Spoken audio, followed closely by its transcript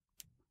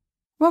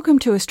Welcome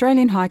to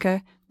Australian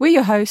Hiker. We're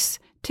your hosts,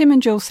 Tim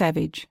and Jill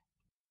Savage.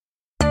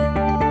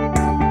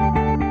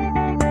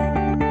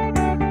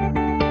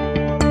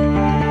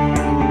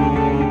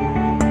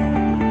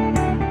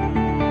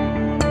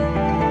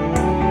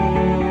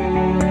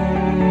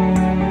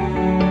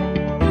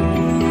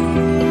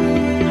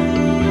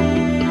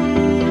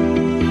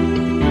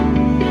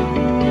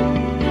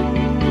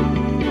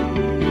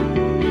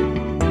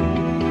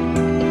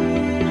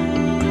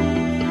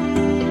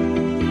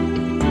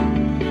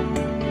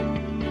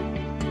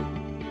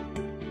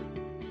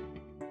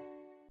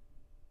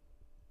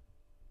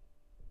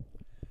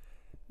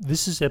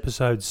 This is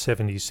episode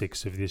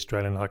 76 of the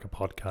Australian Hiker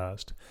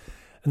podcast,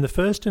 and the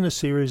first in a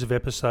series of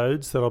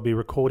episodes that I'll be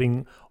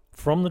recording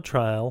from the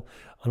trail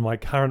on my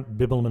current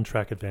Bibbulmun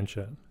track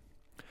adventure.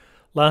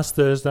 Last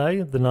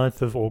Thursday, the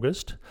 9th of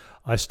August,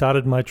 I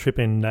started my trip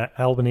in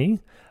Albany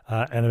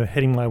and am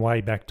heading my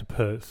way back to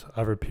Perth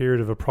over a period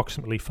of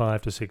approximately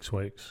 5 to 6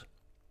 weeks.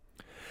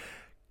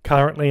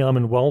 Currently, I'm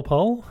in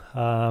Walpole,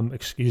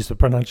 excuse the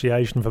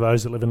pronunciation for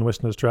those that live in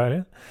Western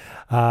Australia,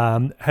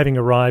 having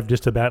arrived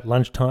just about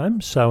lunchtime,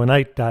 so in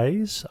 8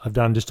 days, I've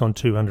done just on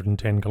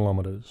 210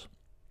 kilometres.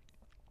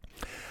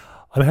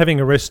 I'm having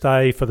a rest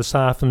day for this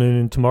afternoon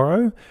and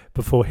tomorrow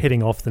before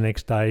heading off the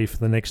next day for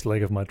the next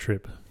leg of my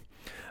trip.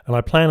 And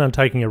I plan on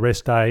taking a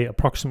rest day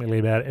approximately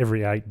about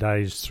every 8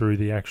 days through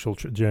the actual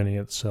journey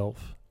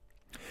itself.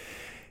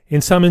 In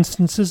some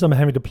instances, I'm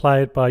having to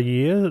play it by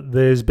ear.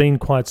 There's been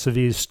quite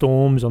severe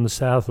storms on the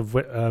south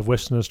of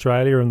Western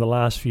Australia in the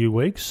last few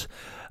weeks,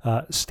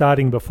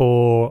 starting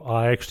before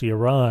I actually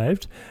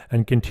arrived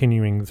and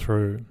continuing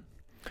through.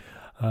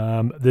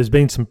 There's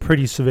been some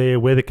pretty severe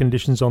weather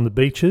conditions on the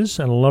beaches,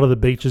 and a lot of the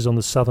beaches on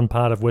the southern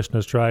part of Western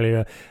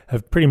Australia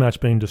have pretty much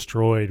been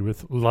destroyed,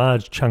 with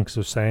large chunks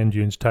of sand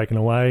dunes taken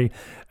away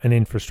and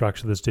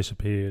infrastructure that's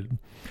disappeared.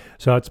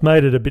 So it's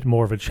made it a bit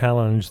more of a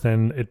challenge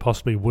than it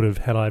possibly would have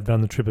had I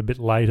done the trip a bit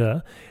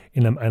later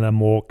in a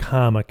more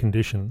calmer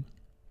condition.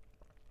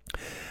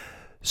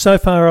 So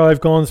far,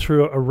 I've gone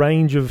through a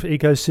range of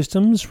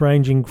ecosystems,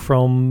 ranging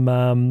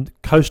from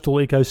coastal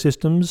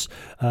ecosystems,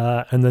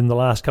 and then the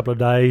last couple of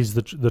days,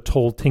 the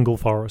tall tingle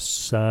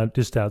forests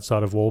just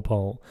outside of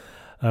Walpole.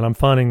 And I'm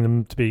finding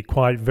them to be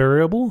quite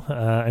variable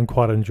and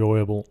quite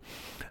enjoyable.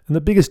 And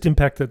the biggest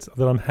impact that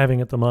I'm having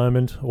at the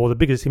moment, or the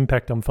biggest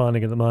impact I'm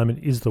finding at the moment,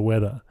 is the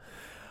weather.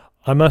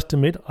 I must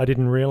admit, I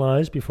didn't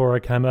realise before I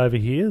came over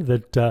here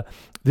that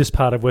this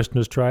part of Western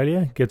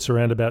Australia gets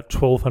around about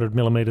 1,200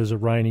 millimetres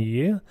of rain a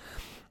year.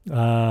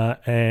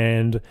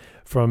 And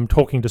from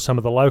talking to some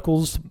of the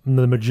locals,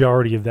 the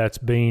majority of that's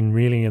been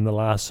really in the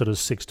last sort of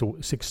 6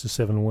 to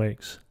 7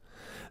 weeks.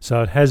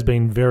 So it has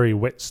been a very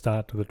wet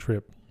start to the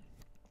trip.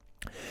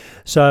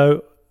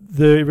 So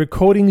the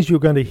recordings you're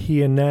going to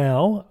hear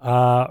now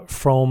are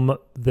from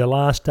the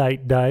last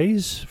 8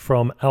 days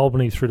from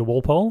Albany through to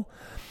Walpole.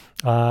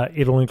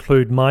 It'll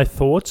include my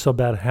thoughts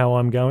about how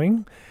I'm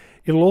going.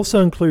 It'll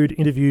also include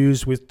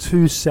interviews with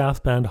 2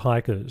 southbound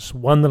hikers,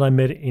 one that I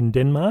met in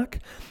Denmark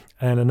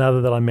and another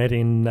that I met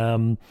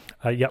in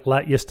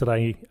late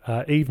yesterday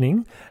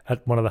evening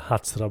at one of the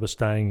huts that I was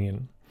staying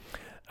in.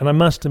 And I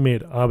must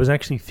admit, I was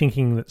actually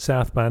thinking that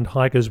southbound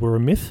hikers were a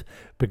myth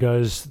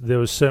because there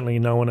was certainly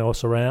no one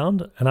else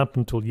around, and up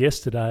until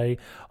yesterday,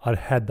 I'd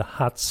had the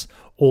huts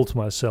all to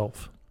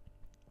myself.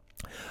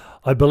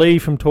 I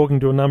believe from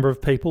talking to a number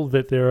of people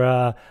that there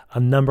are a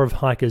number of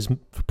hikers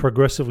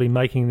progressively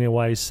making their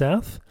way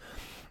south,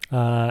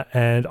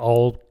 and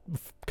I'll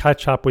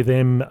catch up with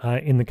them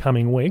in the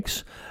coming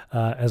weeks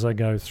as I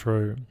go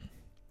through.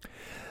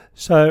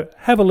 So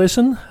have a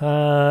listen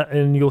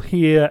and you'll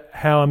hear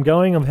how I'm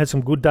going. I've had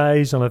some good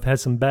days and I've had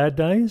some bad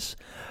days,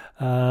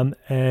 and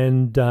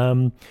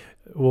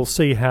we'll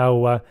see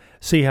how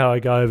I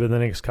go over the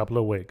next couple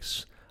of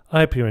weeks.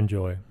 I hope you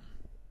enjoy.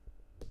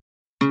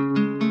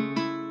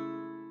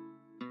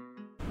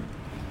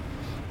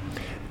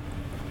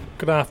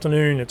 Good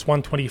afternoon, it's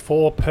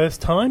 1:24 Perth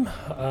time.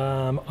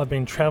 I've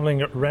been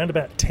travelling around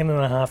about 10 and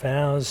a half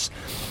hours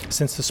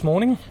since this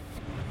morning,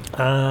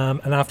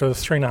 and after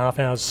 3.5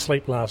 hours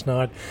sleep last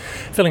night,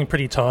 feeling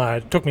pretty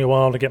tired. It took me a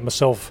while to get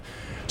myself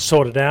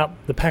sorted out.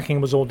 The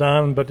packing was all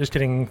done, but just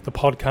getting the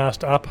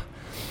podcast up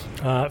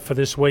for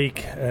this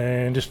week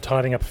and just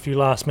tidying up a few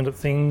last minute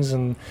things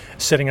and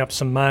setting up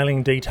some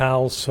mailing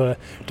details to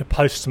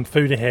post some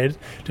food ahead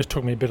just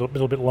took me a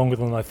little bit longer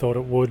than I thought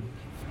it would.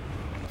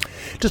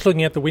 Just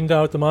looking out the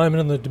window at the moment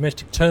in the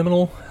domestic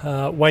terminal,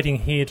 waiting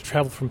here to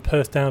travel from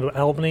Perth down to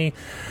Albany.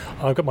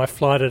 I've got my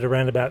flight at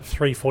around about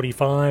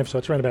 3:45, so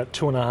it's around about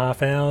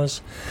 2.5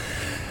 hours.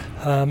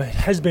 It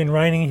has been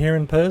raining here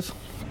in Perth,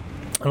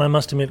 and I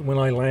must admit when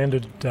I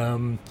landed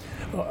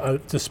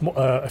just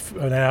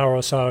an hour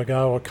or so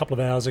ago, or a couple of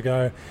hours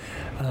ago,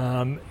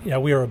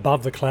 we were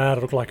above the cloud.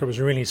 It looked like it was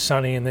really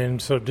sunny, and then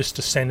sort of just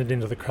descended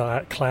into the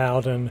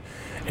cloud, and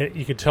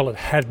you could tell it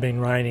had been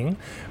raining,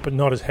 but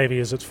not as heavy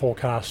as it's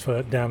forecast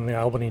for down in the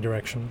Albany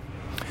direction.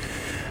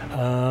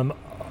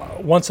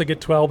 Once I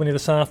get to Albany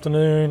this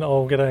afternoon,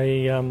 I'll get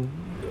a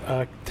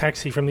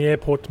taxi from the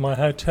airport to my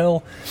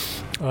hotel,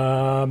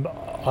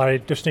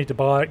 I just need to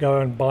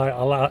go and buy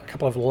a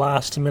couple of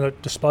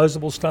last-minute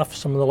disposable stuff,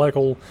 some of the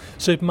local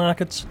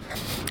supermarkets,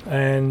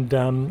 and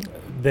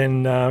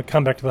then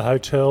come back to the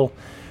hotel,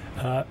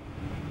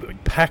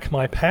 pack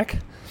my pack.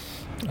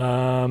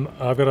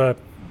 I've got to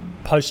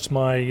post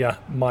my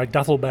my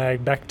duffel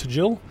bag back to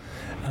Jill,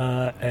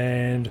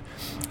 and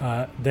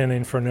then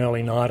in for an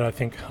early night. I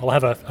think I'll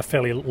have a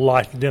fairly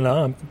light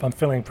dinner. I'm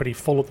feeling pretty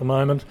full at the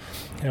moment,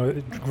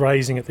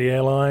 grazing at the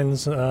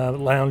airlines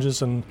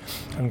lounges and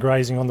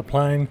grazing on the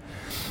plane,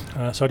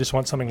 so I just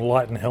want something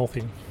light and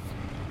healthy.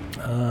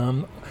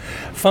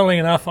 Funnily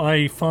enough,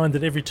 I find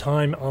that every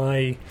time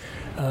I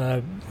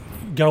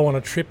go on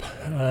a trip,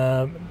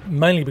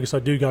 mainly because I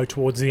do go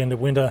towards the end of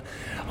winter,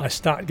 I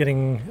start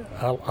getting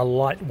a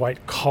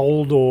lightweight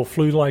cold or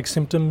flu-like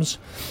symptoms.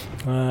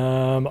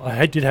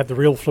 I did have the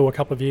real flu a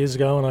couple of years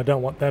ago, and I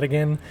don't want that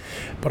again,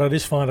 but I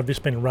just find I've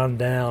just been run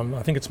down.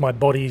 I think it's my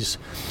body's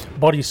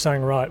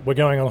saying, right, we're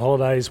going on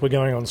holidays, we're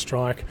going on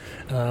strike,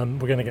 we're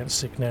going to get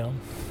sick now.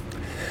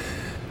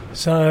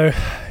 So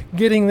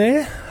getting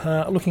there,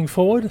 looking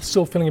forward,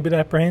 still feeling a bit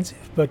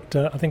apprehensive, but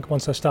I think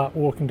once I start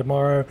walking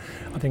tomorrow,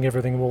 I think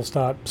everything will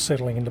start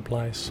settling into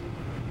place.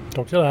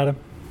 Talk to you later.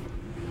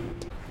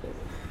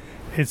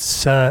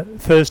 It's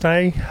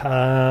Thursday,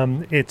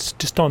 it's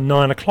just on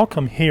 9 o'clock.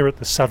 I'm here at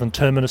the southern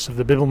terminus of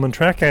the Bibbulmun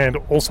Track, and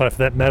also for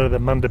that matter the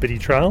Munda Biddi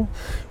Trail,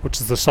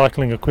 which is the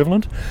cycling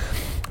equivalent.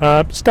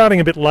 Starting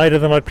a bit later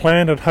than I'd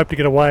planned. I'd hoped to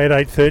get away at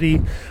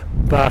 8:30,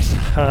 but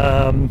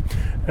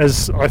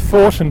as I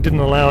thought and didn't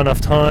allow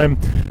enough time,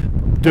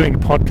 doing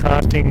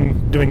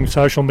podcasting, doing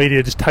social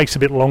media just takes a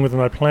bit longer than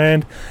I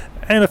planned.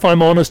 And if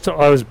I'm honest,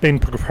 I was been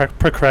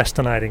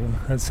procrastinating.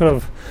 It's sort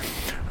of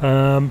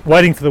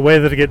waiting for the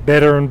weather to get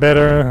better and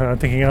better,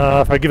 thinking,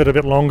 if I give it a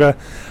bit longer.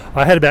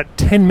 I had about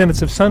 10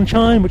 minutes of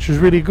sunshine, which was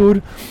really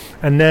good,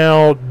 and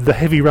now the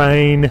heavy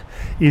rain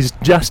is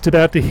just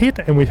about to hit,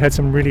 and we've had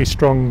some really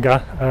strong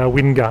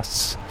wind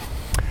gusts.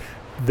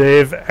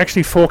 They've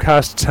actually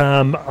forecast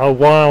a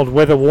wild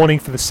weather warning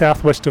for the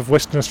southwest of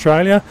Western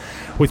Australia,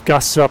 with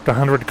gusts up to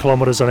 100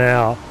 kilometres an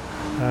hour,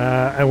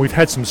 and we've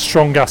had some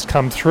strong gusts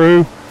come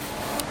through,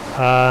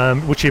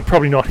 which you're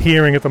probably not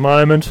hearing at the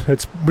moment.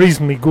 It's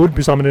reasonably good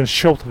because I'm in a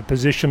sheltered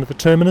position at the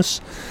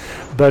terminus,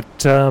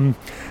 but I'm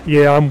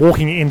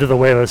walking into the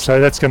weather,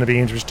 so that's going to be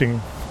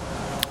interesting.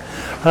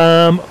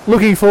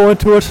 Looking forward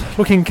to it,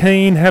 looking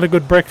keen, had a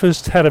good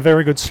breakfast, had a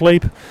very good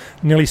sleep,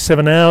 nearly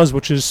 7 hours,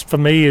 which is for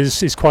me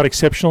is quite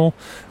exceptional.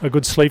 A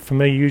good sleep for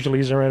me usually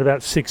is around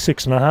about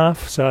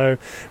 6.5, so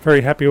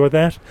very happy with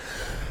that.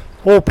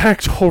 All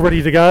packed, all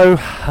ready to go.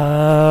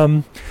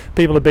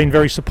 People have been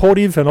very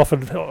supportive and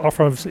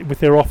offered with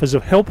their offers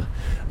of help.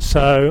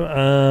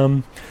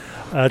 So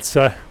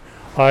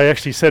I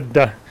actually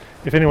said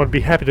if anyone would be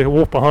happy to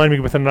walk behind me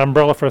with an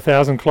umbrella for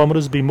 1,000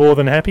 kilometres, be more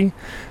than happy,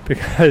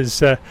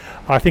 because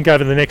I think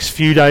over the next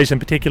few days in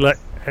particular,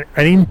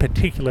 and in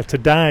particular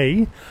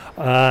today,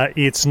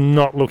 it's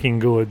not looking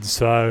good.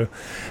 So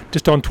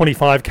just on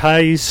 25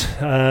 k's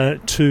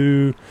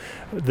to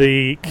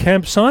the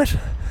campsite,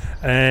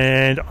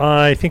 and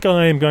I think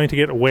I am going to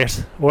get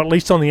wet, or at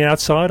least on the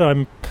outside.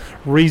 I'm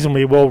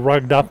reasonably well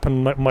rugged up,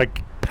 and my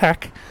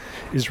pack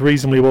is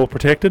reasonably well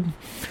protected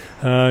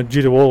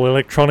due to all the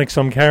electronics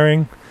I'm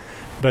carrying,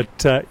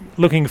 but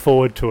looking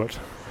forward to it.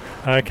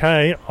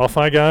 Okay, off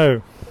I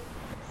go.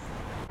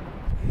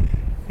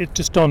 It's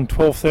just on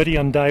 12:30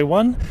 on day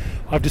one.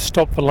 I've just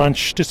stopped for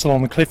lunch just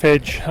along the cliff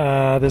edge.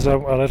 There's a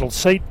little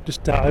seat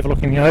just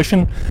overlooking the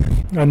ocean,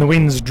 and the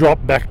wind's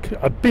dropped back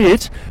a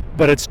bit,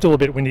 but it's still a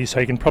bit windy, so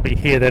you can probably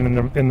hear that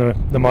in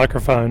the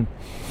microphone.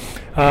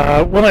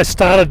 When I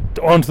started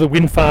onto the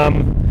wind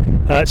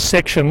farm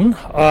section,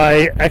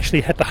 I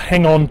actually had to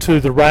hang on to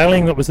the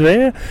railing that was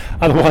there,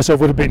 otherwise I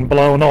would have been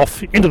blown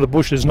off into the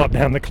bushes, not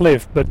down the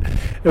cliff. But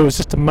it was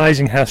just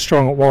amazing how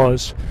strong it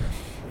was.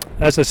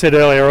 As I said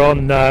earlier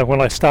on,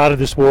 when I started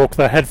this walk,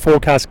 they had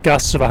forecast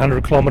gusts of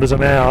 100 kilometres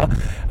an hour,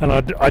 and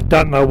I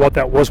don't know what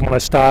that was when I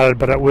started,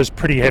 but it was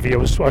pretty heavy. I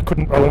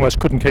almost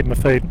couldn't keep my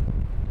feet.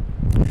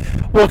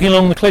 Walking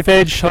along the cliff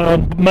edge,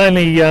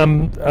 mainly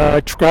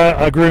a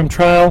groomed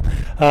trail,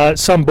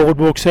 some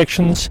boardwalk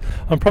sections.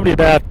 I'm probably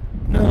about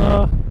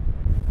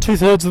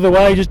 2/3 of the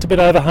way, just a bit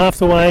over half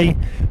the way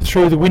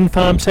through the wind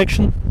farm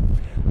section.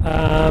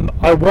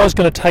 I was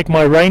going to take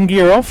my rain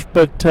gear off,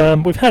 but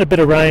we've had a bit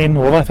of rain,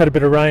 or I've had a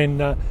bit of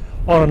rain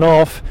on and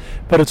off,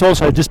 but it's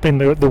also just been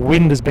the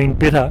wind has been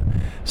bitter.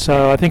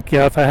 So I think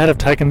if I had have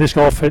taken this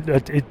off,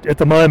 at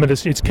the moment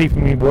it's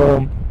keeping me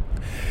warm.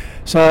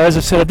 So as I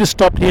said, I've just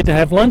stopped here to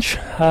have lunch,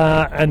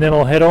 and then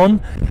I'll head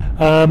on.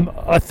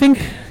 I think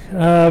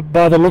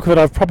by the look of it,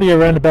 I've probably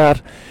around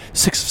about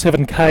 6 or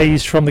 7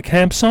 k's from the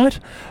campsite,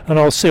 and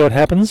I'll see what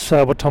happens,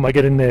 what time I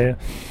get in there.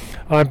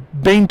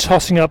 I've been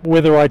tossing up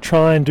whether I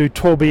try and do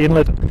Torby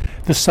Inlet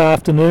this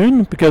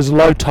afternoon because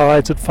low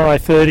tide's at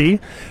 5:30,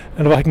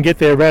 and if I can get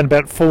there around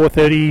about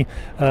 4:30,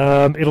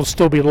 it'll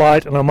still be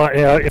light, and I might,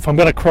 if I'm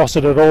going to cross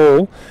it at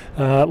all,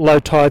 low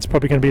tide's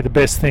probably going to be the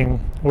best thing.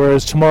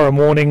 Whereas tomorrow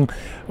morning,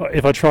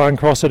 if I try and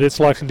cross it,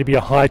 it's likely to be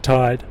a high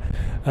tide.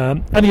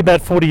 Only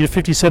about 40 to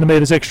 50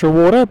 centimetres extra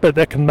water, but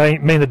that can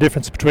mean the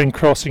difference between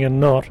crossing and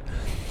not.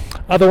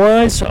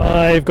 Otherwise,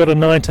 I've got a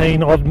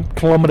 19-odd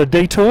kilometre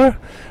detour,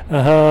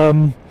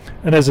 and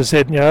as I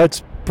said,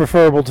 it's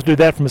preferable to do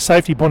that from a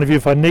safety point of view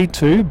if I need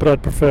to, but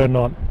I'd prefer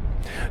not.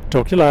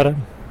 Talk to you later.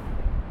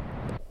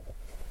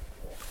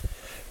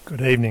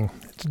 Good evening.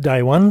 It's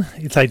day one.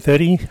 It's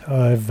 8:30.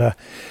 I've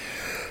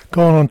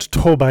gone on to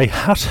Torbay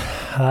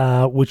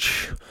Hut,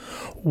 which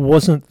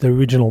wasn't the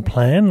original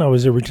plan. I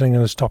was originally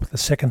going to stop at the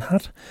second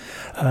hut,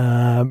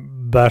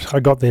 but I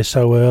got there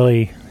so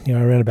early,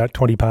 around about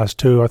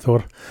 2:20. I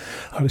thought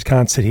I just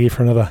can't sit here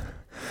for another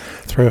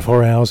 3 or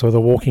 4 hours of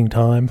the walking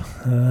time.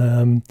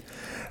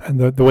 And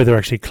the weather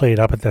actually cleared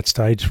up at that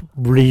stage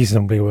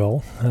reasonably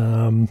well.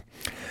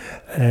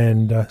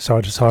 So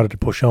I decided to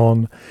push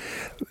on.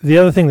 The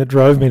other thing that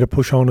drove me to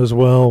push on as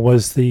well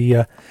was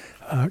the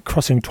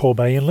crossing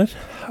Torbay Inlet,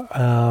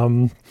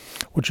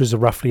 which is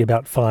roughly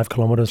about 5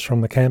 kilometres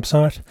from the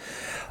campsite.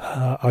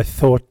 I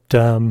thought,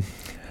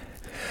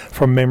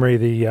 from memory,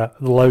 the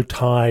low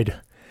tide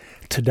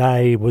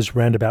today was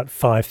around about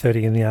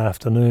 5:30 in the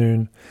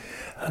afternoon,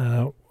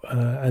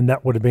 and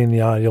that would have been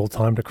the ideal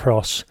time to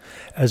cross,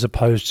 as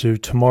opposed to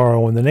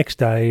tomorrow and the next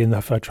day. And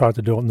if I tried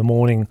to do it in the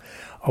morning,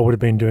 I would have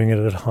been doing it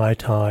at high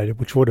tide,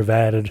 which would have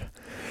added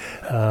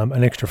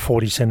an extra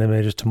 40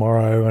 centimetres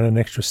tomorrow and an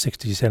extra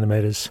 60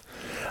 centimetres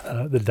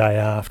the day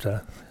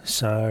after.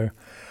 So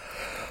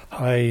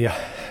I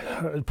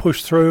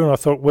pushed through, and I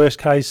thought, worst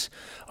case,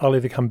 I'll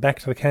either come back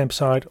to the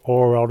campsite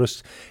or I'll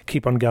just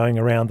keep on going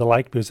around the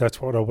lake, because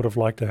that's what I would have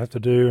liked to have to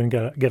do and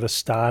get a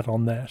start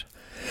on that.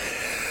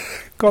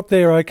 Got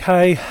there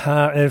okay,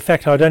 and in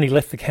fact I'd only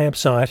left the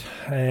campsite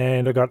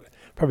and I got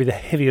probably the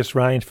heaviest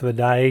rain for the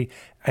day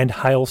and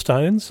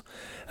hailstones.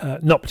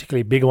 Not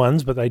particularly big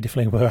ones, but they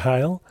definitely were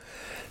hail.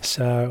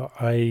 So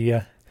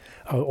I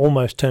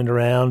almost turned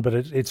around, but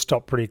it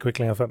stopped pretty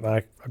quickly. I thought, no,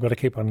 I've got to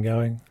keep on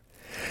going.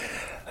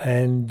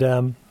 And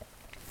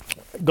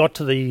got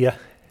to the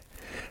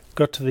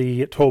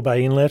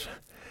Torbay Inlet.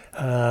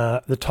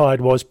 The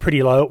tide was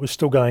pretty low. It was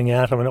still going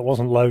out. I mean, it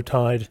wasn't low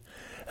tide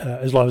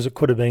as low as it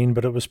could have been,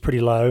 but it was pretty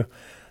low.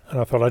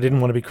 And I thought I didn't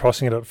want to be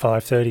crossing it at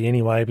 5:30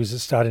 anyway, because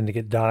it's starting to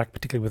get dark,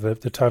 particularly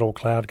with the total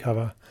cloud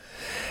cover.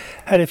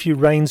 Had a few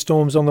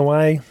rainstorms on the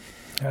way.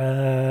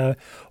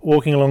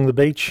 Walking along the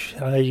beach,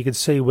 you could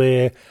see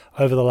where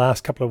over the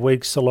last couple of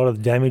weeks a lot of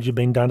the damage had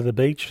been done to the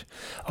beach.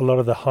 A lot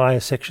of the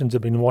higher sections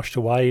had been washed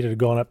away that had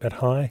gone up that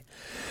high.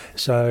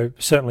 So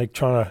certainly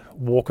trying to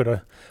walk it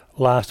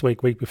last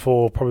week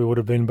before probably would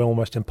have been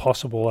almost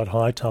impossible at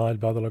high tide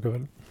by the look of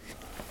it.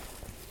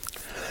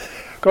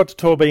 Got to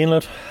Torbay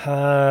Inlet,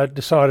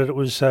 decided it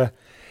was the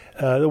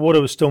water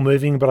was still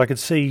moving, but I could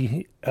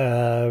see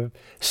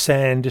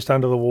sand just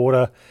under the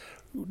water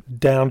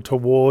down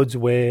towards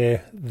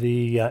where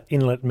the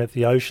inlet met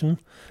the ocean,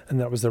 and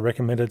that was the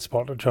recommended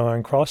spot to try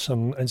and cross,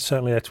 and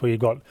certainly that's where you've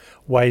got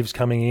waves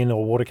coming in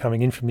or water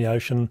coming in from the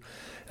ocean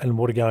and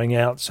water going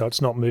out, so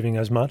it's not moving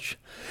as much.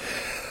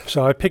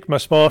 So I picked my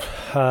spot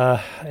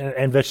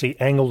and virtually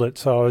angled it,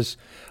 so I was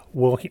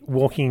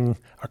walking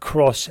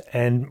across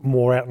and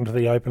more out into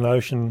the open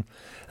ocean,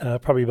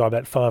 probably by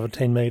about 5 or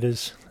 10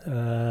 metres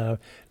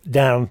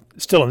down,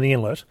 still in the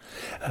inlet,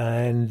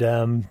 and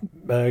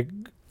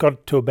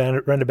got to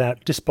around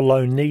about just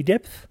below knee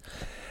depth.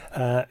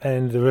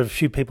 And there were a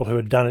few people who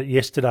had done it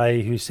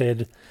yesterday who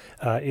said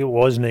it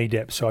was knee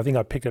depth, so I think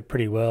I picked it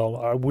pretty well.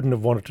 I wouldn't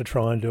have wanted to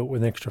try and do it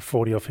with an extra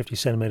 40 or 50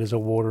 centimetres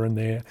of water in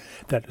there.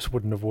 That just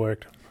wouldn't have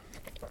worked.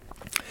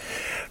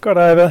 Got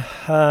over.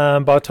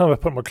 By the time I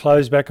put my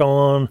clothes back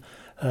on,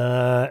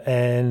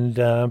 and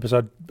because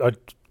I'd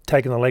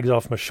taken the legs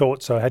off my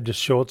shorts, so I had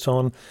just shorts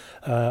on,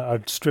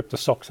 I'd stripped the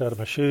socks out of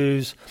my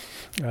shoes.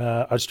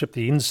 I'd stripped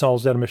the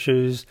insoles out of my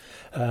shoes,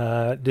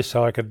 just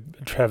so I could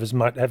have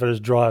it as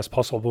dry as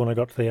possible when I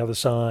got to the other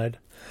side.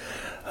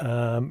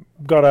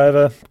 Got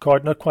over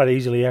not quite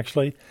easily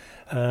actually,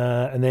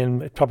 and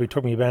then it probably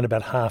took me around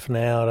about half an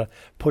hour to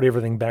put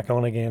everything back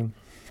on again,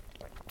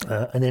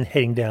 and then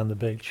heading down the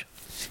beach.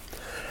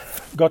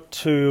 Got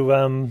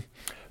to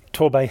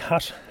Torbay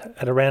Hut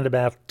at around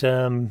about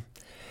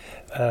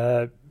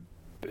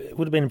it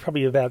would have been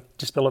probably about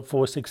just below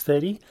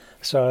 6:30.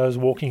 So I was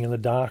walking in the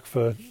dark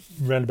for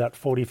around about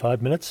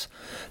 45 minutes.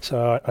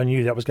 So I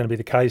knew that was going to be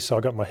the case. So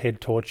I got my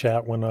head torch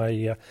out when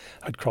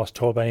I'd crossed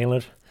Torbay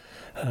Inlet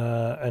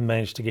and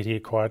managed to get here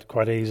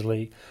quite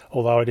easily.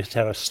 Although I just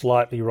had a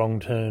slightly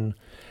wrong turn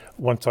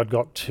once I'd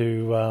got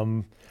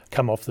to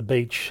come off the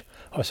beach.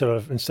 I sort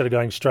of, instead of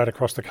going straight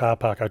across the car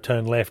park, I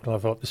turned left and I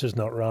thought, this is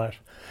not right.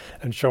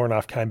 And sure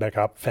enough, came back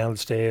up, found the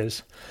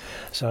stairs.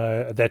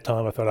 So at that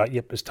time I thought,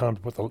 yep, it's time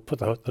to put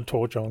the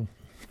torch on.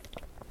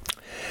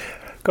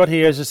 Got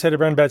here, as I said,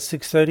 around about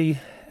 6:30,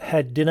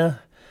 had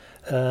dinner.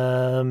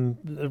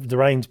 The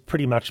rain's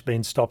pretty much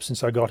been stopped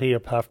since I got here,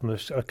 apart from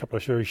a couple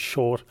of very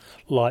short,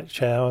 light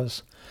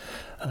showers.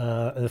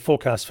 The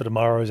forecast for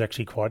tomorrow is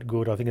actually quite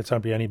good. I think it's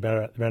only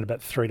around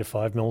about 3 to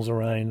 5 mils of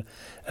rain,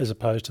 as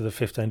opposed to the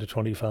 15 to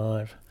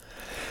 25.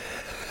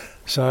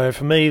 So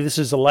for me, this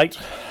is a late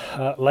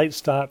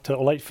start to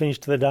a late finish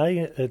to the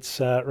day. It's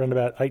around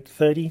about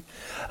 8:30.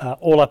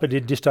 All up, I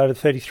did just over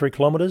 33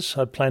 kilometres.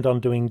 I planned on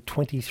doing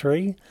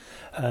 23,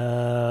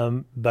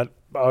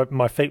 but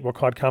my feet were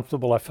quite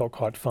comfortable. I felt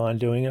quite fine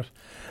doing it.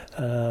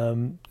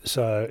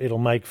 So it'll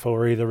make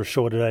for either a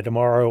shorter day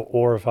tomorrow,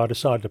 or if I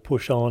decide to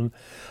push on,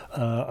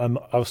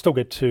 I'll still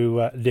get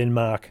to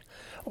Denmark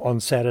on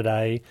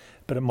Saturday,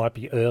 but it might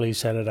be early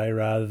Saturday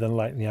rather than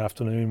late in the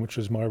afternoon, which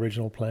was my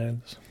original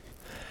plans.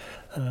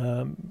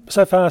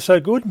 So far, so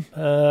good,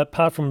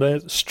 apart from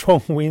the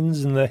strong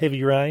winds and the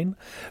heavy rain,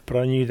 but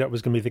I knew that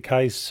was going to be the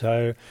case.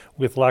 So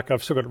with luck,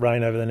 I've still got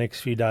rain over the next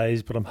few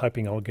days, but I'm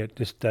hoping I'll get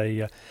just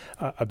a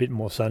bit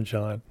more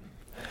sunshine.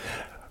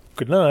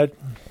 Good night.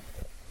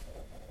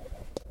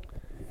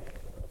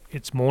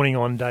 It's morning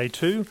on day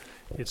 2.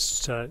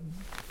 It's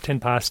 10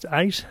 past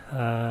 8,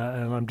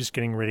 and I'm just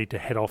getting ready to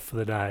head off for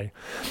the day.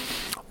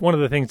 One of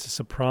the things that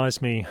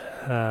surprised me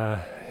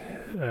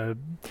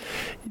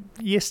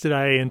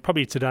yesterday, and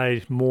probably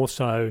today more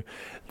so,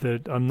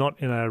 that I'm not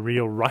in a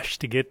real rush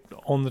to get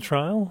on the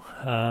trail.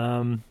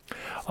 I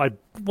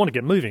want to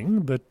get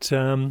moving, but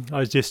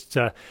I just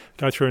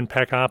go through and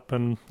pack up,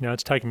 and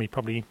it's taken me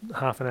probably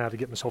half an hour to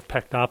get myself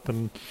packed up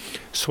and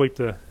sweep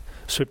the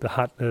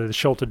hut, the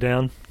shelter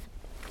down.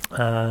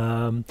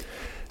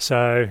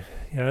 So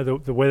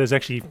the weather's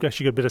actually got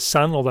a bit of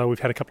sun, although we've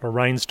had a couple of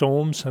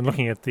rainstorms. And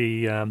looking at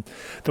the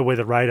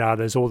weather radar,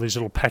 there's all these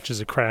little patches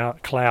of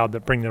cloud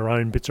that bring their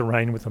own bits of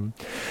rain with them.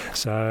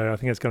 So I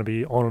think it's going to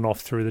be on and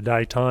off through the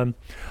daytime.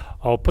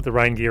 I'll put the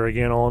rain gear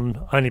again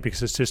on, only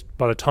because it's just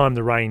by the time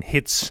the rain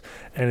hits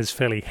and is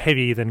fairly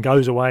heavy, then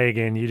goes away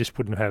again, you just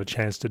wouldn't have a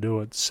chance to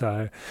do it.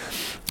 So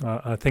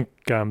I think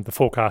the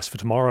forecast for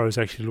tomorrow is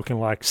actually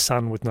looking like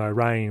sun with no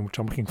rain, which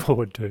I'm looking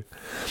forward to.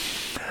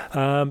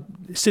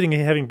 Sitting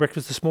here having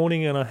breakfast this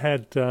morning, and I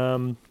had...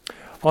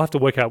 I'll have to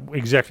work out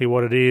exactly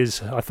what it is.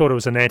 I thought it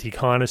was an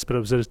antechinus, but it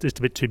was just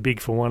a bit too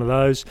big for one of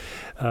those.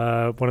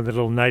 One of the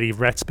little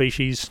native rat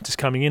species, just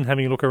coming in,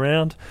 having a look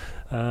around.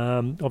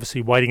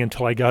 Obviously waiting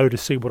until I go to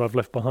see what I've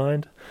left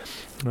behind.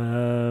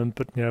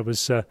 But I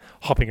was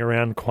hopping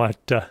around quite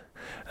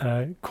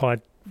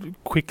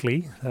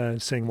quickly,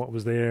 seeing what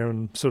was there,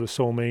 and sort of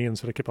saw me and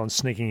sort of kept on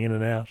sneaking in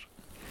and out.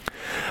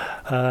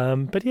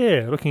 But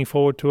yeah, looking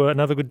forward to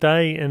another good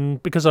day.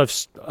 And because I've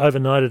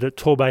overnighted at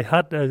Torbay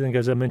Hut, I think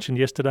as I mentioned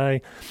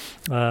yesterday,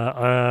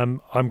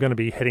 I'm going to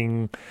be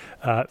heading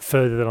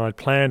further than I'd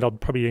planned. I'll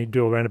probably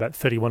do around about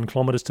 31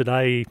 kilometres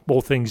today,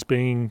 all things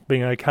being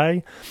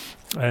okay,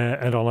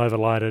 and I'll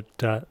overnight at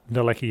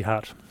Naleki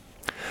Hut.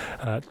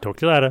 Talk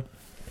to you later.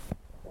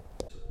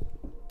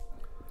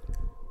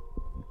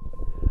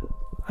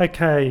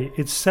 Okay,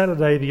 it's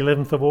Saturday the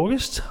 11th of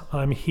August.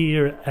 I'm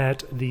here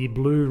at the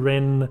Blue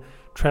Wren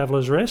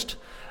Traveller's Rest,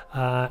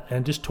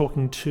 and just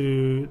talking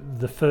to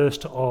the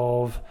first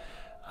of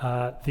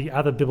the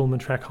other Bibbulmun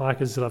Track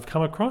hikers that I've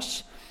come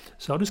across.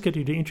 So I'll just get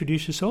you to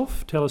introduce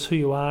yourself, tell us who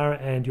you are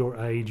and your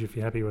age, if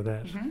you're happy with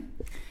that. Mm-hmm.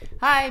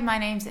 Hi, my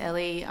name's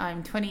Ellie.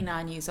 I'm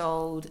 29 years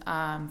old,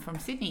 from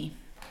Sydney.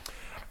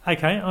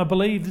 Okay, I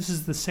believe this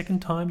is the second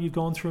time you've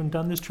gone through and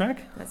done this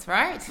track? That's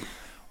right.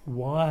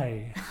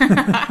 Why?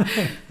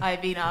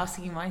 I've been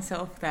asking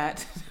myself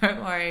that,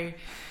 don't worry.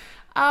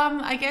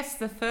 I guess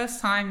the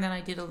first time that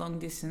I did a long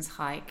distance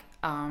hike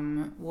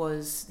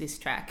was this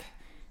track.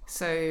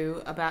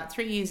 So about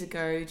 3 years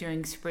ago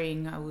during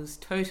spring, I was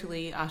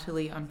totally,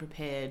 utterly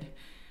unprepared,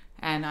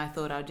 and I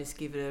thought I'd just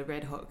give it a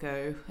red hot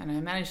go, and I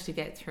managed to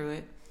get through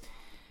it.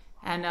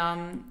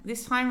 And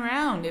this time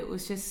around, it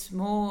was just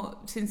more,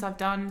 since I've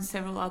done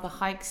several other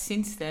hikes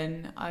since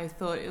then, I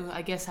thought,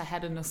 I guess I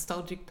had a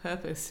nostalgic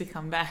purpose to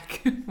come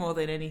back more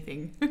than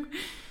anything.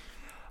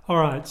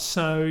 All right,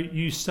 so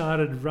you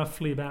started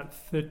roughly about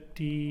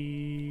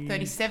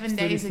 37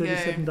 days ago.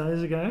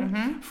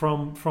 Mm-hmm.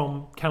 from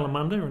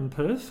Kalamunda in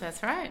Perth.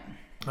 That's right.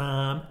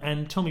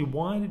 And tell me,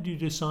 why did you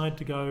decide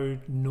to go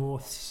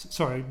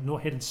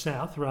headed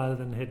south rather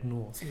than head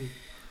north?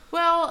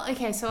 Well,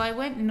 okay, so I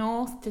went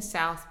north to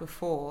south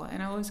before,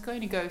 and I was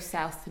going to go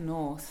south to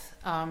north,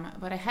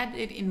 but I had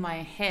it in my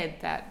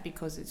head that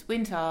because it's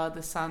winter,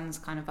 the sun's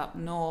kind of up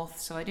north,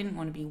 so I didn't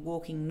want to be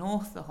walking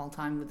north the whole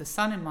time with the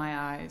sun in my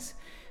eyes.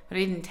 But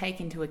I didn't take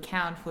into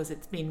account was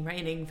it's been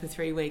raining for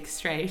 3 weeks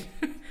straight,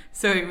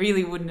 so it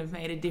really wouldn't have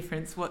made a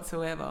difference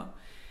whatsoever.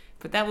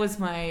 But that was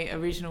my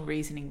original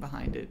reasoning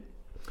behind it.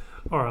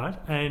 All right,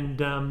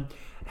 and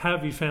how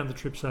have you found the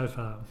trip so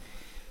far?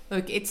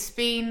 Look, it's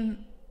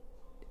been...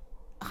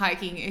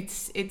 hiking,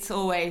 it's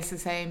always the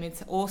same.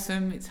 It's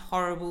awesome, it's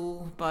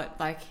horrible, but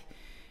like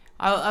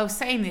I was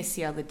saying this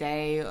the other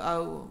day,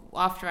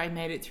 after I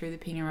made it through the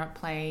Pingarup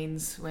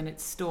Plains when it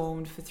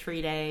stormed for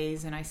 3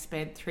 days and I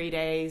spent 3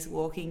 days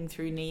walking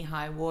through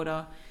knee-high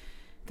water,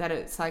 that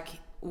it's like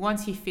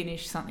once you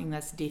finish something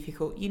that's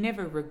difficult, you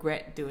never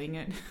regret doing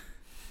it.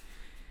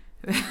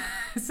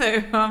 So,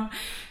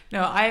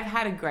 no, I've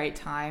had a great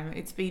time.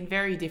 It's been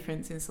very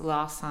different since the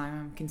last time.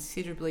 I'm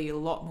considerably a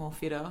lot more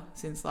fitter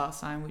since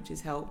last time, which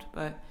has helped.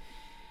 But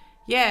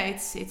yeah,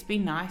 it's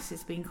been nice.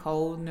 It's been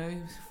cold, no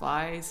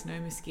flies, no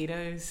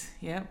mosquitoes.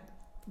 Yep,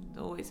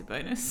 always a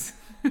bonus.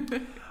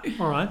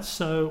 All right,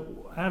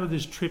 so out of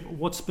this trip,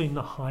 what's been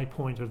the high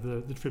point of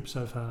the trip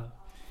so far?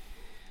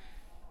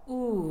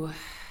 Ooh,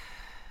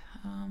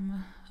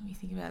 let me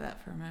think about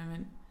that for a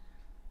moment.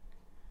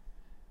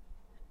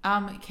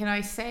 Can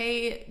I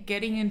say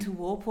getting into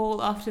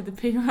Walpole after the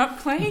Pinner-Up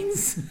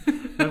Plains?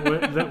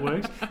 That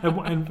works.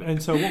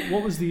 And so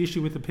what was the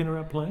issue with the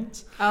Pinner-Up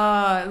Plains?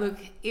 Look,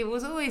 it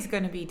was always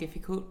going to be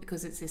difficult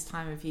because it's this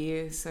time of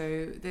year.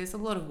 So there's a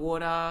lot of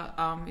water.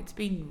 It's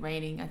been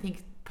raining. I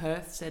think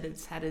Perth said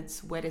it's had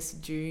its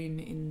wettest June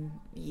in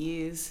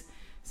years.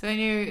 So I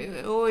knew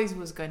it always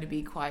was going to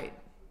be quite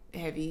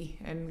heavy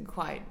and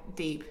quite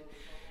deep.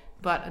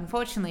 But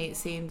unfortunately, it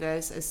seemed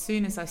as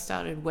soon as I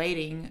started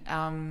wading,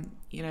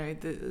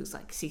 it was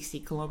like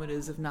 60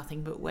 kilometres of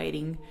nothing but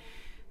wading.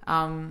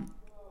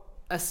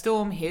 A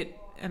storm hit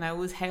and I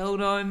was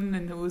hailed on,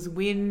 and there was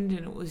wind,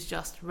 and it was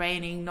just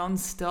raining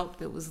non-stop.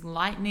 There was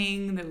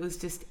lightning. There was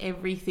just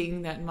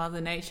everything that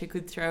Mother Nature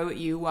could throw at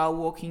you while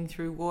walking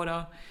through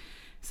water.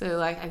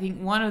 So, I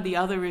think one or the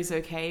other is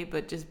okay,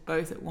 but just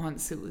both at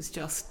once, it was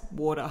just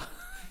water.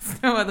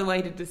 There's no other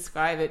way to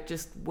describe it,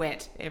 just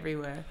wet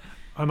everywhere.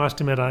 I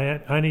must admit, I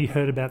only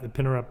heard about the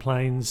Pinner-Up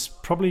Plains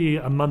probably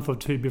a month or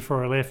two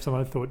before I left, and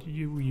I thought,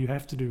 you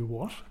have to do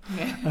what?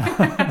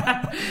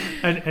 Yeah.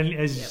 and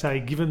as you say,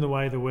 given the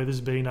way the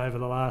weather's been over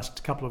the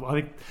last I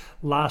think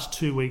last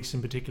 2 weeks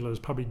in particular has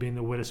probably been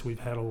the wettest we've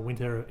had all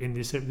winter in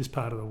this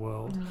part of the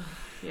world.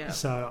 Yeah.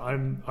 So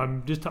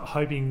I'm just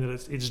hoping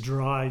that it's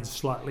dried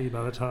slightly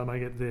by the time I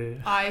get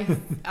there.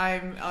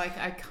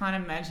 I can't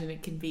imagine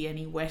it can be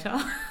any wetter.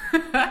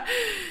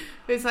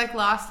 It's like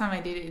last time I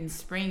did it in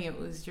spring, it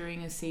was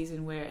during a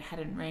season where it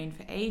hadn't rained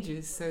for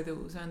ages, so there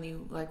was only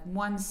like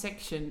one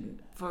section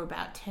for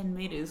about 10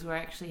 metres where I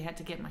actually had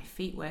to get my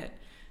feet wet.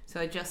 So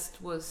I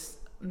just was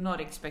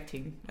not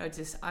expecting,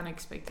 just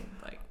unexpected.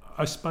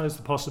 I suppose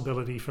the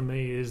possibility for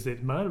me is that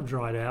it might have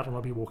dried out and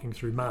I'll be walking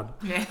through mud.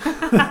 Yeah.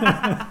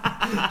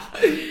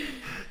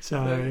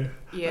 So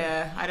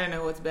yeah, I don't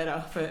know what's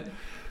better, but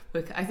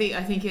look, I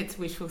think it's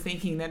wishful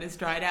thinking that it's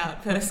dried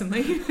out,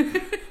 personally.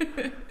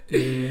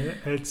 Yeah,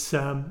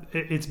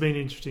 it's been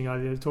interesting. I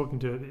was talking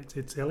to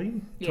it's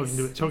Ellie. Yes,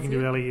 talking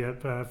to Ellie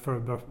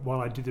before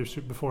I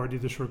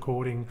did this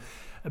recording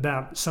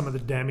about some of the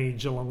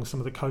damage along some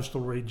of the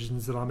coastal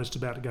regions that I'm just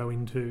about to go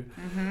into.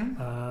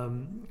 Mm-hmm.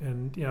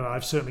 And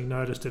I've certainly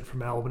noticed it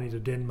from Albany to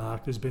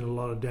Denmark. There's been a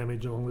lot of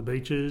damage along the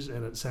beaches,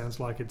 and it sounds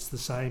like it's the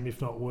same,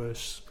 if not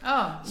worse.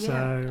 Oh, yeah,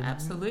 so,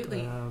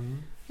 absolutely.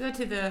 We went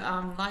to the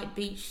Light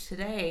Beach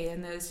today,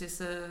 and there's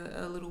just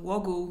a little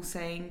woggle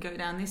saying go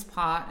down this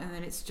part, and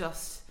then it's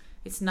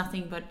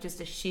nothing but just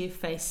a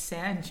sheer-faced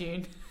sand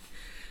dune.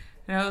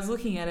 And I was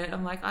looking at it,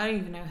 I'm like, I don't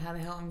even know how the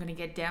hell I'm going to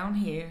get down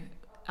here.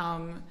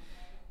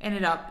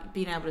 Ended up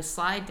being able to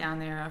slide down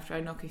there after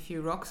I knock a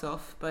few rocks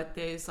off, but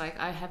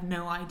I have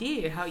no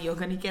idea how you're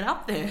going to get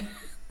up there.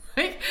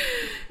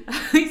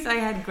 At least I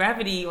had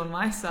gravity on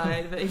my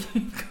side, but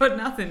you've got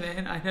nothing,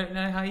 man. I don't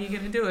know how you're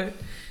going to do it.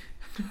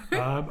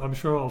 I'm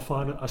sure I'll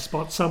find a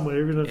spot somewhere,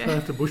 even if I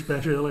have to bush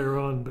bash earlier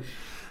on. But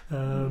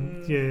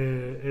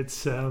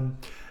it's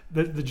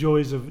the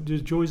joys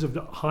of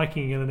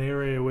hiking in an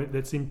area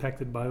that's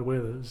impacted by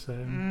weather. So.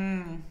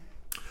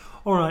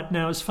 All right.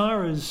 Now, as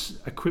far as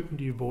equipment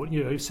you bought,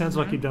 it sounds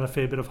like you've done a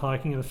fair bit of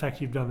hiking, and the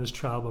fact you've done this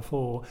trail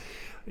before.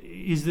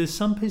 Is there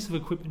some piece of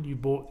equipment you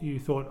bought you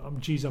thought,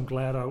 geez, I'm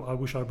glad I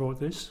wish I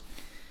brought this?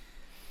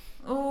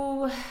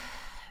 Oh.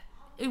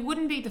 It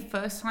wouldn't be the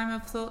first time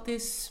I've thought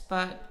this,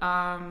 but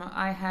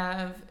I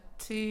have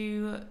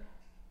 2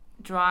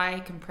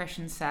 dry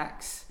compression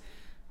sacks.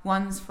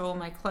 One's for all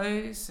my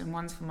clothes and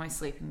one's for my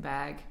sleeping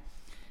bag.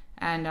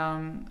 And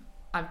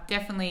I've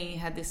definitely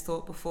had this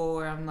thought before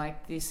where I'm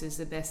like, this is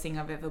the best thing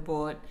I've ever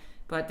bought.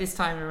 But this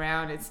time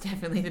around, it's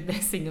definitely the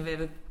best thing I've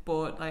ever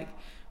bought. Like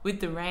with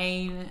the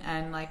rain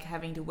and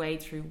having to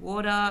wade through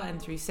water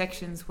and through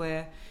sections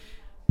where,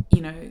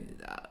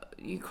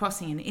 you're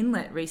crossing an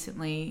inlet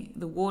recently,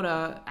 the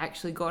water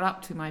actually got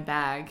up to my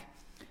bag,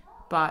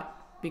 but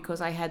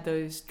because I had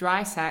those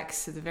dry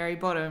sacks at the very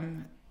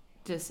bottom,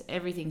 just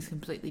everything's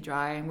completely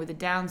dry. And with a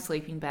down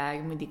sleeping bag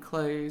and with your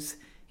clothes,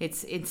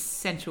 it's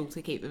essential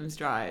to keep them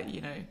dry,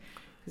 because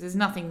there's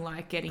nothing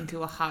like getting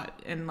to a hut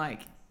and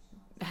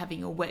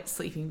having a wet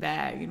sleeping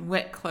bag and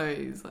wet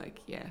clothes.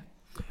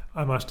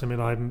 I must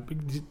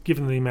admit,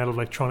 given the amount of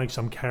electronics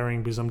I'm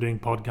carrying because I'm doing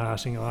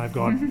podcasting, I've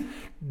got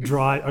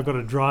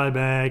a dry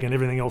bag, and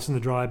everything else in the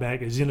dry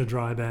bag is in a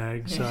dry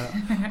bag. So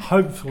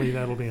hopefully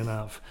that'll be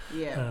enough.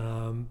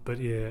 Yeah. But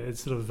yeah,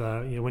 it's sort of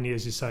when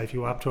as you say, if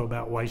you're up to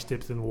about waist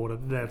depth in water,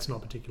 that's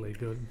not particularly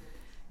good.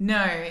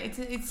 No,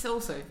 it's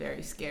also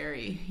very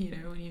scary,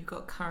 when you've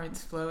got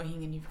currents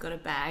flowing and you've got a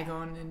bag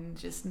on and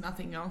just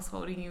nothing else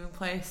holding you in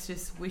place,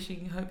 just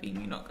hoping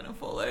you're not going to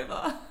fall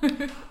over.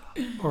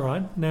 All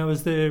right. Now,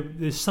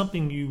 there's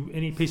something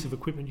any piece of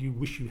equipment you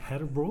wish you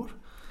had brought?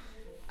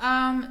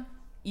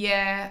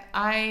 Yeah,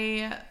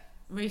 I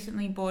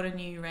recently bought a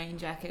new rain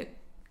jacket,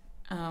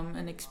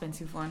 an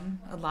expensive one,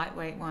 a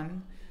lightweight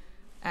one,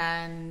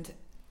 and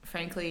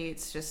frankly,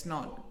 it's just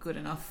not good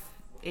enough.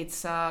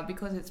 It's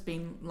because it's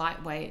been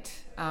lightweight,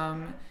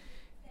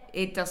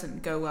 it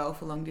doesn't go well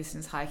for long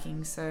distance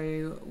hiking.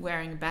 So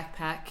wearing a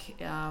backpack,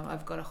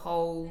 I've got a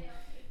hole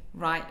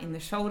right in the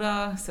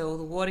shoulder, so all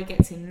the water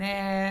gets in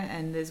there,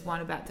 and there's one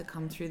about to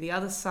come through the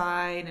other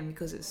side, and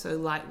because it's so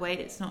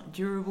lightweight, it's not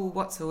durable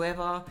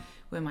whatsoever.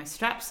 Where my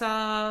straps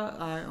are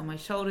on my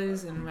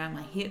shoulders and around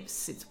my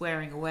hips, it's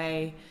wearing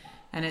away,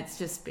 and it's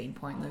just been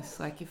pointless.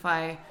 Like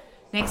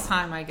next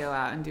time I go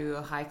out and do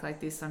a hike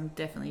like this, I'm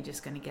definitely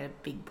just going to get a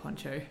big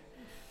poncho,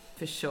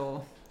 for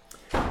sure.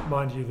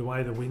 Mind you, the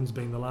way the wind's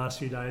been the last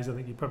few days, I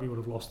think you probably would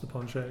have lost the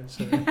poncho.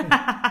 So.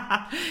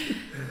 Yeah,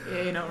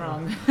 you're not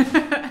wrong.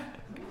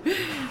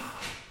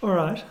 All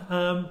right.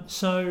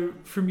 So,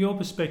 from your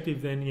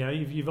perspective, then,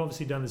 you've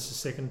obviously done this a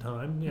second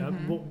time.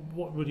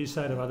 What would you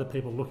say to other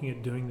people looking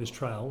at doing this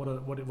trail?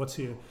 What's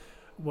your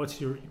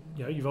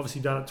you've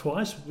obviously done it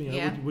twice.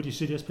 Would you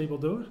suggest people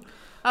do it?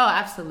 Oh,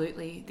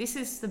 absolutely. This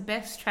is the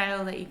best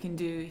trail that you can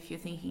do if you're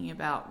thinking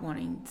about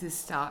wanting to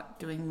start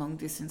doing long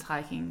distance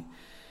hiking.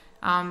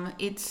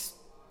 It's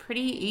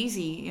pretty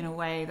easy in a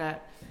way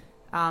that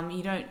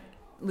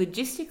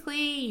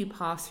logistically, you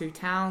pass through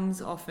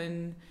towns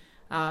often.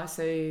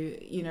 So,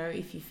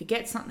 if you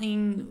forget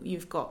something,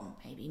 you've got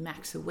maybe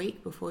max a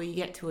week before you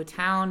get to a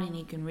town and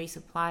you can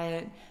resupply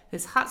it.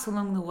 There's huts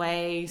along the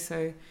way,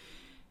 so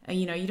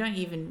you don't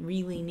even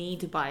really need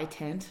to buy a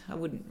tent. I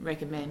wouldn't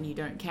recommend you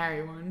don't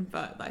carry one,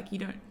 but you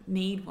don't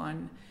need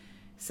one.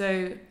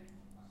 So,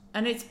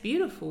 and it's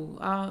beautiful.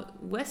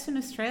 Western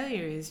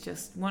Australia is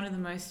just one of the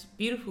most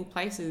beautiful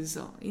places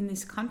in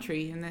this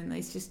country, and then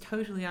it's just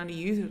totally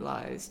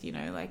underutilized.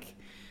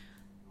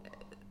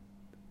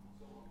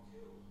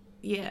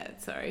 Yeah,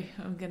 sorry,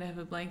 I'm gonna have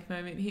a blank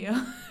moment here.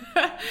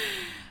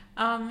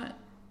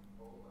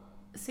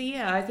 So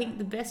yeah, I think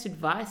the best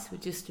advice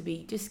would just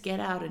get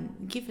out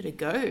and give it a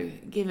go.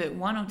 Give it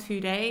 1 or 2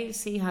 days,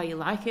 see how you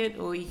like it,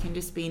 or you can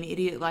just be an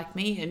idiot like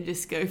me and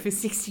just go for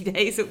 60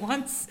 days at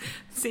once,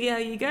 see how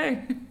you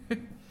go.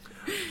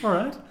 All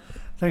right.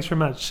 Thanks very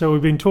much. So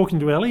we've been talking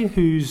to Ellie,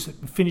 who's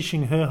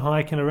finishing her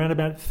hike in around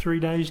about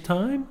 3 days'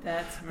 time.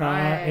 That's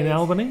right. In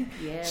Albany.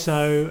 Yes.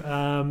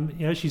 So,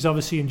 she's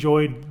obviously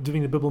enjoyed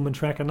doing the Bibbulmun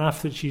track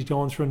enough that she's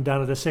gone through and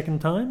done it a second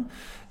time.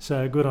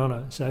 So good on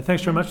her. So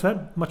thanks very much for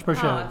that. Much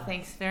appreciated. Oh,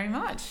 thanks very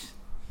much.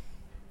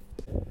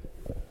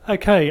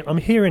 Okay, I'm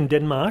here in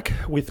Denmark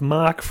with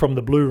Mark from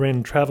the Blue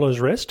Wren Travellers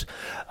Rest,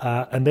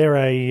 and they're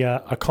a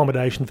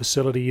accommodation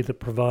facility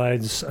that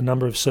provides a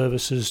number of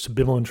services to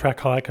Bibbulmun track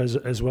hikers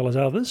as well as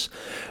others.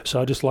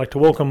 So I'd just like to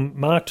welcome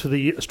Mark to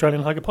the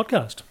Australian Hiker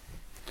Podcast.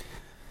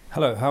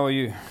 Hello, how are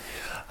you?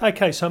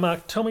 Okay, so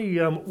Mark, tell me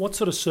what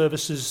sort of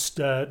services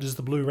does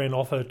the Blue Wren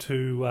offer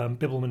to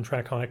Bibbulmun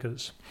track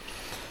hikers?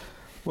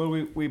 Well,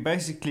 we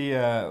basically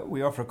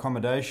we offer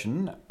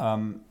accommodation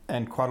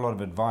and quite a lot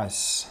of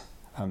advice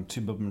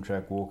to Bibbulmun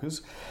track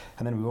walkers,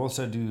 and then we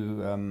also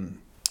do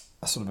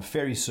a sort of a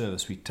ferry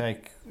service.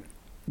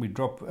 We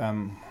drop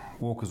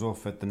walkers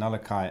off at the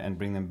Nullakai and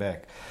bring them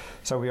back.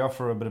 So we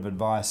offer a bit of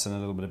advice and a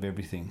little bit of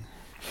everything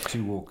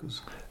to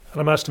walkers. And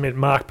I must admit,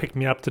 Mark picked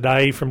me up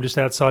today from just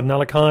outside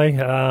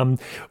Nullakai.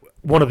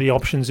 One of the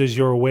options, as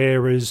you're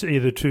aware, is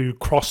either to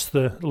cross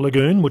the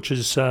lagoon, which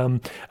is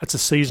it's a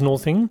seasonal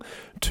thing,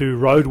 to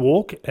road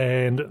walk,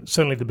 and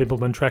certainly the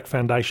Bibbulmun Track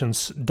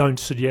Foundations don't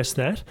suggest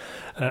that.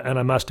 And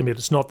I must admit,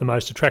 it's not the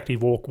most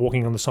attractive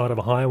walking on the side of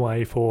a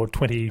highway for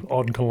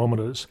 20-odd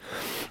kilometres.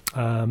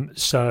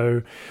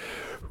 So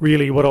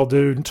really what I'll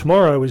do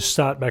tomorrow is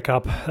start back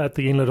up at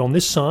the inlet on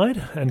this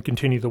side and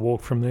continue the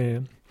walk from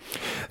there.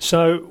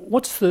 So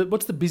what's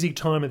the busy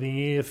time of the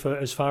year for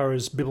as far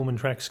as Bibbulmun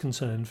Track's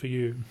concerned for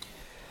you?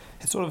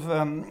 It's sort of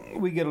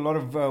we get a lot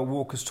of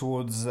walkers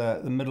towards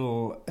the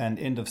middle and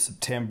end of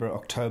September,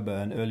 October,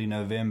 and early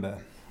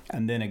November,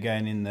 and then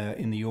again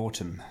in the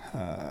autumn,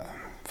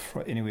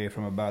 anywhere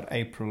from about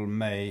April,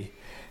 May,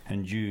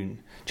 and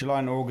June. July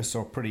and August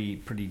are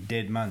pretty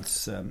dead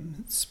months.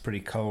 It's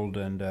pretty cold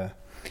and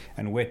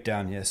wet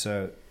down here,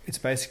 so it's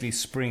basically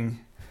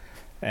spring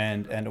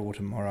and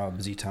autumn are our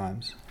busy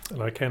times.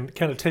 And I can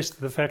attest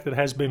to the fact that it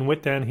has been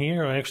wet down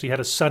here. I actually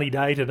had a sunny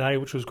day today,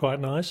 which was quite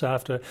nice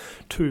after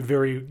 2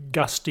 very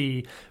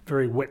gusty,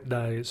 very wet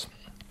days.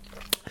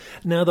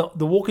 Now,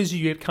 the walkers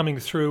you get coming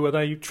through, are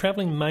they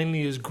travelling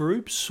mainly as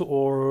groups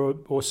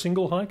or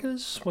single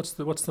hikers? What's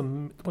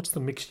the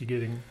mix you're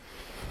getting?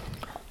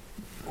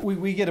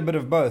 We get a bit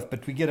of both,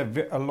 but we get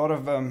a lot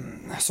of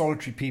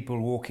solitary people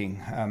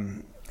walking.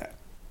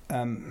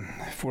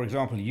 for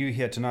example, you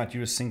here tonight,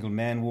 you're a single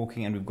man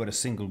walking, and we've got a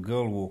single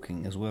girl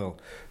walking as well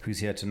who's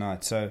here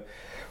tonight. So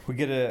we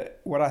get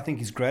what I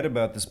think is great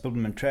about this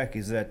Bibbulmun track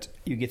is that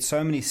you get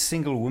so many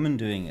single women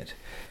doing it,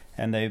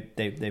 and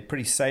they're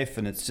pretty safe,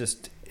 and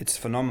it's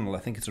phenomenal. I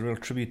think it's a real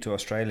tribute to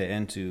Australia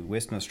and to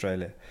Western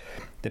Australia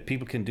that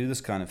people can do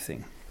this kind of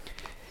thing.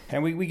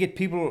 And we get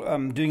people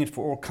doing it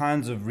for all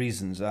kinds of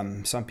reasons.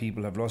 Some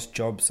people have lost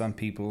jobs. Some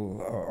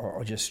people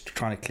are just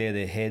trying to clear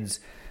their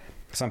heads.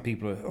 Some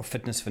people are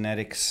fitness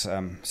fanatics.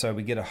 So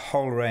we get a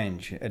whole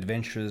range,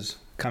 adventurers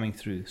coming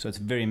through. So it's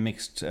very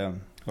mixed, a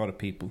lot of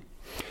people.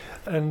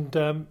 And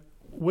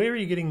where are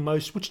you getting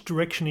which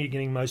direction are you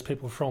getting most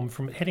people from?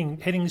 From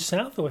heading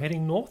south or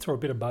heading north, or a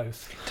bit of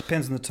both?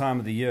 Depends on the time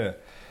of the year.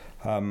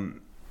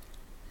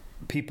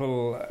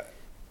 People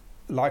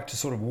like to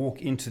sort of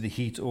walk into the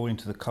heat or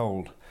into the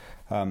cold.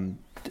 And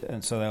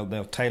so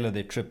they'll tailor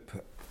their trip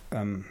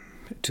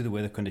to the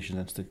weather conditions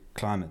and to the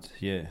climate.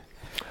 Yeah,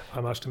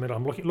 I must admit,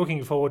 I'm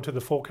looking forward to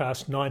the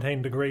forecast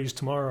 19 degrees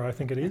tomorrow, I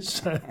think it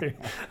is,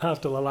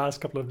 after the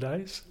last couple of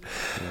days.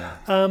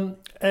 Yeah.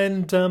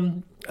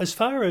 As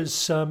far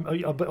as,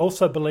 I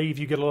also believe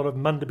you get a lot of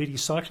Munda-Biddi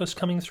cyclists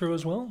coming through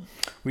as well?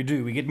 We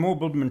do. We get more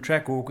Bibbulmun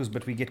track walkers,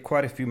 but we get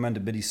quite a few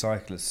Munda-Biddi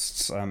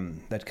cyclists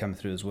that come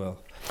through as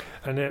well.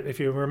 And if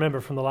you remember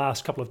from the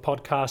last couple of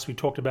podcasts, we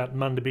talked about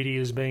Munda-Biddi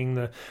as being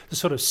the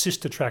sort of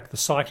sister track, the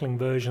cycling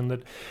version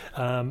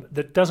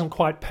that doesn't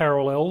quite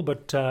parallel,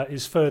 but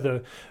is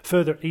further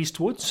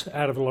eastwards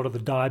out of a lot of the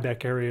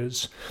dieback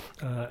areas.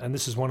 And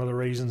this is one of the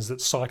reasons that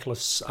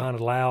cyclists aren't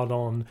allowed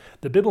on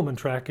the Bibbulmun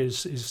track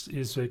is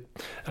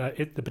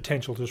the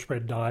potential to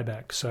spread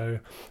dieback. So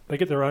they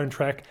get their own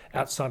track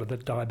outside of the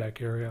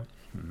dieback area.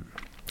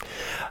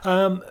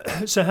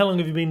 So how long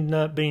have you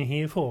been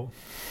here for?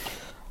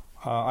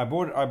 I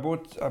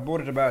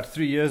bought it about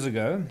 3 years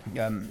ago,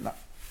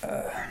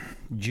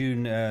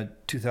 June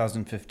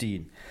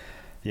 2015.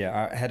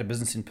 Yeah, I had a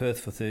business in Perth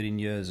for 13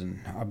 years,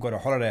 and I've got a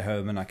holiday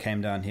home, and I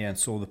came down here and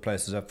saw the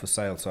places up for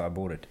sale, so I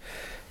bought it.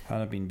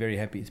 And I've been very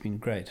happy. It's been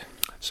great.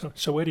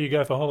 So where do you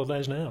go for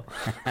holidays now?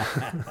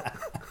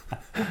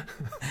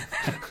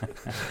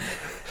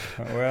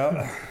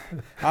 Well,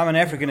 I'm an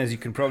African, as you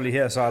can probably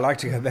hear, so I like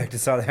to go back to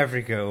South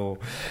Africa, or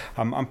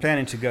I'm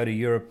planning to go to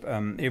Europe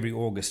every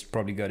August,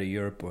 probably go to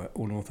Europe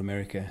or North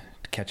America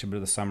to catch a bit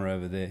of the summer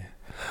over there.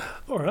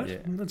 All right, yeah.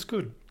 That's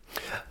good.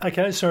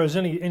 Okay, so is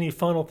there any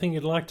final thing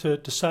you'd like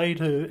to say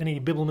to any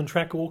Bibbulmun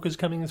track walkers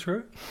coming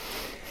through?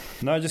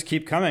 No, just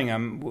keep coming.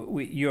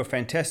 You're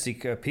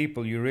fantastic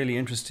people. You're really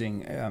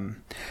interesting.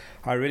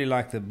 I really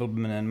like the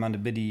Bibbulmun and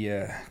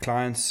Munda-Biddi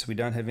clients. We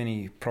don't have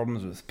any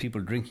problems with people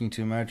drinking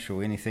too much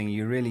or anything.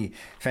 You're really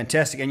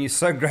fantastic, and you're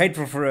so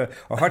grateful for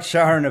a hot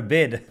shower and a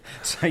bed.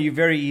 So you're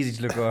very easy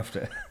to look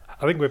after.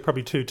 I think we're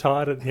probably too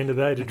tired at the end of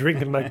the day to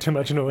drink and make too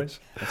much noise.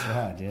 That's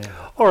right, yeah.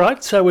 All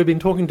right, so we've been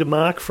talking to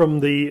Mark from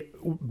the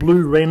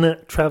Blue Wren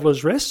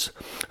Travellers Rest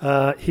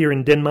here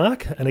in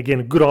Denmark. And again,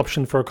 a good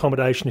option for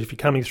accommodation if you're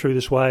coming through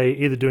this way,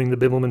 either doing the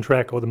Bibbulmun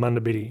track or the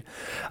Munda-Biddi.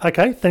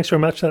 Okay, thanks very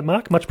much for that,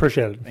 Mark. Much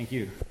appreciated. Thank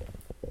you.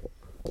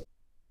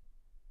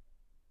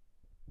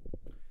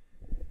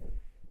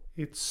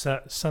 It's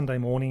Sunday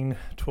morning,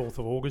 12th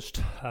of August.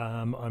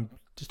 I'm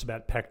just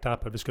about packed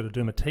up. I've just got to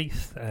do my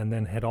teeth and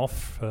then head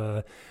off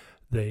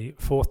the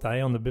fourth day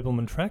on the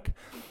Bibbulmun track.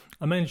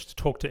 I managed to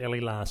talk to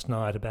Ellie last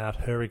night about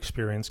her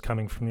experience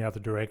coming from the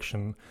other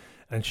direction,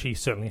 and she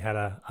certainly had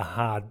a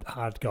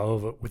hard go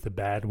of it with the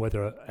bad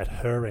weather at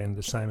her end,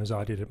 the same as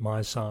I did at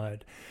my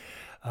side.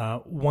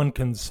 One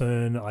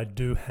concern I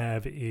do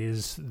have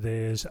is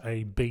there's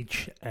a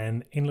beach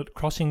and inlet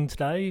crossing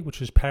today,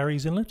 which is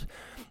Parry's Inlet,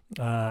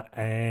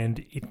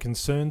 and it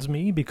concerns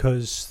me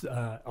because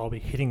I'll be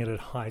hitting it at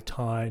high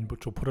tide,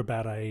 which will put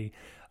about a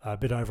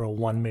bit over a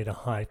 1 metre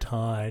high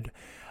tide,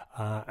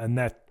 and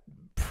that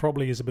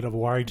probably is a bit of a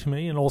worry to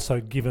me, and also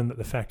given that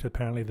the fact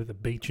apparently that the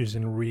beach is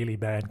in really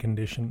bad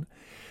condition.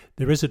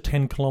 There is a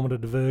 10-kilometre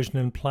diversion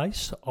in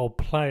place. I'll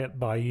play it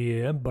by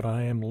ear, but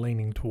I am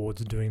leaning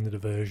towards doing the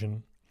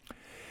diversion.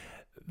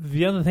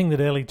 The other thing that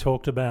Ellie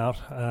talked about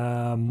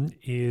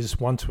is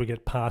once we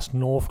get past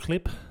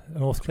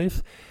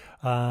Northcliffe,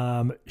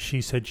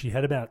 she said she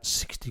had about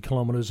 60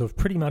 kilometres of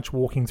pretty much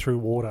walking through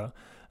water.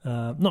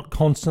 Not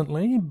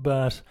constantly,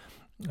 but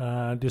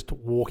just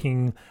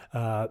walking,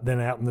 then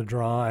out in the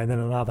dry, and then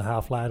another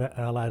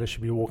hour later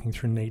she'd be walking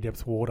through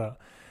knee-depth water.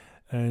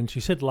 And she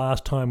said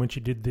last time when she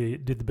did the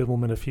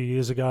Bibbulmun a few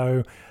years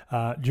ago,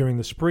 during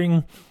the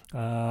spring,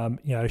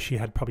 she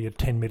had probably a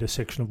 10-metre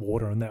section of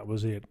water, and that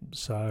was it.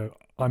 So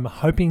I'm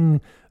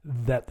hoping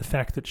that the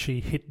fact that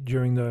she hit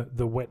during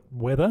the wet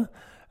weather,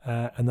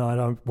 and that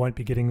I won't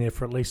be getting there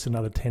for at least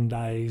another 10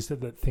 days,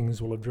 that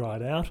things will have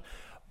dried out.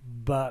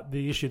 But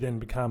the issue then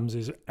becomes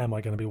is, am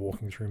I going to be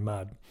walking through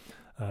mud?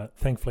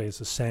 Thankfully,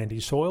 it's a sandy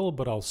soil,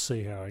 but I'll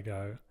see how I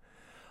go.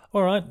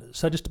 All right,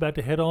 so just about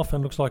to head off,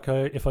 and looks like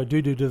if I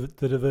do the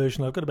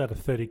diversion, I've got about a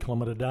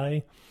 30-kilometre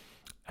day.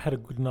 Had a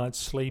good night's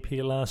sleep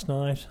here last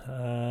night,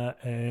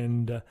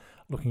 and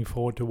looking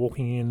forward to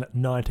walking in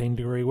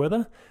 19-degree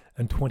weather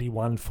and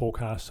 21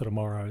 forecast for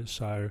tomorrow.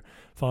 So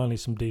finally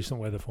some decent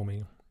weather for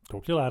me.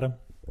 Talk to you later.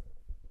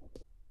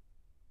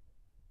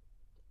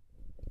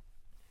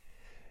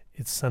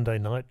 It's Sunday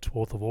night,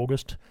 12th of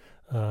August.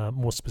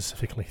 More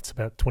specifically, it's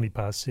about 20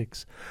 past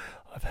 6.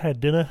 I've had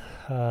dinner.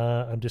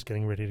 I'm just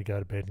getting ready to go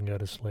to bed and go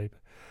to sleep.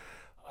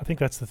 I think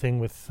that's the thing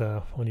with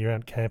when you're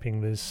out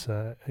camping, there's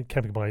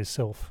camping by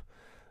yourself.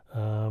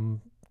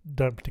 Don't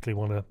particularly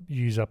want to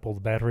use up all the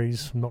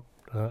batteries.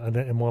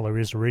 And while there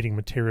is reading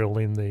material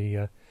in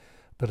the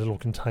little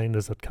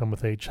containers that come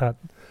with each hut,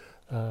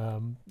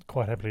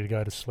 quite happily to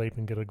go to sleep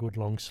and get a good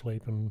long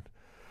sleep and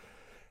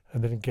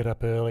then get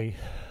up early.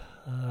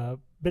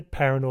 Bit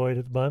paranoid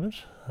at the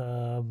moment.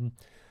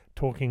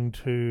 Talking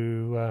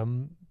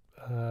to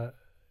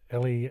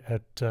Ellie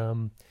at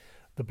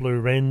the Blue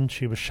Wren,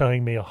 she was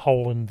showing me a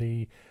hole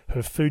in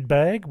her food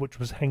bag, which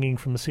was hanging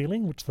from the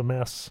ceiling, which the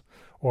mouse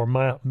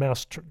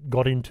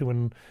got into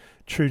and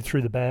chewed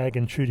through the bag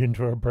and chewed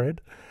into her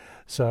bread.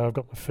 So I've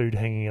got my food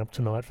hanging up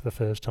tonight for the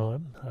first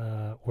time,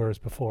 whereas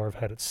before I've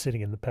had it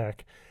sitting in the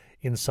pack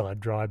inside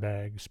dry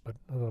bags. But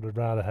I thought I'd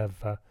rather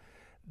have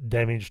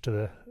damage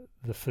to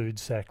the food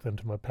sack than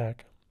to my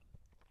pack.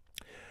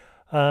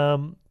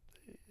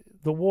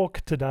 The walk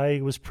today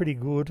was pretty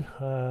good.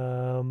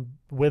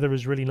 Weather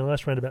is really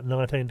nice, around about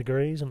 19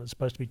 degrees, and it's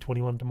supposed to be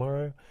 21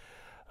 tomorrow.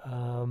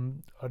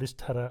 I just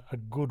had a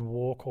good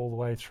walk all the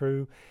way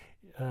through.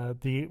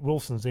 The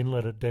Wilson's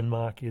Inlet at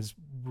Denmark is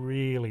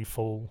really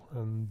full,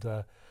 and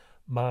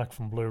Mark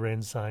from Blue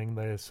Wren saying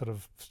they're sort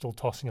of still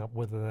tossing up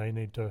whether they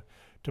need to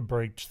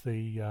breach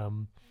the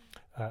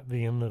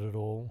inlet at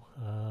all.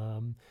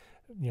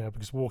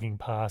 Because walking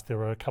past, there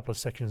were a couple of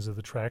sections of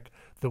the track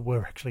that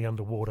were actually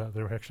underwater.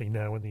 They're actually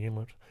now in the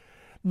inlet.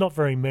 Not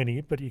very many,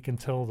 but you can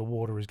tell the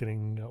water is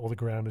the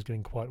ground is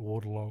getting quite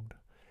waterlogged.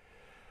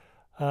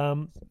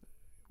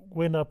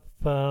 Went up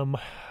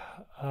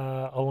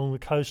along the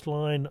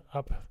coastline,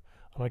 up,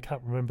 and I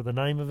can't remember the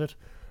name of it,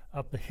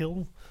 up the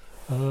hill.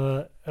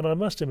 And I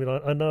must admit,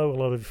 I know a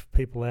lot of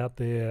people out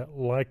there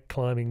like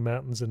climbing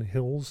mountains and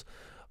hills.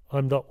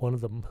 I'm not one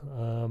of them.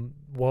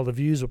 While the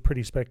views are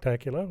pretty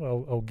spectacular,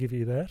 I'll give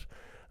you that.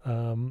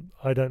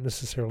 I don't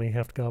necessarily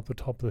have to go up the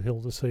top of the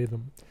hill to see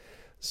them.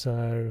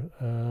 So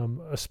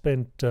I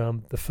spent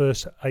the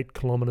first 8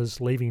 kilometres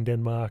leaving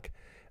Denmark,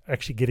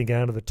 actually getting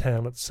out of the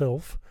town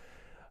itself,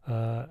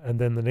 and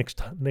then the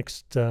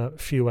next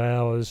few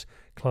hours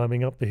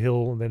climbing up the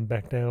hill and then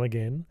back down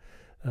again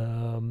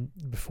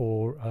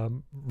before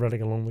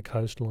running along the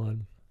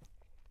coastline.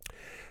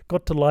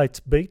 Got to Lights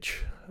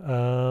Beach,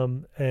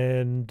 and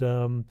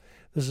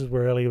this is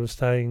where Ellie was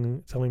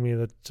telling me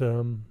that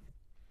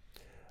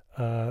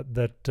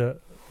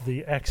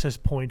the access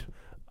point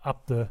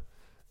up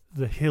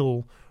the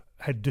hill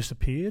had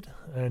disappeared,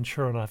 and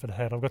sure enough it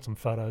had. I've got some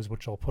photos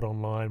which I'll put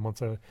online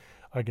once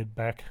I get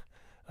back,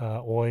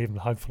 or even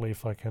hopefully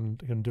if I can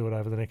do it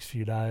over the next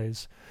few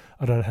days.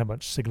 I don't have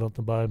much signal at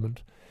the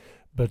moment,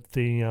 but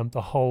the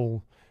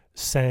whole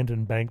sand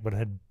embankment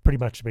had pretty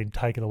much been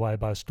taken away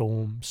by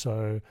storm.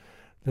 So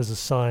there's a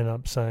sign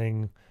up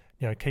saying,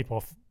 keep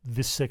off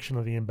this section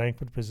of the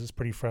embankment because it's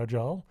pretty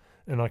fragile.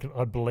 And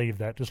I'd believe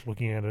that just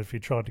looking at it. If you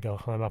tried to go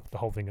home up, the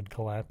whole thing would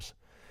collapse.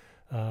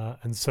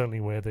 And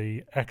certainly where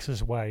the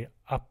access way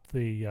up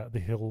the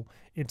hill,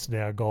 it's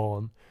now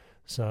gone.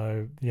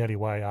 So the only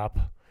way up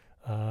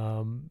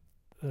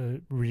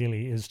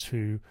really is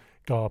to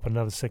go up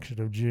another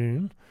section of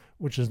dune,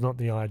 which is not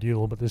the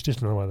ideal, but there's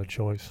just no other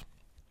choice.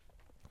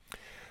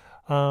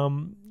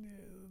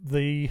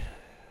 The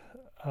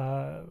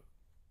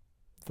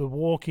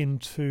walk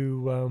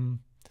into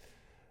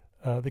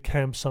the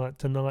campsite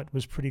tonight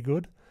was pretty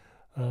good.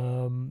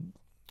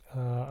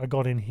 I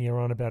got in here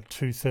on about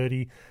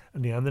 2:30,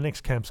 and the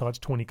next campsite's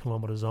 20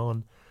 kilometres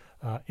on.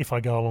 If I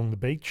go along the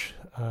beach,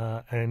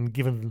 and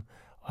given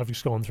I've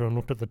just gone through and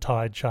looked at the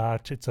tide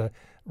chart, it's a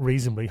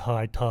reasonably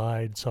high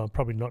tide, so I'm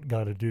probably not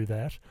going to do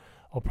that.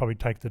 I'll probably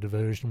take the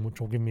diversion, which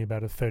will give me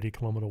about a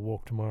 30-kilometre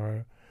walk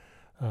tomorrow.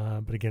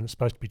 But again, it's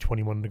supposed to be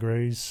 21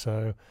 degrees,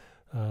 so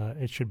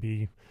it should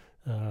be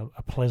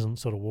a pleasant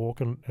sort of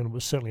walk, and it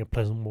was certainly a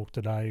pleasant walk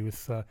today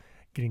with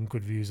getting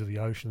good views of the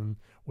ocean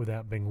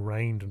without being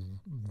rained and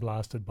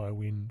blasted by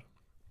wind.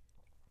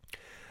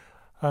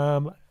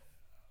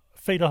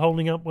 Feet are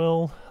holding up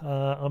well.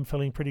 I'm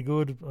feeling pretty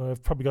good.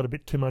 I've probably got a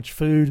bit too much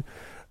food.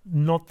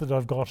 Not that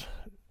I've got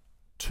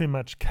too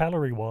much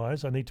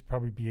calorie-wise. I need to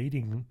probably be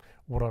eating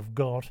what I've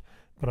got,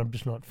 but I'm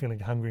just not feeling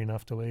hungry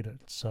enough to eat it.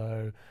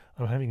 So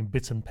I'm having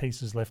bits and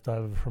pieces left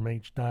over from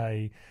each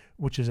day,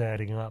 which is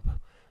adding up.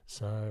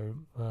 So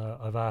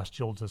I've asked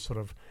Jill to sort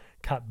of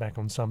cut back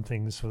on some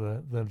things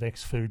for the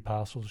next food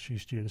parcels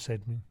she's due to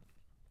send me.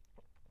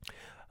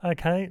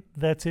 Okay,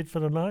 that's it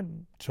for tonight.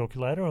 Talk to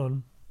you later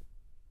on.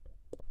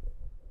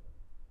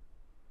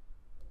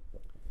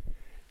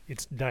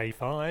 It's day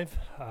 5.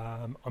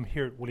 I'm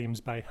here at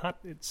Williams Bay Hut.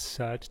 It's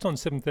just on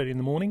 7:30 in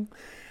the morning.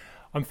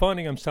 I'm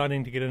finding I'm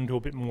starting to get into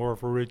a bit more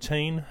of a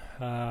routine.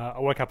 I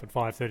woke up at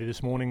 5:30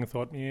 this morning and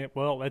thought, yeah,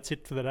 well, that's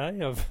it for the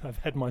day. I've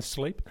had my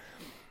sleep.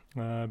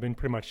 I've been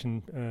pretty much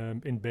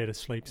in bed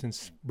asleep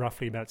since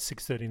roughly about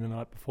 6:30 the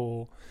night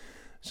before.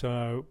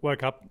 So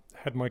woke up,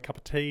 had my cup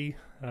of tea,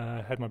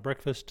 had my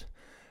breakfast,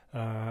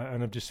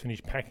 and I've just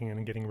finished packing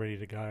and getting ready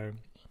to go.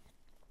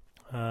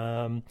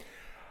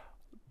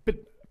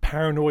 Bit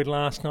paranoid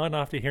last night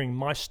after hearing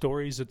mice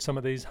stories at some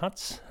of these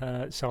huts,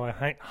 so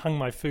I hung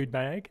my food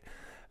bag,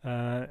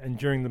 and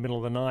during the middle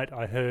of the night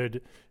I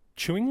heard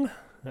chewing,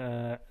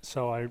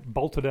 so I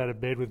bolted out of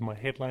bed with my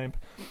headlamp.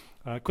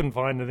 Couldn't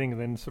find anything, and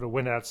then sort of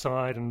went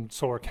outside and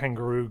saw a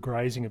kangaroo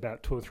grazing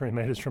about 2 or 3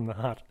 metres from the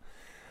hut.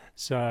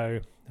 So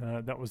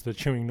that was the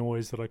chewing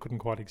noise that I couldn't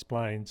quite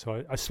explain.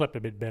 So I slept a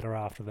bit better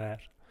after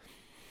that.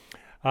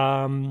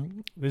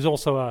 There's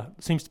also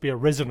seems to be a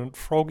resident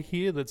frog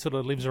here that sort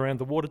of lives around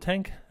the water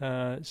tank.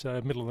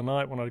 So middle of the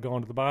night when I'd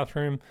gone to the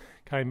bathroom,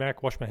 came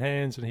back, washed my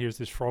hands, and here's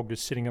this frog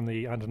just sitting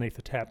underneath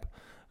the tap.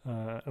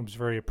 I was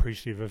very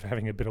appreciative of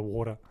having a bit of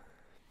water.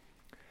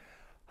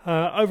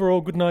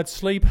 Overall, good night's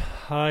sleep.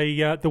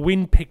 The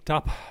wind picked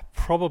up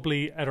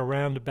probably at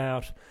around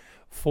about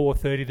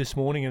 4:30 this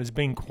morning and has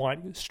been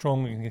quite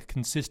strong and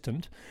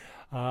consistent.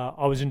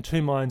 I was in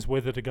two minds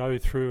whether to go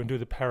through and do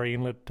the Parry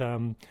Inlet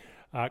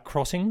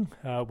crossing,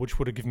 which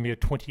would have given me a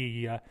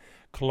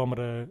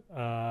 20-kilometre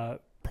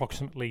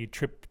approximately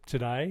trip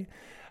today.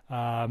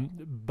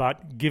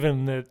 But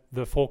given that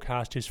the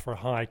forecast is for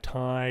high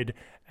tide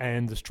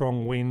and the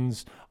strong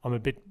winds, I'm a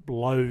bit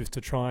loath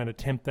to try and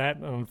attempt that.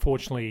 And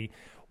unfortunately,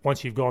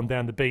 once you've gone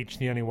down the beach,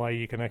 the only way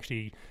you can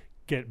actually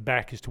get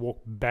back is to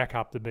walk back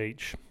up the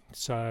beach.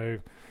 So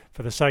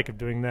for the sake of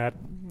doing that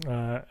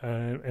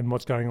and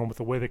what's going on with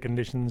the weather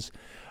conditions,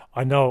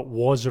 I know it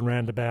was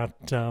around about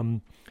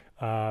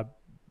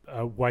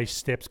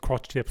waist depth,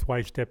 crotch depth,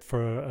 waist depth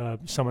for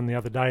someone the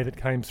other day that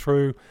came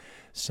through.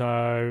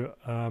 So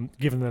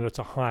given that it's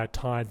a higher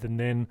tide than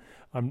then,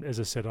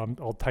 as I said,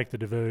 I'll take the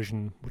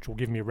diversion, which will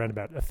give me around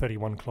about a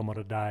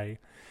 31-kilometre day.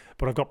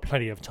 But I've got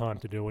plenty of time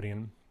to do it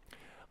in.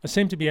 I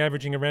seem to be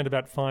averaging around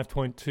about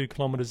 5.2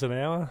 kilometres an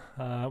hour,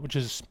 which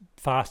is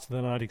faster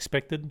than I'd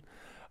expected.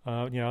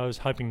 I was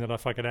hoping that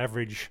if I could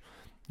average,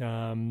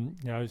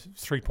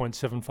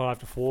 3.75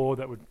 to 4,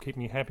 that would keep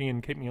me happy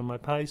and keep me on my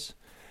pace.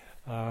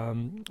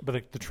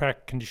 But the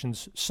track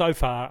conditions so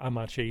far are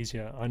much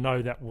easier. I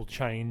know that will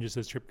change as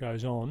the trip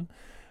goes on,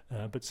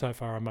 but so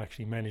far I'm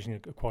actually managing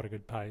quite a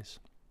good pace.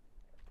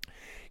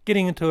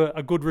 Getting into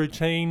a good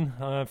routine,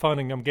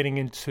 finding I'm getting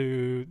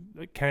into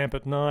camp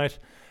at night.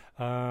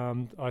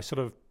 I sort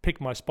of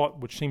pick my spot,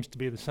 which seems to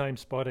be the same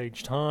spot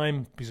each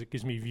time because it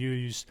gives me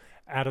views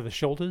out of the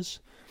shelters.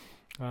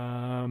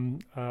 I'm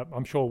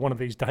sure one of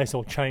these days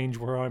I'll change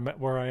where I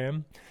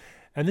am.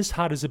 And this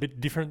hut is a bit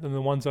different than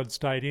the ones I'd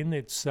stayed in.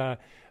 It's all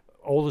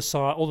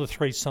the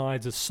three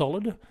sides are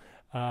solid,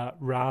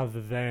 rather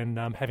than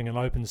having an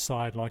open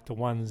side like the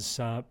ones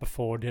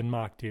before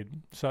Denmark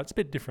did. So it's a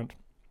bit different.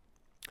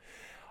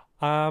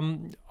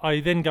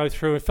 I then go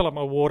through and fill up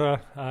my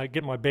water,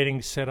 get my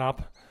bedding set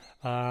up,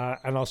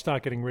 and I'll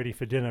start getting ready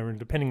for dinner. And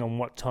depending on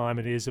what time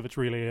it is, if it's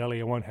really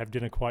early, I won't have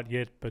dinner quite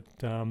yet, but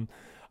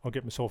I'll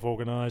get myself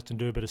organised and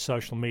do a bit of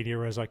social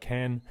media as I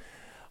can.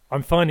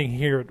 I'm finding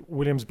here at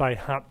Williams Bay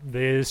Hut,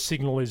 their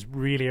signal is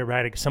really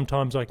erratic.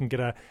 Sometimes I can get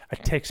a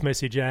text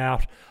message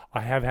out.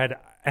 I have had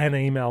an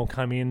email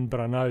come in, but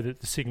I know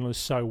that the signal is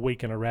so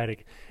weak and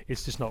erratic,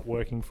 it's just not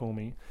working for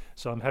me.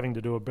 So I'm having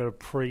to do a bit of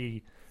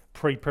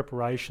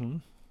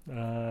pre-preparation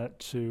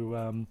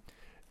to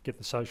get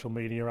the social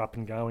media up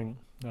and going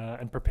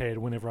and prepared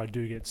whenever I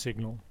do get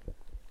signal.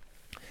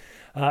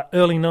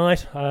 Early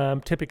night,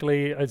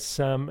 typically, as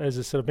I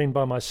sort of been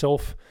by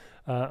myself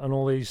on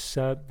all these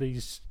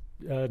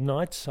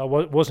nights. I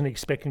wasn't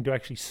expecting to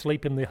actually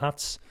sleep in the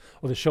huts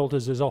or the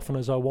shelters as often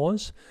as I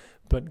was,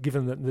 but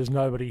given that there's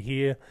nobody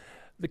here,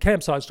 the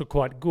campsites look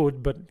quite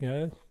good. But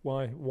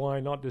why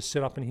not just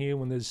sit up in here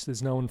when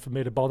there's no one for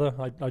me to bother?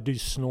 I do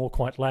snore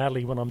quite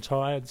loudly when I'm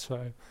tired,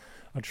 so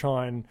I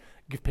try and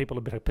give people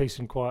a bit of peace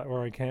and quiet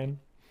where I can.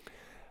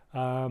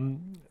 Normally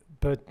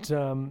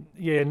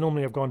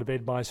I've gone to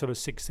bed by sort of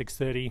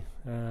 6:30,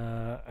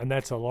 and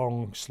that's a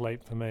long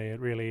sleep for me. It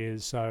really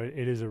is. So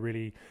it is a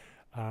really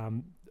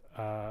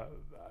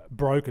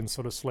broken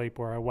sort of sleep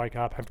where I wake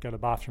up, have to go to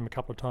the bathroom a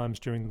couple of times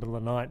during the middle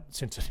of the night,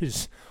 since it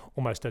is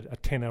almost a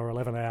 10 or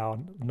 11 hour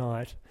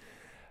night,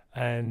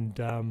 and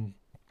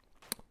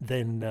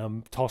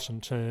then toss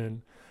and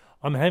turn.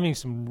 I'm having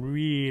some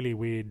really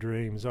weird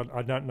dreams.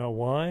 I don't know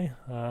why.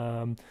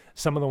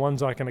 Some of the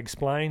ones I can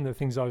explain, the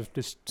things I've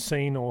just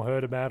seen or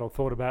heard about or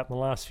thought about in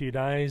the last few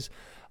days.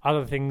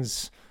 Other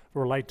things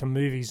relate to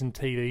movies and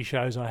TV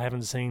shows I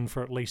haven't seen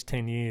for at least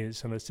 10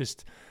 years. And it's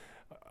just,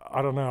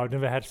 I don't know, I've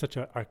never had such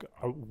a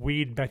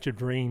weird batch of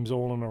dreams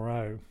all in a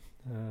row.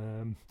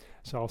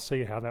 So I'll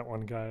see how that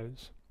one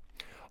goes.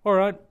 All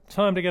right,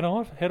 time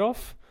to head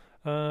off.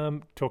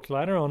 Talk to you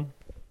later on.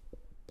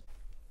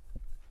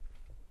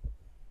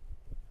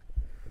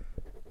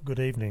 Good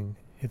evening.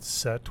 It's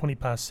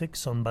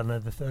 6:20 on Monday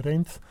the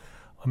 13th.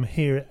 I'm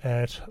here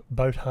at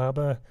Boat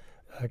Harbour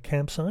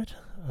campsite,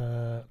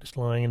 just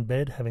lying in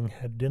bed, having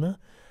had dinner.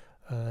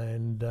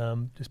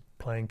 and just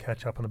playing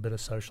catch up on a bit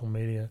of social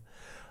media.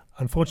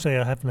 Unfortunately,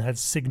 I haven't had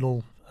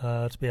signal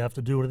to be able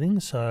to do anything,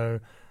 so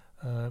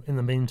in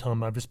the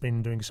meantime, I've just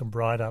been doing some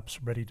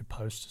write-ups ready to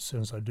post as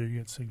soon as I do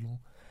get signal.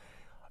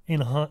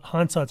 In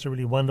hindsight's a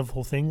really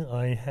wonderful thing.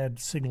 I had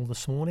signal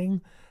this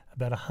morning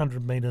about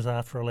 100 metres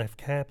after I left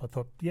camp. I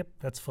thought, yep,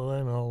 that's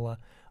fine. I'll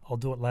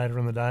do it later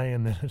in the day,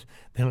 and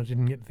then I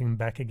didn't get the thing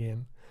back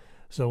again.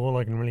 So all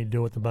I can really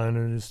do at the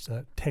moment is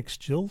text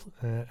Jill,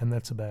 and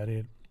that's about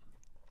it.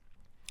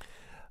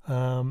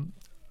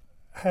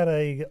 Had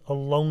a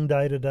long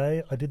day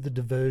today. I did the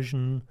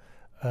diversion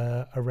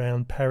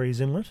around Parry's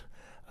Inlet.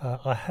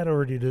 I had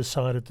already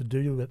decided to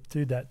do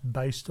that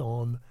based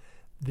on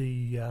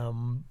the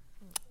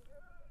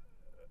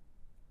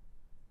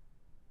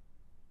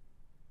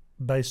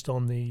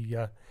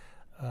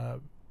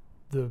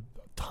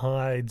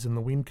tides and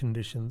the wind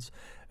conditions.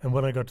 And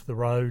when I got to the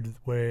road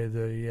where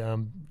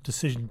the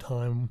decision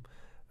time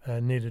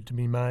needed to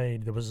be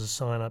made, there was a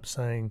sign up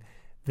saying,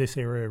 this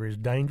area is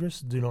dangerous,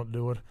 do not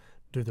do it,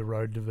 do the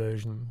road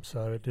diversion.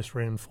 So it just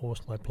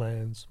reinforced my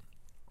plans.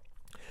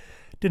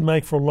 Did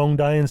make for a long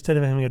day. Instead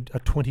of having a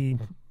 20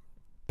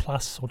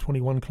 plus or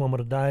 21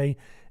 kilometre day,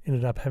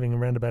 ended up having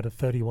around about a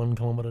 31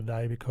 kilometre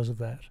day because of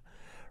that.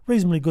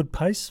 Reasonably good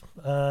pace.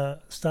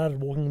 Started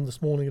walking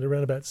this morning at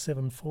around about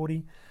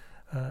 7:40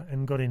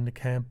 and got into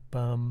camp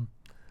around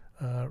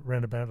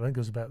about, I think it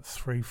was about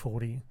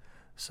 3:40.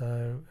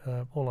 So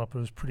all up, it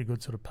was pretty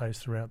good sort of pace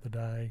throughout the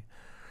day.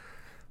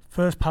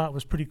 First part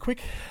was pretty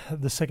quick.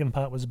 The second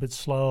part was a bit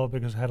slower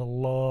because I had a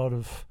lot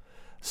of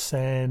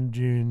sand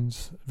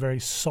dunes, very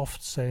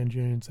soft sand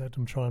dunes. I had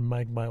to try and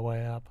make my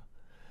way up.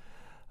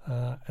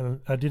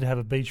 And I did have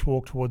a beach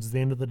walk towards the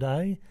end of the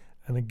day.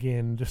 And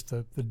again, just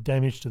the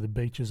damage to the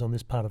beaches on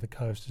this part of the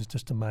coast is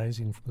just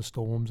amazing from the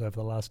storms over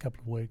the last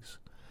couple of weeks.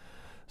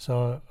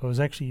 So it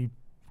was actually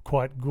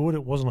quite good.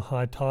 It wasn't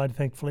high tide,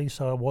 thankfully,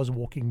 so I was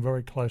walking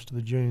very close to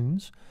the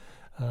dunes.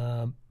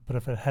 But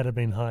if it had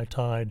been high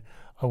tide,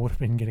 I would have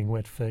been getting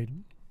wet feet.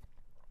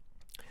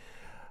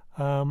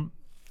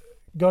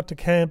 Got to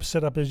camp,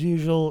 set up as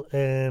usual,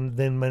 and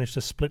then managed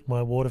to split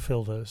my water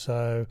filter.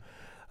 So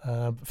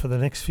for the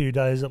next few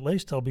days at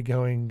least, I'll be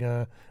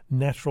going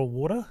natural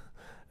water,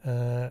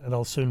 and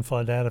I'll soon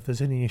find out if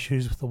there's any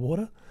issues with the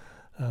water.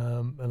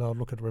 And I'll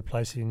look at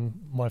replacing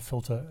my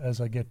filter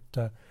as I get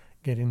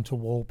into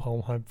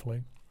Walpole,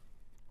 hopefully.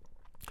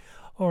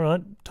 All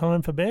right,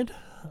 time for bed.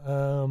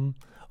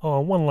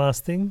 One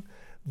last thing.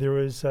 There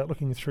is,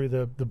 looking through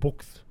the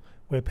book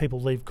where people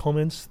leave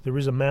comments, there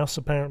is a mouse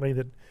apparently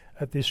that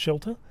at this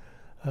shelter.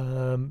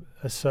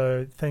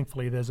 So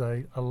thankfully there's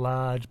a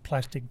large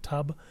plastic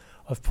tub.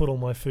 I've put all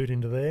my food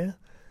into there.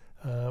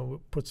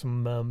 We'll put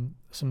some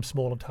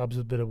smaller tubs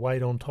with a bit of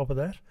weight on top of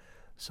that.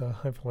 So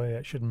hopefully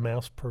it should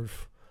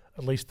mouse-proof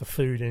at least the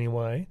food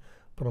anyway.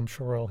 But I'm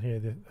sure I'll hear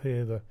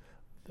the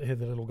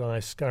little guy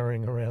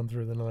scurrying around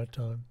through the night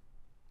time.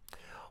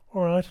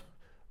 All right,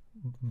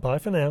 bye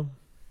for now.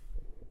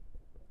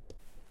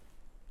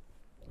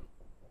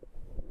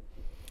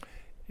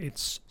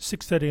 It's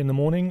 6:30 in the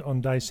morning on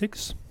day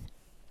 6.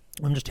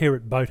 I'm just here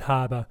at Boat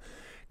Harbour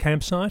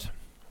campsite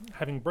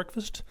having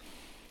breakfast.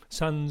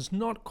 Sun's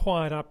not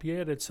quite up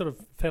yet. It's sort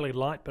of fairly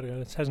light, but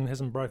it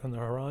hasn't broken the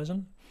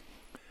horizon.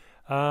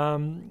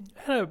 Had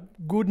a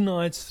good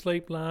night's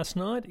sleep last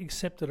night,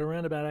 except at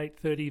around about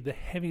 8:30, the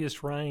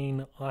heaviest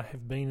rain I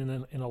have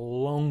been in a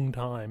long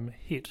time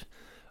hit,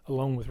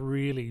 along with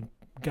really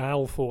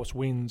gale force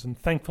winds, and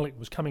thankfully it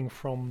was coming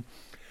from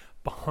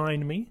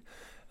behind me.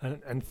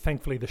 And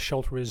thankfully the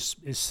shelter is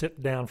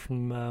set down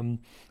from,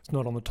 it's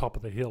not on the top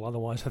of the hill,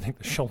 otherwise I think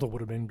the shelter would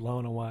have been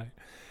blown away.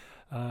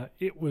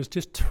 It was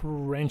just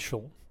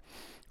torrential.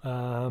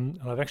 And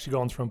I've actually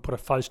gone through and put a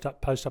post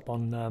up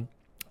on,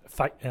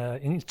 start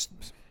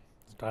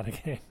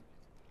again.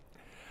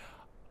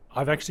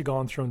 I've actually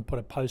gone through and put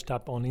a post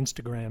up on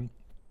Instagram.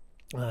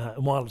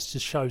 And while it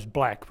just shows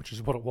black, which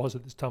is what it was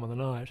at this time of the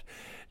night,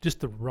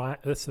 just the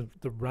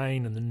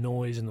rain and the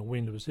noise and the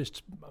wind, it was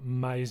just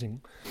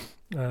amazing.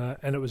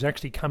 And it was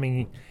actually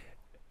getting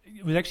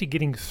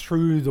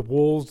through the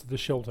walls of the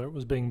shelter. It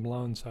was being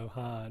blown so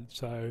hard.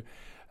 So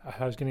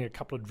I was getting a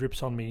couple of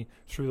drips on me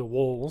through the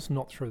walls,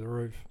 not through the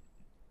roof.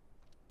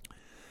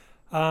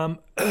 I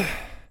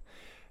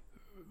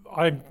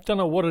don't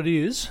know what it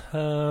is.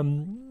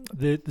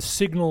 The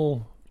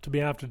signal to be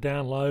able to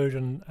download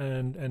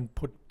and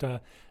put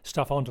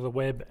stuff onto the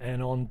web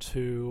and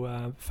onto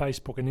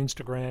Facebook and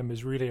Instagram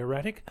is really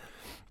erratic.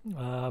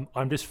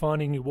 I'm just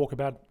finding you walk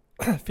about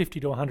 50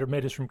 to 100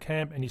 metres from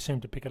camp and you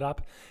seem to pick it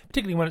up,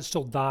 particularly when it's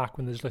still dark,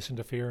 when there's less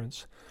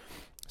interference.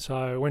 So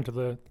I went to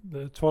the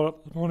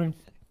toilet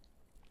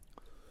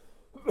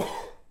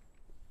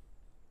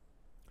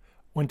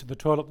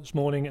this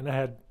morning. And I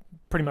had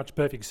pretty much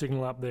perfect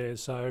signal up there,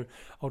 so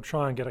I'll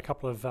try and get a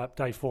couple of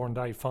day 4 and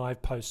day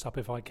 5 posts up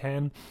if I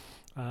can.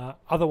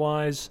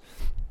 Otherwise,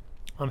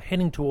 I'm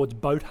heading towards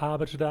Boat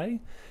Harbour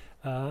today.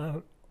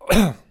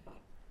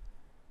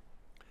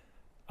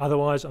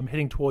 Otherwise, I'm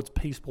heading towards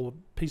Peaceful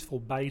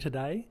Bay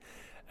today,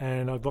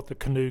 and I've got the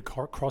canoe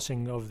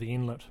crossing of the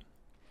inlet.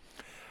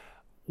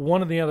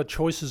 One of the other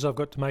choices I've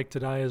got to make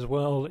today as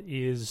well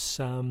is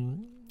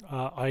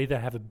I either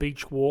have a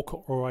beach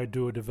walk or I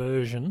do a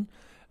diversion,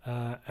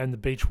 and the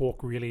beach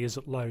walk really is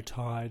at low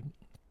tide.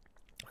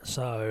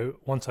 So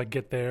once I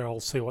get there, I'll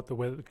see what the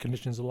weather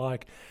conditions are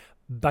like.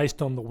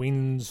 Based on the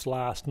winds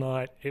last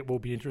night, it will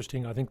be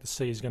interesting. I think the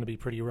sea is going to be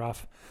pretty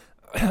rough,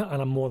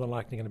 and I'm more than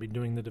likely going to be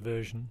doing the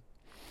diversion.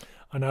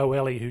 I know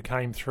Ellie, who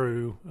came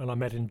through and I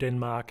met in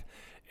Denmark,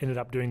 ended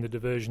up doing the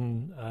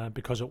diversion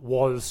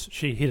because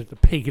she hit at the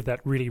peak of that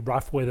really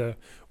rough weather,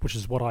 which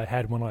is what I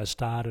had when I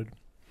started.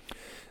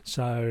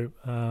 So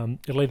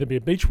it'll either be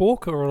a beach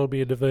walk or it'll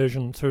be a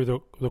diversion through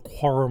the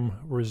Quarram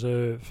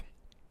Reserve.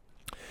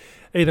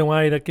 Either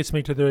way, that gets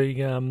me to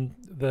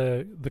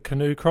the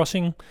canoe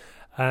crossing,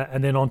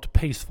 and then on to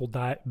Peaceful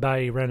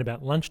Bay around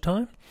about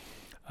lunchtime,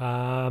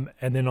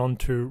 and then on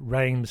to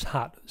Reims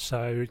Hut.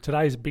 So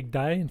today's a big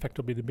day. In fact,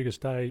 it'll be the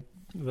biggest day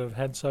that I've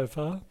had so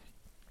far.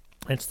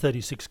 It's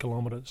 36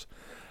 kilometres,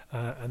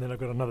 and then I've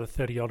got another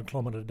 30-odd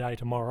kilometre day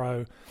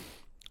tomorrow,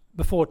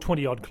 before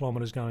 20-odd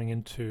kilometres going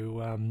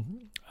into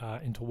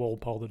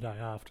Walpole the day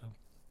after.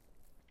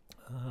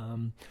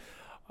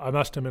 I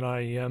must admit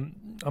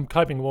I'm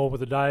coping well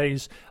with the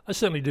days. I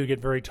certainly do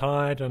get very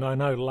tired, and I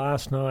know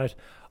last night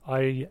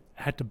I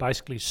had to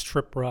basically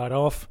strip right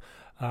off.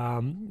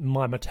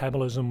 My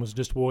metabolism was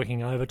just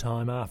working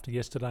overtime after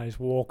yesterday's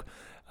walk,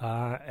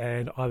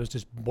 and I was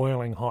just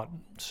boiling hot.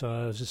 So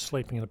I was just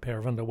sleeping in a pair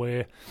of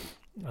underwear.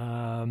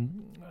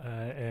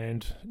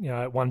 And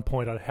at one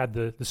point I had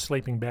the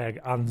sleeping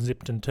bag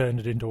unzipped and turned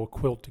it into a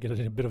quilt to get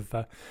a bit of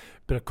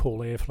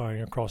cool air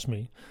flowing across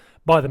me.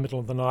 By the middle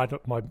of the night,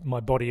 my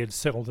body had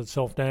settled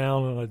itself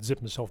down, and I'd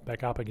zipped myself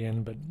back up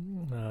again. But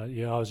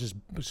I was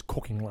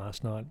cooking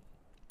last night.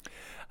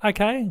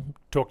 Okay,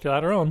 talk to you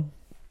later on.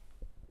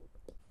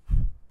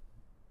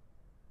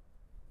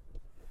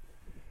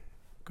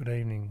 Good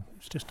evening.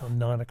 It's just on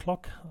 9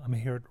 o'clock. I'm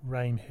here at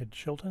Rain Head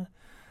Shelter,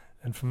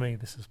 and for me,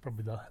 this is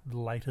probably the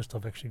latest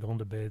I've actually gone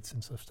to bed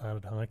since I've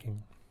started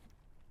hiking.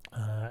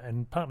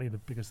 And partly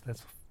that's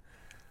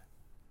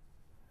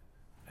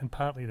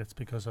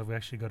because I've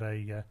actually got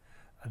a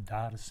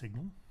data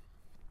signal,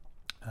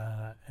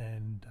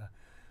 and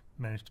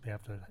managed to be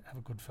able to have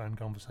a good phone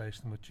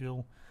conversation with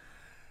Jill,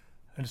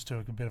 and just do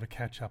a bit of a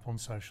catch up on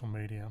social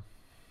media.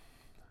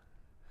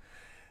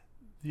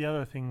 The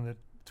other thing that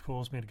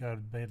caused me to go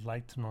to bed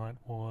late tonight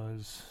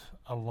was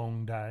a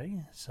long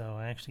day, so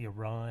I actually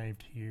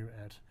arrived here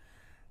at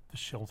the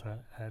shelter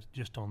at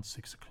just on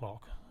 6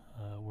 o'clock,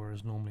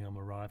 whereas normally I'm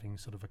arriving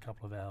sort of a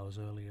couple of hours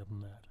earlier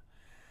than that.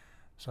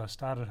 So I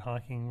started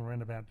hiking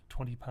around about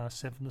 20 past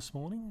 7 this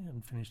morning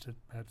and finished at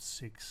about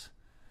 6.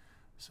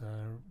 So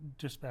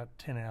just about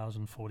 10 hours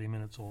and 40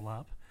 minutes all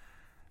up.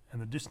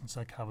 And the distance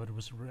I covered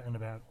was around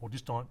about, or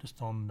just on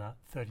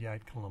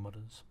 38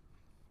 kilometres.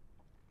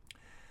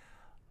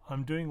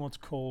 I'm doing what's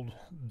called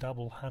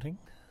double hutting,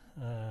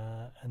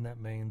 and that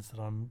means that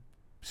I'm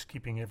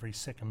skipping every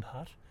second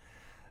hut.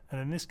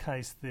 And in this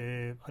case,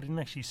 I didn't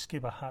actually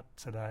skip a hut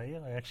today.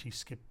 I actually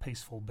skipped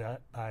Peaceful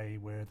Bay,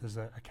 where there's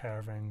a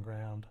caravan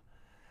ground.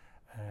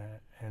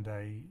 And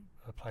a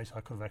place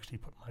I could have actually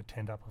put my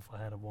tent up if I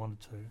had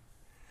wanted to.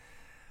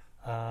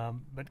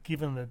 But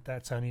given that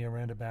that's only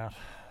around about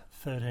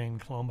 13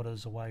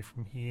 kilometres away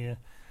from here,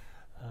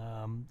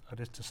 I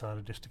just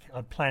decided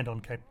I'd planned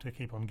on to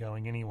keep on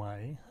going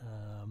anyway,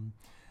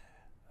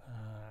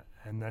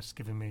 and that's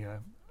given me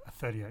a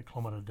 38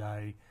 kilometre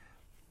day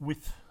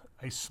with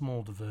a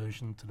small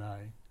diversion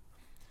today.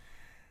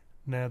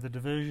 Now the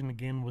diversion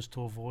again was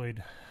to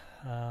avoid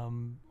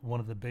one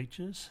of the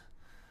beaches.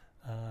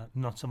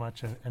 Not so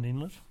much an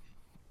inlet,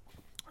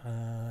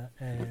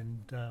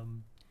 and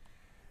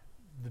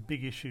the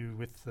big issue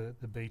with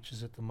the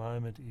beaches at the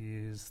moment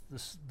is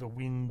the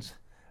wind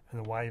and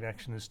the wave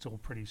action is still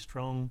pretty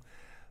strong.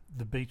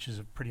 The beaches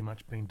have pretty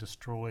much been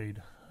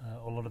destroyed.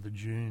 A lot of the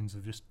dunes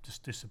have just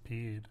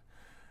disappeared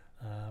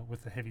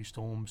with the heavy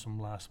storms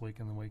from last week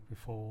and the week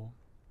before.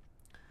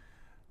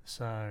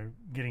 So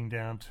getting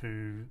down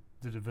to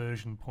the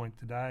diversion point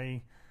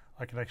today,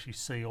 I could actually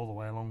see all the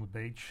way along the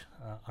beach.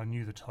 I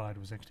knew the tide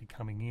was actually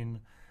coming in,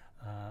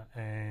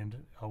 and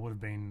I would have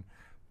been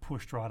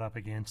pushed right up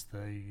against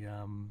the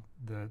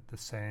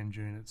sand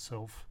dune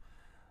itself,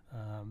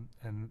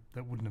 and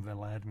that wouldn't have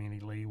allowed me any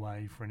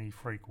leeway for any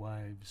freak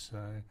waves.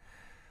 So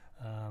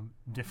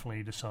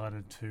definitely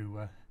decided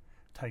to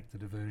take the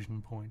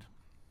diversion point.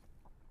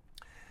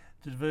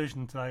 The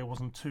diversion today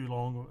wasn't too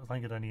long. I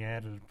think it only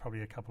added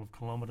probably a couple of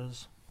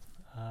kilometres.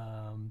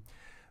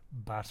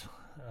 But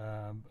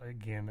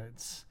again,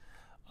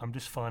 I'm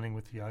just finding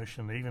with the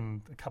ocean,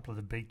 even a couple of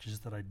the beaches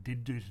that I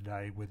did do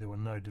today where there were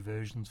no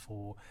diversions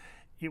for,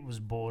 it was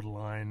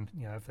borderline.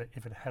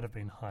 If it had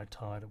been high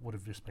tide, it would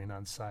have just been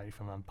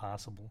unsafe and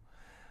unpassable.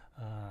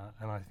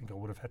 And I think I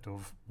would have had to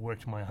have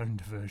worked my own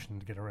diversion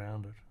to get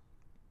around it.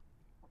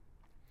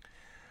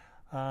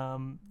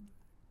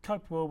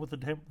 Coped well with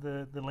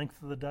the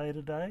length of the day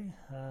today.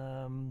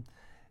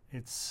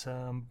 It's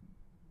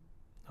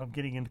I'm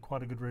getting into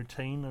quite a good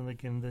routine, and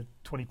again, the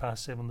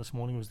 7:20 this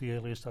morning was the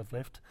earliest I've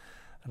left,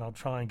 and I'll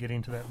try and get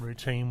into that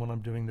routine when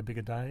I'm doing the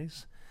bigger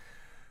days.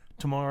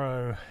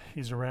 Tomorrow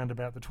is around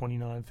about the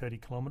 29-30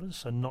 kilometres,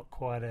 so not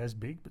quite as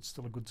big, but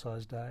still a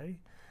good-sized day.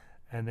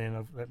 And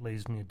then that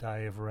leaves me a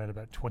day of around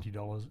about 20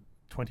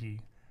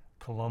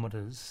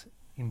 kilometres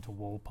into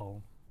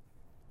Walpole.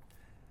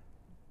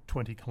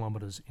 20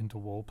 kilometres into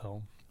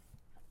Walpole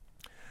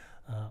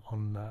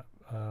on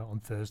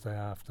Thursday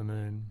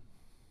afternoon.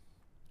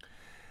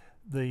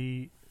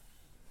 The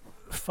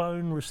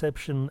phone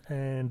reception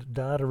and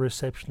data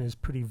reception is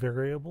pretty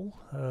variable.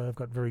 I've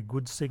got very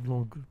good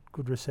signal,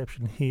 good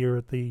reception here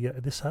at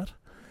this hut,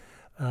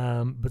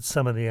 but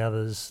some of the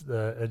others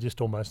are just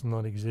almost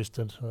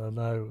non-existent.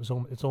 No,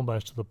 it's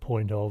almost to the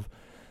point of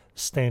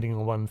standing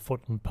on one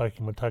foot and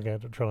poking my tongue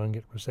out to try and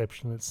get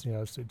reception. It's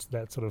it's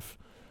that sort of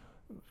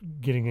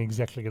getting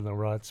exactly in the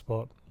right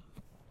spot,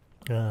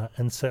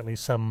 and certainly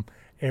some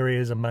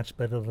areas are much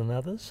better than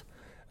others.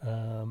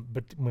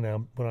 But when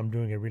I'm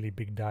doing a really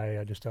big day,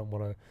 I just don't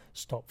want to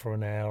stop for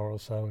an hour or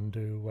so and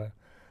do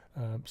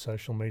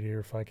social media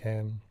if I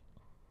can.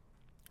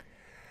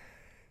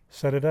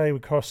 So today we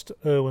crossed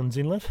Irwin's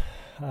Inlet,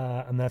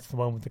 and that's the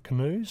one with the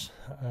canoes,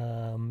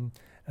 and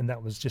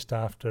that was just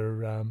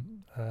after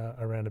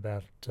around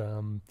about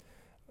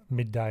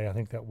midday, I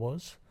think that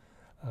was.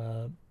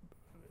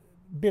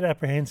 Bit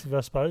apprehensive, I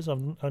suppose. I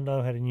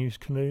know how to use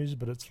canoes,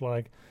 but it's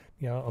like,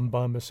 I'm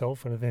by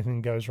myself, and if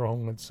anything goes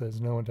wrong,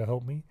 there's no one to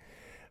help me.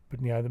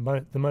 But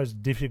the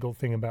most difficult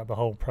thing about the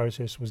whole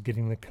process was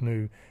getting the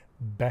canoe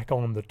back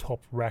on the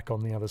top rack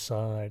on the other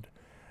side.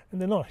 And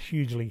they're not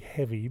hugely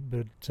heavy,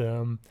 but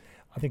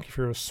I think if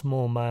you're a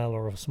small male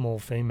or a small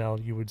female,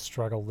 you would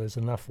struggle. There's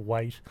enough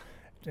weight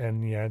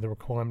and the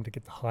requirement to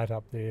get the height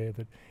up there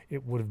that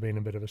it would have been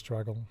a bit of a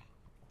struggle.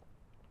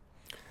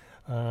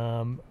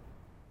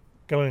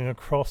 Going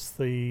across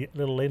the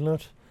little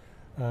inlet,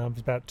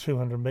 it's about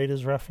 200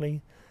 metres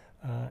roughly,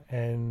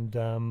 and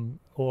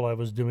all I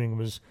was doing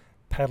was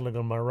paddling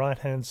on my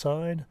right-hand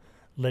side,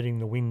 letting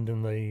the wind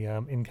and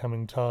the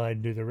incoming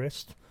tide do the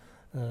rest,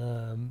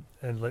 and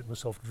let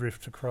myself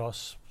drift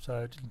across, so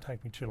it didn't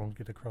take me too long to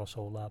get across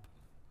all up.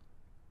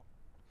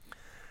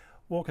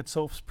 Walk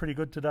itself's pretty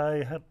good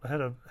today.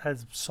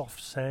 Has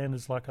soft sand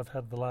as like I've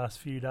had the last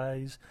few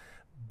days,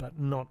 but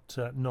not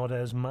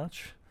as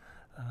much.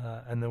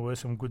 And there were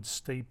some good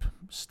steep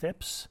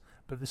steps,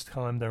 but this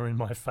time they're in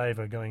my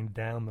favour, going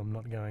down them,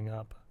 not going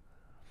up.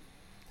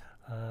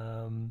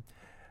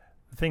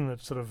 The thing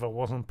that sort of I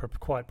wasn't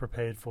quite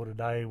prepared for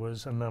today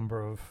was a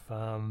number of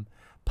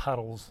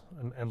puddles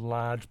and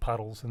large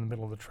puddles in the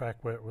middle of the track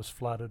where it was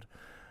flooded.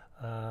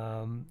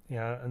 And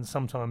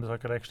sometimes I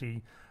could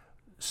actually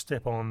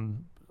step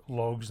on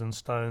logs and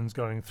stones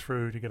going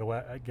through to get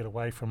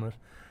away from it,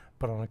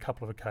 but on a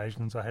couple of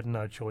occasions I had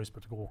no choice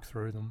but to walk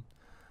through them.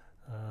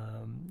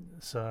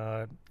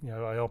 So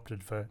I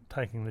opted for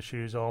taking the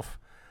shoes off.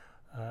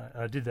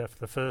 I did that for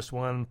the first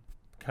one,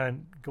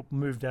 got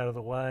moved out of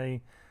the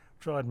way,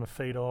 dried my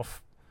feet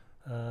off,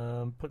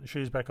 put the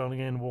shoes back on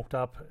again, walked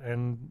up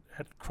and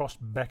had crossed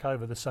back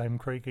over the same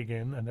creek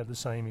again and had the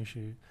same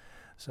issue.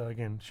 So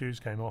again,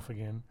 shoes came off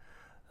again.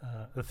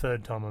 The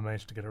third time I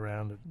managed to get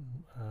around it,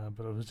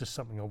 but it was just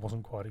something I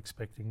wasn't quite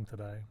expecting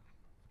today.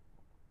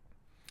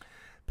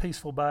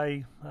 Peaceful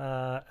Bay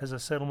as a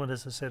settlement,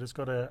 as I said, it's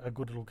got a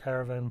good little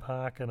caravan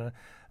park and a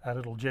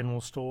little general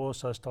store,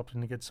 so I stopped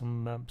in to get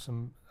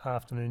some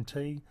afternoon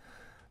tea.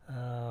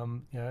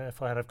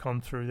 If I had have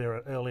come through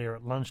there earlier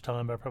at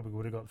lunchtime, I probably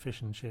would have got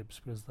fish and chips,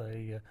 because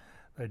they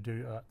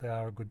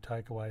are a good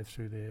takeaway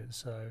through there.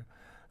 So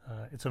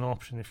it's an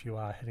option if you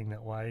are heading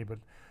that way, but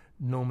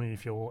normally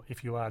if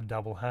you are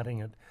double hunting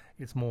it,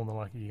 it's more than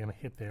likely you're going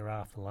to hit there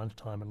after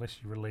lunchtime unless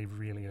you leave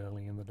really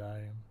early in the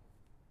day.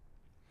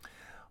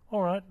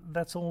 All right,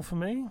 that's all for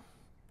me.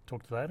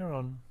 Talk to you later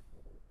on.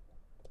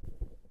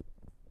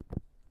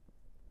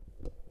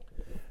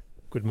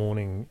 Good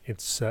morning.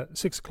 It's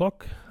 6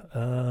 o'clock.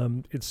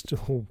 It's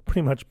still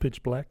pretty much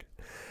pitch black.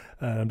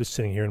 I'm just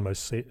sitting here in my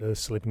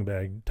sleeping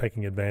bag,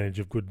 taking advantage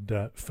of good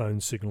phone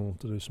signal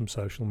to do some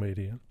social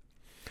media.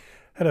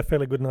 Had a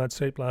fairly good night's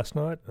sleep last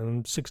night,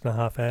 and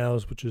 6.5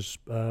 hours, which is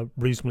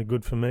reasonably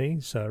good for me.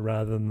 So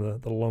rather than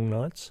the long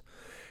nights,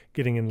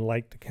 getting in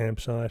late to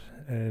campsite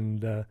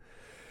and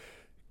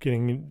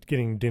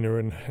getting dinner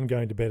and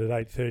going to bed at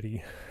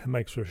 8:30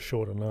 makes for a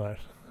shorter night.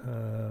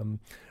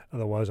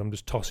 Otherwise, I'm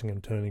just tossing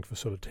and turning for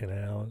sort of 10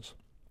 hours.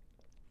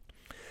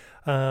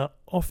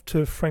 Off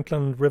to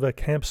Franklin River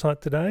campsite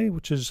today,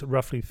 which is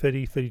roughly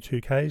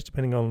 32 k's,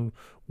 depending on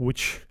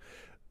which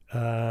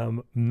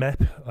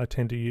map I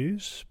tend to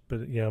use.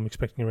 But I'm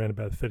expecting around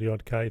about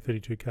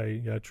 32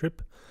 k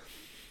trip.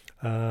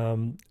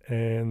 And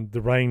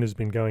the rain has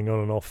been going on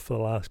and off for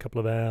the last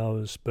couple of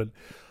hours, but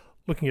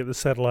looking at the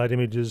satellite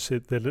images,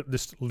 they're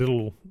just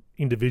little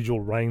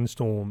individual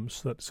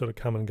rainstorms that sort of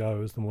come and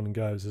go as the morning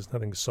goes. There's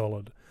nothing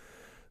solid.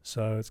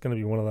 So it's going to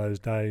be one of those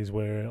days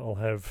where I'll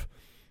have,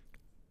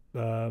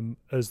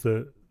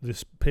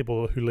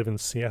 people who live in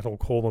Seattle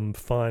call them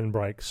fine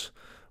breaks,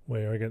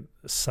 where I get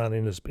sun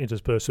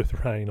interspersed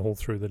with rain all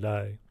through the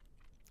day.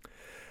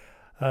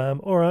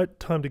 All right,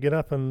 time to get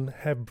up and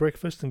have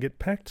breakfast and get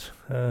packed.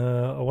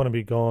 I want to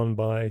be gone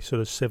by sort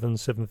of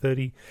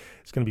 7:30.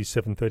 It's going to be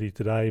 7:30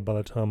 today by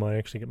the time I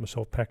actually get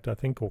myself packed, I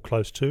think, or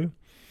close to.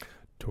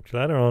 Talk to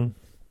you later on.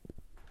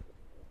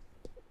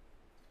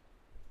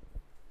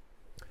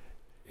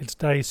 It's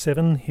day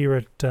 7 here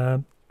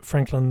at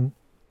Franklin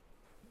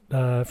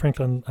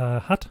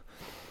Hut.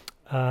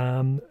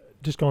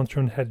 Just gone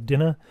through and had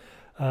dinner.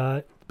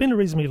 Been a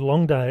reasonably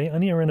long day,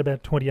 only around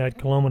about 28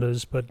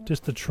 kilometres, but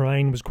just the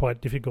terrain was quite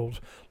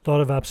difficult. A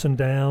lot of ups and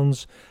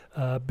downs,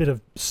 a bit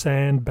of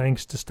sand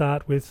banks to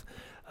start with,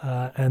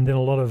 and then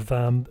a lot of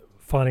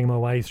finding my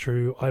way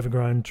through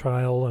overgrown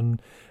trail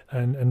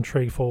and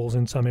tree falls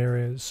in some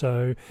areas.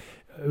 So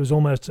it was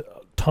almost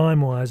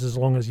time-wise as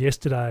long as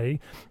yesterday,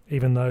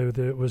 even though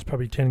it was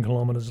probably 10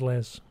 kilometres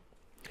less.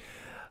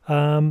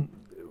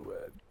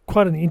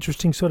 Quite an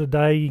interesting sort of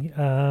day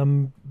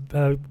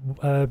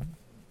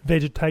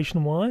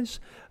vegetation-wise.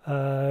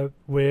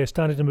 We're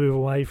starting to move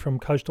away from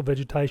coastal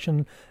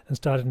vegetation and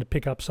starting to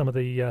pick up some of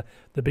the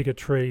bigger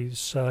trees.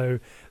 So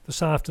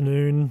this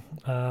afternoon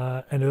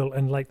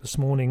and late this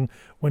morning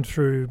went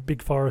through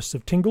big forests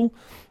of tingle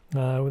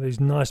with these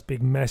nice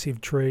big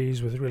massive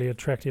trees with really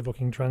attractive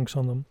looking trunks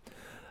on them.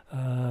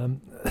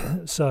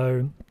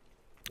 So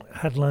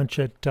had lunch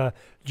at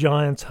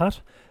Giant's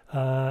Hut,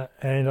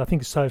 and I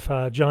think so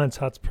far Giant's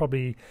Hut's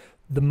probably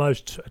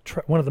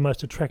one of the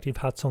most attractive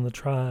huts on the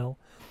trail.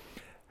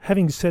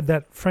 Having said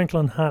that,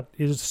 Franklin Hut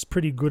is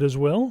pretty good as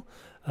well.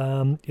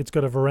 It's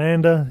got a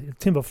veranda, a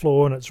timber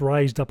floor, and it's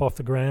raised up off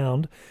the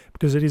ground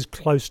because it is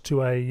close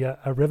to a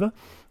river,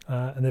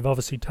 and they've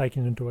obviously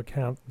taken into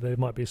account there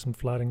might be some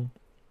flooding.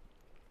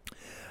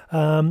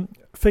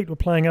 Feet were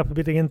playing up a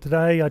bit again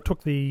today. I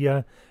took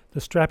the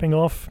strapping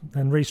off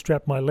and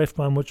restrapped my left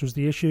one, which was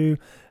the issue,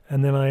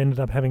 and then I ended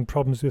up having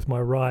problems with my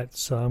right,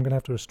 so I'm going to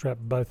have to strap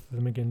both of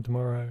them again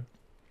tomorrow.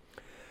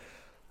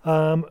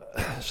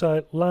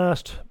 So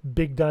last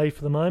big day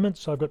for the moment.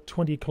 So I've got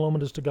 20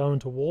 kilometres to go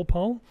into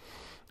Walpole,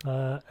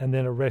 and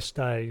then a rest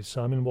day.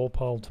 So I'm in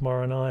Walpole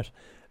tomorrow night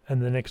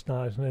and the next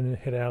night, and then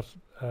head out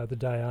the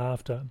day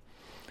after.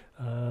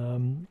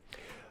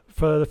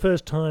 For the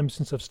first time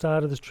since I've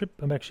started this trip,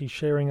 I'm actually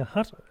sharing a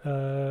hut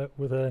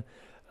with a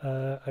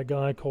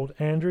guy called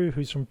Andrew,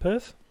 who's from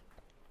Perth,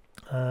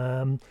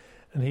 and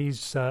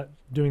he's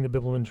doing the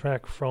Bibbulmun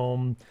track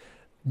from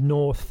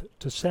north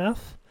to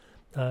south.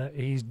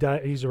 He's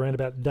around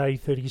about day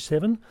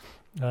 37,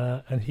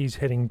 and he's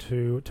heading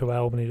to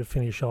Albany to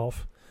finish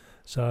off.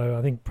 So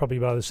I think probably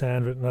by the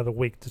sound of it, another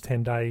week to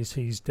 10 days,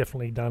 he's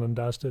definitely done and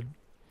dusted.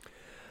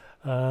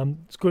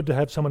 It's good to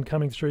have someone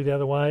coming through the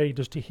other way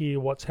just to hear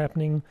what's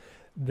happening.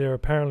 There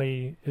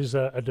apparently is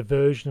a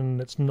diversion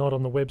that's not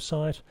on the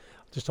website,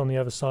 just on the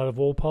other side of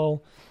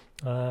Walpole,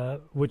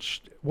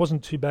 which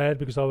wasn't too bad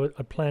because I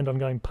planned on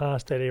going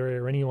past that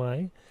area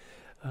anyway.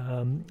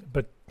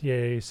 But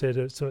yeah, he said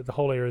the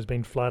whole area has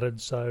been flooded,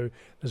 so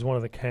there's one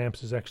of the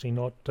camps is actually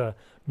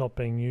not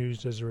being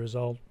used as a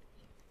result.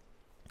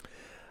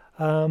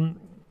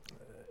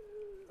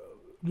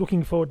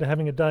 Looking forward to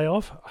having a day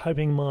off,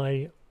 hoping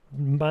my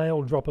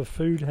mail drop of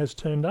food has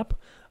turned up.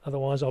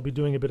 Otherwise, I'll be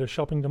doing a bit of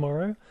shopping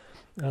tomorrow,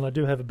 and I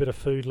do have a bit of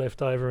food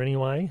left over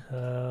anyway.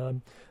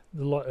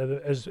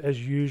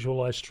 As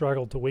usual, I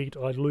struggle to eat.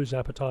 I lose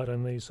appetite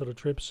on these sort of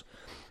trips.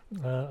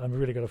 I've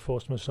really got to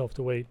force myself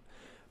to eat.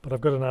 But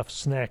I've got enough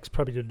snacks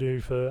probably to do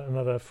for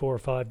another 4 or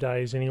 5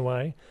 days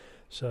anyway.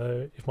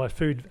 So if my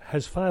food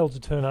has failed to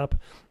turn up,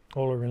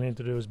 all I really need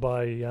to do is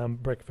buy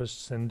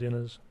breakfasts and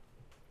dinners.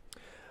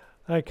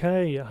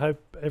 Okay, I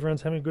hope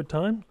everyone's having a good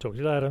time. Talk to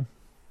you later.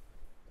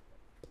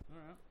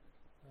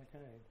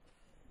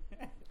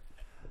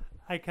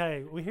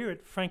 Okay, we're here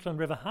at Franklin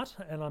River Hut,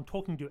 and I'm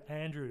talking to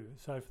Andrew.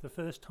 So for the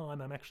first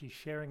time, I'm actually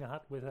sharing a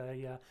hut with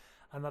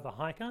another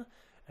hiker,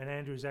 and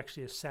Andrew is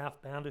actually a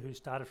southbounder who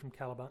started from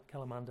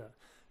Kalamunda.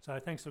 So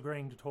thanks for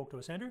agreeing to talk to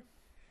us, Andrew.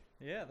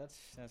 Yeah,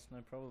 that's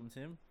no problem,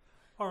 Tim.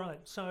 All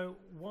right, so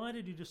why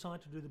did you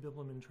decide to do the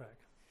Bibbulmun track?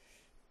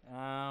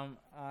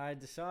 I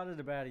decided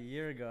about a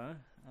year ago,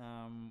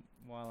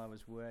 while I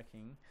was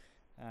working,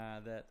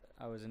 that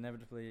I was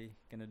inevitably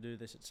going to do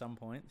this at some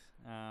point.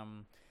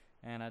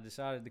 And I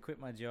decided to quit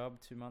my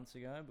job 2 months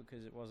ago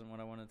because it wasn't what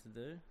I wanted to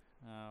do.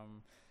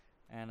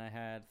 And I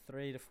had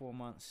 3 to 4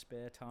 months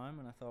spare time,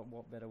 and I thought,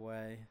 what better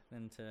way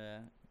than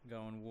to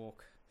go and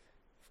walk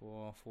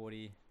for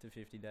 40 to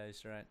 50 days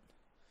straight.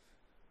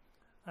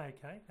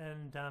 Okay,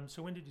 and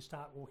so when did you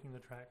start walking the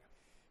track?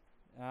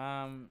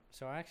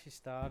 So I actually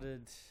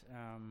started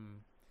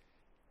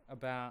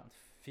about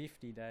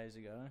 50 days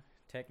ago,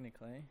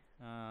 technically.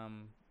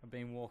 I've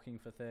been walking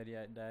for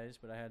 38 days,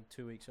 but I had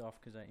 2 weeks off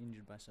because I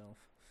injured myself.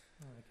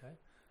 Okay,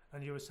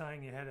 and you were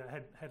saying you had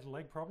a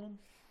leg problem?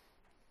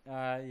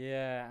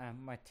 Yeah,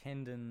 my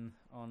tendon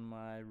on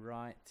my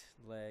right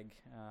leg,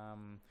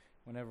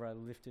 whenever I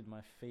lifted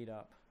my feet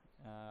up,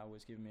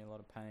 was giving me a lot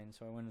of pain.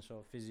 So I went and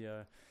saw a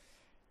physio,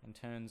 and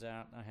turns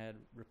out I had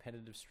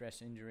repetitive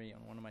stress injury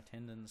on one of my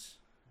tendons.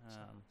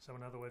 So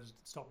in other words,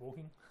 stop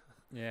walking.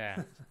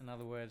 Yeah. In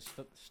other words,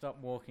 stop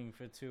walking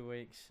for 2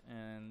 weeks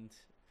and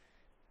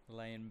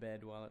lay in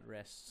bed while it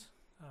rests.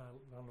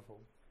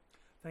 Wonderful.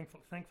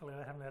 Thankfully,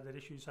 I haven't had that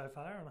issue so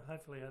far, and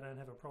hopefully I don't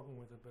have a problem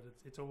with it. But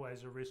it's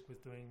always a risk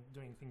with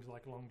doing things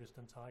like long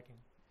distance hiking.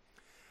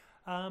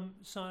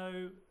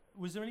 So,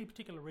 was there any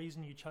particular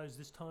reason you chose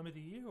this time of the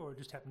year, or it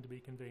just happened to be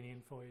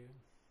convenient for you?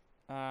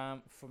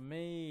 For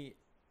me,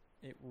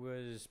 it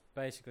was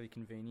basically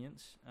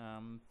convenience,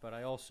 but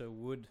I also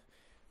would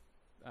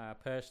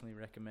personally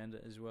recommend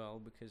it as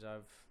well, because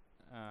I've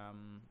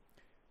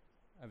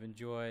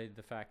enjoyed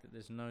the fact that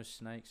there's no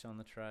snakes on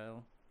the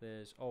trail.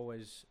 There's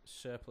always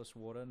surplus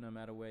water no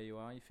matter where you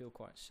are. You feel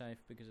quite safe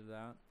because of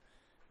that.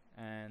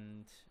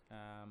 And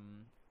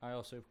I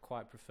also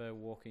quite prefer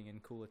walking in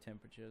cooler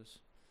temperatures.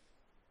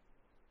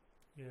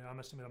 Yeah, I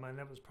must admit,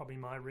 that was probably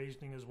my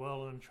reasoning as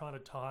well, and trying to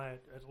tie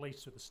it at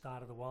least to the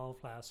start of the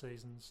wildflower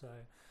season. So,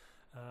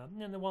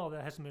 and while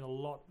there hasn't been a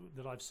lot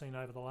that I've seen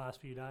over the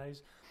last few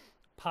days,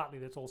 partly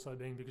that's also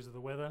been because of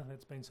the weather.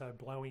 It's been so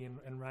blowy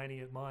and rainy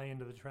at my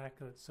end of the track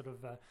that it's sort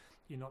of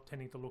you're not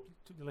tending to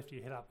lift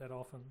your head up that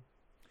often.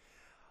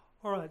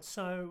 All right,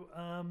 so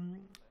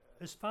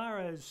as far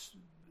as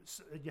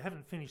you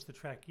haven't finished the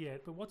track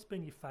yet, but what's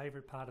been your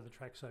favourite part of the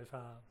track so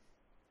far?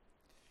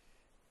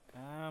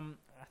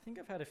 I think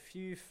I've had a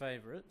few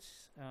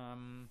favourites,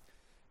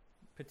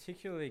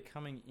 particularly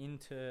coming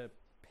into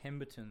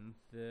Pemberton.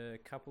 The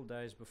couple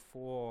days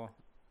before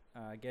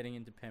getting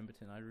into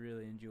Pemberton, I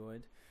really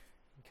enjoyed.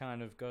 You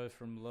kind of go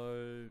from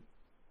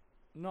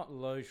not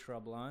low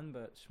shrub line,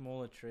 but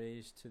smaller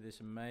trees to this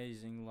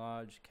amazing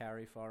large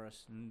karri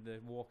forest, and the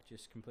walk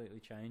just completely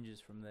changes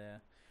from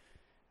there.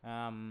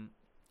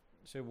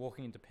 So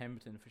walking into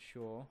Pemberton for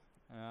sure.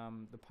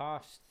 The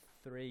past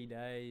 3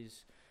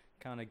 days,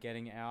 kind of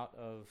getting out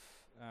of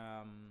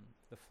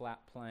the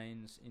flat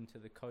plains into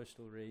the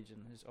coastal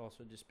region has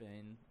also just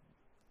been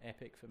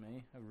epic for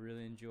me. I've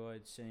really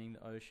enjoyed seeing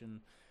the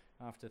ocean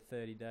after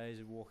 30 days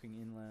of walking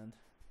inland.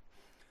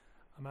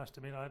 I must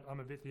admit, I'm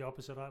a bit the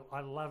opposite.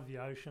 I love the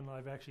ocean.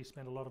 I've actually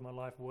spent a lot of my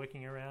life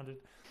working around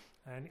it,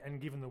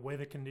 and given the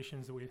weather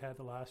conditions that we've had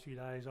the last few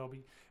days, I'll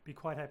be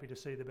quite happy to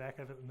see the back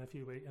of it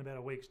in about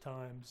a week's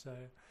time. So,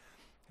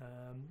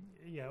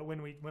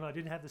 when I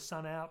did have the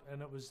sun out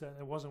and it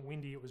wasn't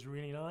windy, it was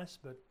really nice.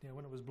 But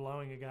when it was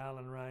blowing a gale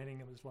and raining,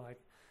 it was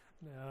like,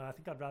 no, I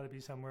think I'd rather be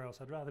somewhere else.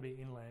 I'd rather be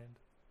inland.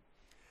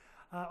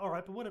 All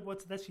right,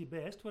 but that's your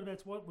best.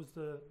 What was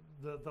the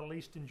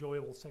least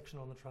enjoyable section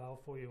on the trail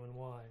for you, and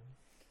why?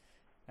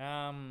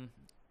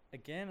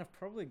 Again, I've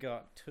probably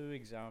got two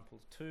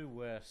examples, two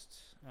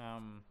worsts.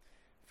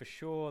 For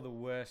sure, the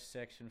worst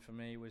section for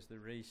me was the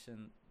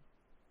recent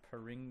I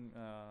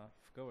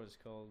forgot what it's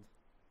called,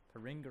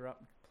 Paringarup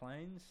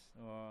Plains,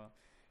 or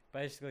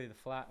basically the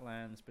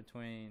flatlands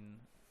between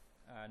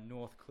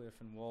Northcliffe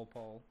and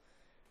Walpole.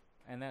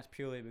 And that's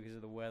purely because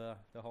of the weather.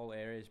 The whole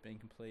area has been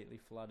completely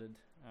flooded.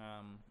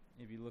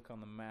 If you look on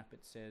the map,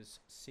 it says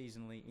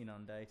seasonally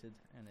inundated,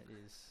 and it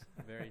is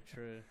very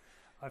true.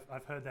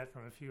 I've heard that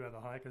from a few other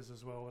hikers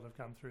as well that have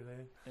come through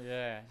there.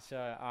 Yeah,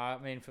 so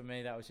for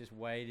me, that was just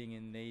wading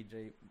in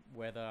knee-deep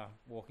weather,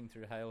 walking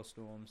through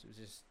hailstorms. It was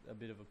just a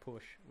bit of a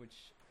push,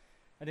 which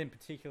I didn't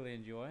particularly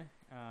enjoy.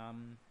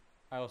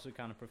 I also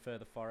kind of prefer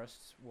the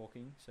forests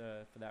walking,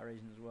 so for that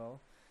reason as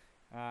well.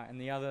 And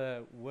the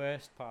other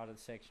worst part of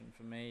the section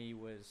for me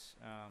was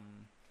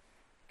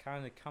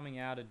kind of coming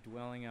out of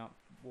Dwellingup,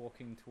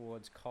 walking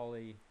towards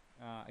Collie.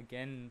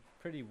 Again,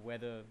 pretty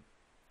weather.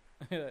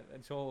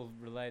 It's all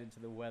related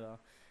to the weather.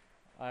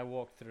 I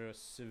walked through a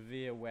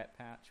severe wet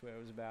patch where it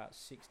was about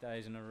 6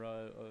 days in a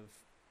row of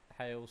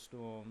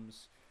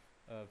hailstorms,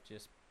 of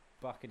just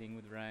bucketing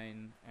with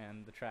rain,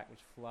 and the track was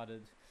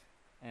flooded.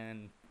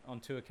 And on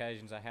 2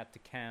 occasions I had to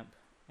camp,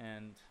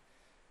 and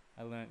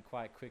I learnt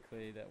quite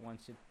quickly that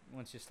once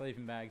your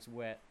sleeping bag's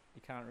wet,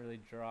 you can't really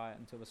dry it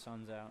until the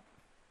sun's out.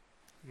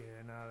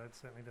 Yeah, no, that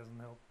certainly doesn't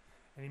help.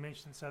 And you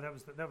mentioned, so that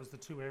was the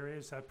two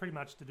areas. So pretty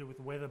much to do with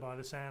the weather, by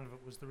the sound of it,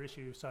 was the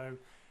issue. So,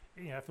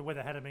 if the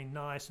weather had been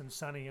nice and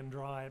sunny and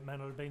dry, it may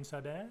not have been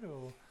so bad.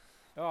 Or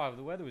if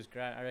the weather was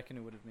great, I reckon it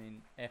would have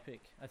been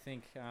epic. I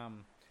think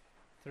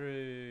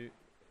through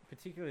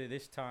particularly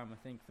this time, I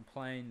think the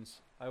plains,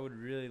 I would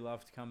really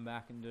love to come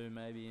back and do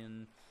maybe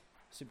in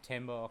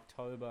September,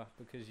 October,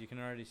 because you can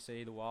already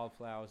see the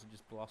wildflowers are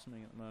just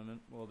blossoming at the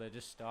moment. Well, they're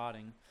just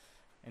starting,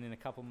 and in a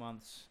couple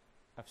months,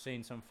 I've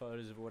seen some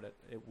photos of what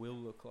it will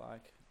look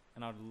like,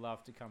 and I'd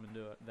love to come and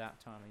do it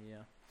that time of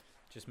year,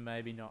 just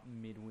maybe not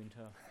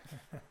midwinter.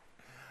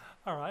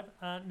 All right.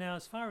 Now,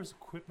 as far as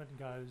equipment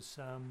goes,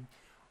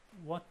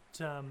 what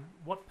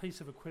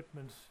piece of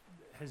equipment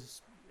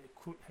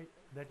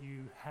that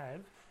you have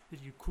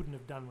that you couldn't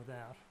have done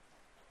without?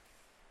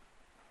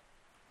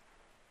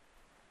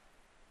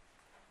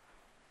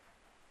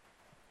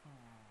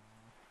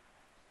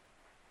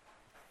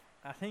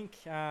 I think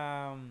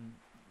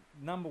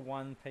number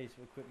one piece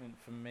of equipment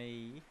for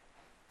me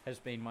has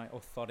been my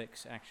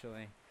orthotics,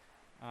 actually.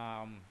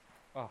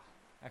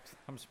 Actually,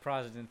 I'm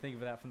surprised I didn't think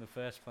of that from the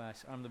first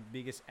place. I'm the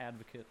biggest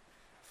advocate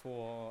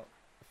for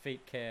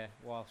feet care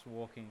whilst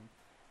walking,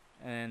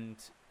 and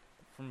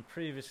from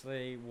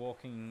previously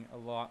walking a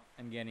lot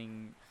and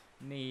getting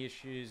knee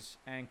issues,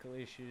 ankle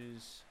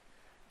issues,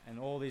 and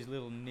all these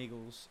little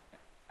niggles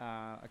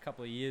a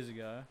couple of years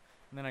ago,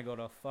 and then I got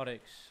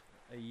orthotics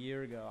a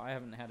year ago. I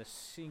haven't had a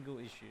single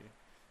issue,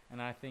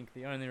 and I think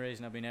the only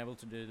reason I've been able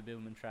to do the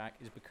Bibbulmun track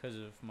is because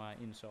of my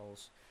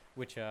insoles,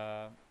 which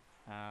are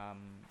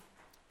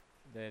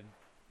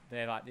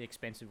they're like the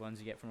expensive ones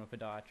you get from a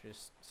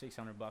podiatrist,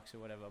 $600 or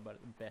whatever, but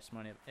the best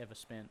money I've ever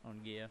spent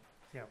on gear.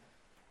 Yeah.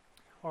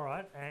 All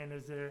right. And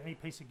is there any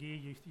piece of gear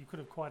you could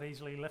have quite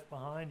easily left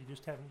behind? You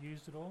just haven't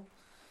used it all?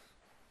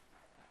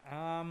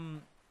 No.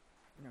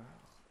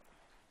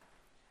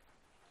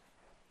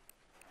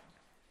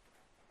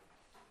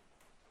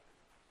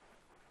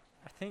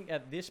 I think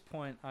at this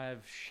point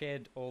I've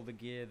shed all the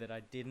gear that I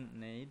didn't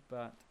need,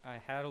 but I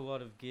had a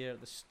lot of gear at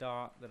the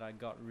start that I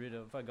got rid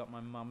of. I got my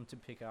mum to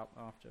pick up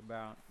after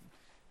about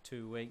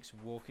 2 weeks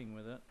of walking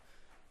with it.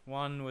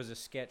 One was a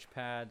sketch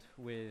pad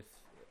with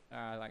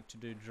like to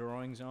do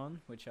drawings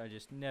on, which I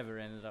just never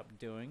ended up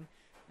doing,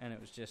 and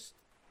it was just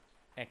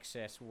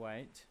excess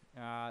weight.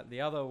 The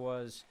other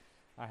was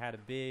I had a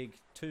big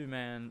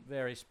 2-man,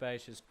 very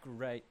spacious,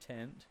 great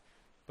tent,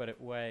 but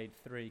it weighed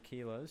 3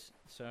 kilos.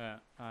 So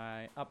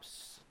I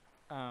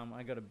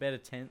got a better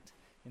tent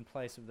in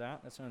place of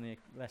that. That's only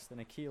less than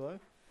a kilo.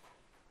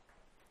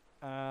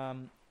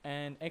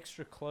 And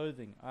extra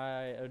clothing.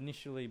 I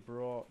initially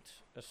brought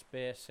a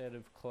spare set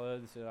of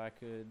clothes that I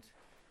could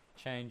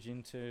change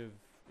into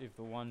if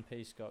the one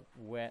piece got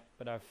wet,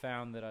 but I've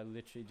found that I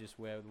literally just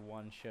wear the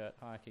one shirt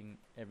hiking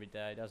every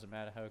day. It doesn't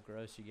matter how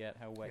gross you get,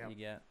 how wet you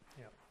get.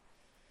 Yep.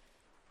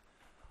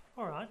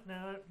 All right.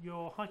 Now,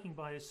 you're hiking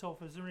by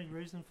yourself. Is there any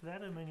reason for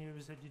that? I mean,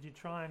 did you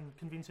try and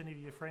convince any of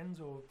your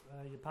friends or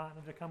your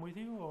partner to come with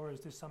you, or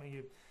is this something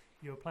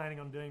you were planning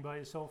on doing by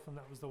yourself and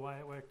that was the way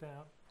it worked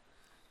out?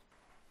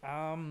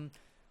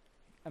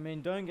 I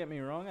mean, don't get me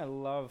wrong, I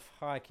love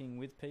hiking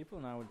with people,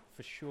 and I would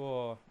for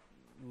sure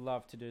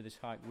love to do this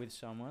hike with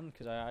someone,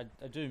 because I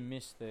do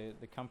miss the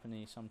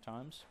company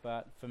sometimes.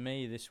 But for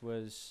me, this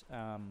was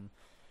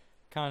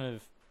kind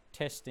of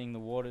testing the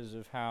waters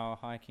of how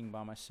hiking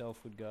by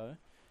myself would go.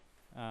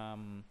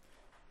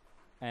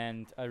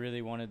 And I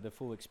really wanted the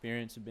full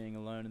experience of being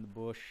alone in the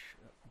bush,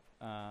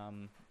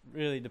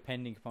 really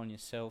depending upon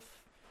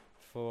yourself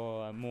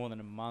for more than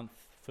a month,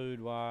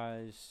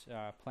 food-wise,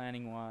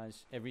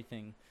 planning-wise,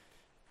 everything,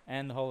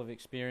 and the whole of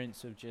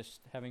experience of just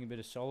having a bit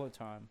of solo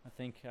time. I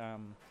think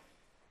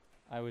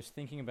I was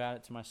thinking about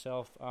it to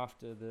myself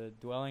after the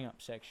Dwelling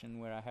Up section,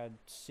 where I had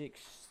 6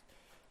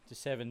 to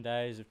 7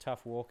 days of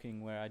tough walking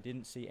where I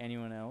didn't see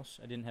anyone else,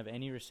 I didn't have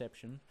any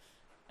reception,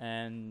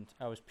 and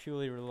I was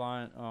purely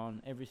reliant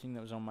on everything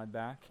that was on my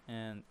back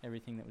and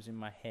everything that was in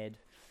my head.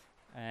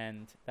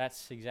 And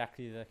that's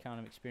exactly the kind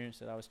of experience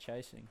that I was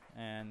chasing,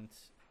 and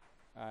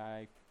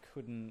I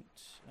couldn't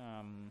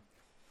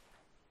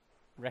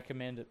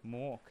recommend it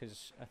more,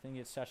 because I think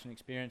it's such an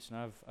experience, and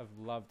I've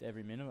loved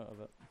every minute of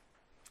it.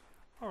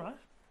 All right.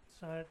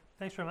 So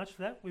thanks very much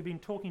for that. We've been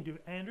talking to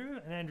Andrew,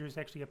 and Andrew is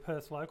actually a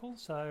Perth local.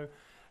 So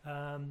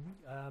I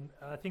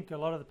think a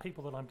lot of the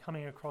people that I'm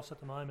coming across at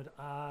the moment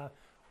are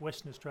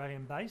Western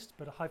Australian based,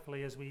 but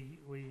hopefully as we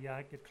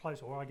get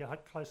closer, or I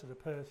get closer to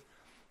Perth,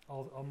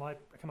 I might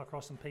come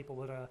across some people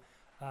that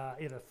are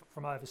either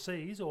from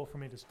overseas or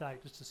from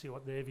interstate, just to see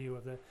what their view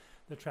of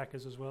the track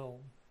is as well.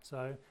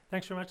 So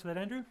thanks very much for that,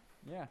 Andrew.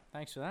 Yeah,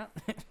 thanks for that.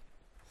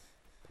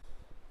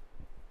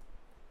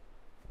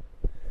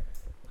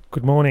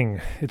 Good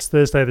morning. It's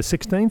Thursday the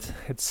 16th.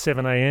 It's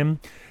 7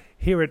 a.m.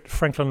 here at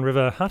Franklin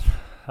River Hut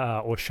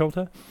or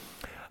Shelter.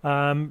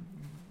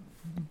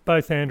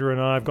 Both Andrew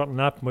and I have gotten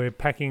up. We're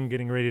packing,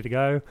 getting ready to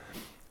go.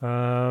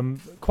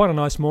 Quite a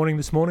nice morning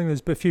this morning.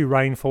 There's a few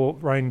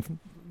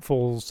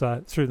rainfalls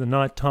through the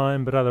night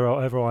time, but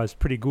otherwise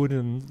pretty good.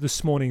 And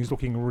this morning's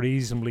looking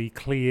reasonably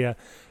clear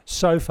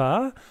so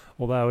far,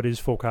 although it is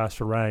forecast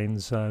for rain.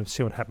 So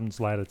see what happens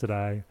later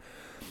today.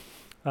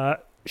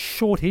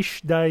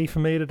 Shortish day for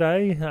me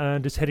today,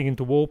 just heading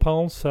into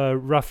Walpole, so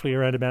roughly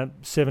around about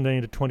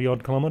 17 to 20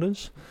 odd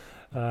kilometres.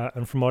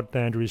 And from what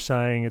Andrew is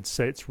saying,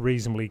 it's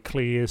reasonably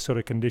clear sort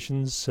of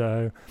conditions,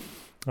 so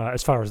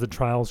as far as the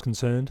trail's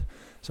concerned.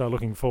 So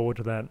looking forward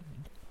to that.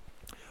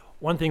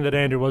 One thing that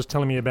Andrew was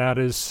telling me about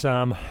is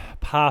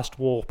past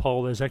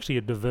Walpole, there's actually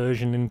a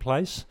diversion in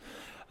place.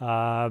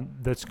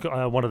 That's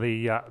one of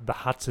the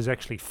huts is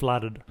actually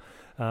flooded,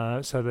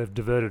 so they've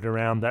diverted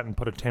around that and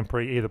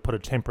either put a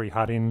temporary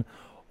hut in,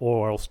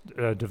 or else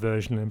a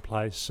diversion in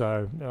place.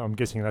 So I'm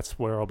guessing that's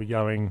where I'll be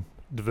going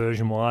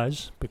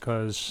diversion-wise,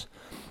 because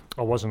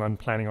I wasn't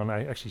planning on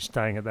actually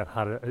staying at that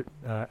hut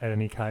at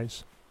any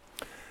case.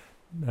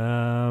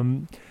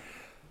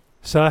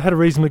 So I had a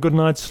reasonably good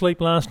night's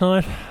sleep last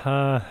night.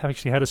 I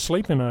actually had a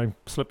sleep, and I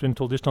slept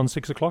until just on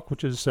 6 o'clock,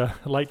 which is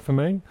late for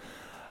me.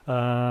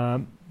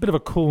 Bit of a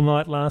cool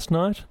night last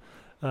night.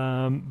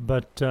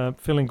 but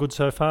feeling good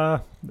so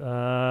far.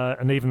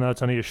 And even though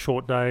it's only a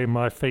short day,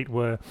 my feet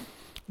were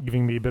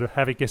giving me a bit of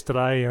havoc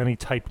yesterday. I only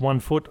taped one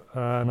foot,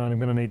 and I'm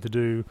going to need to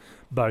do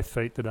both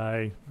feet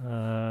today.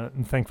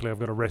 And thankfully, I've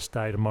got a rest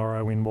day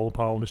tomorrow in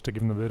Walpole just to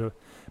give them a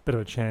bit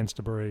of a chance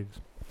to breathe.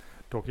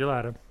 Talk to you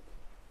later.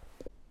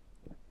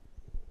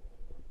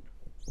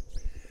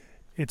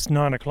 It's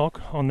 9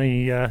 o'clock on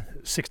the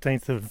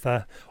 16th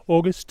of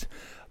August.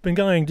 I've been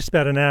going just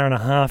about an hour and a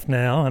half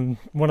now, and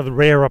one of the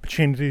rare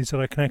opportunities that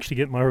I can actually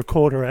get my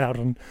recorder out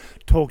and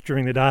talk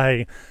during the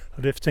day.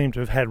 I just seem to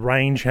have had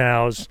rain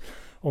showers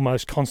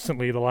almost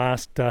constantly the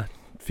last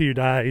few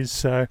days,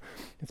 so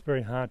it's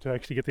very hard to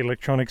actually get the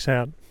electronics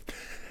out.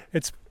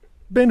 It's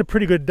been a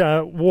pretty good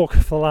walk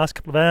for the last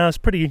couple of hours,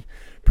 pretty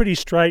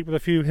straight with a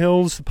few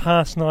hills. The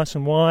path's nice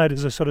and wide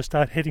as I sort of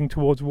start heading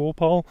towards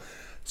Walpole.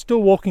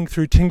 Still walking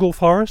through Tingle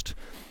Forest,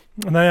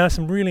 and they are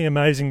some really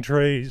amazing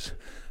trees.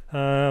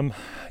 There's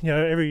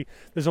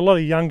a lot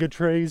of younger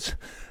trees,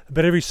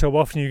 but every so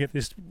often you get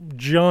this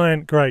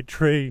giant great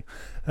tree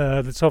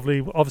that's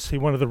obviously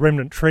one of the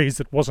remnant trees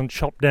that wasn't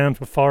chopped down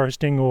for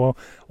foresting or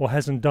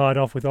hasn't died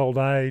off with old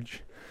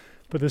age.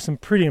 But there's some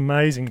pretty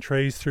amazing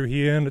trees through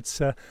here, and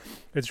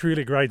it's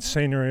really great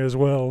scenery as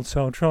well.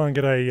 So I'll try and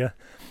get a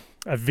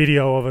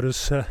video of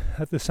it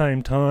at the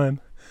same time.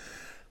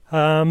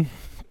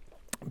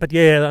 But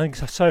yeah, I think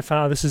so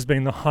far this has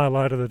been the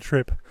highlight of the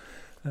trip.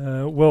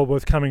 Well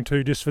worth coming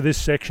to just for this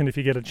section if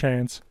you get a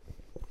chance.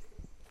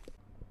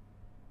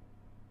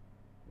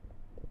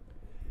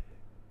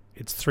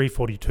 It's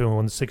 3:42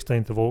 on the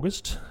 16th of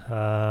August.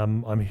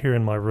 I'm here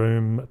in my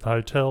room at the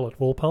hotel at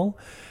Walpole.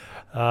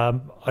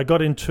 I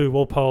got into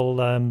Walpole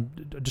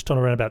just on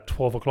around about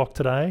 12 o'clock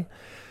today.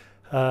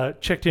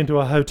 Checked into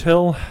a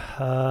hotel.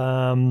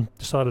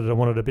 Decided I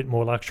wanted a bit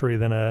more luxury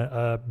than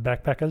a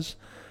backpackers.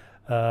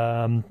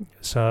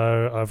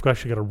 So I've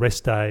actually got a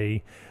rest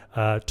day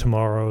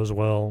tomorrow as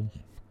well.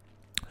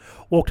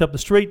 Walked up the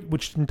street,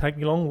 which didn't take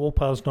me long.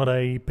 Walpole's not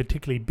a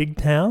particularly big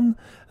town,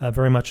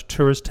 very much a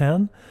tourist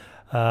town.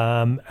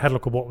 Had a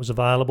look at what was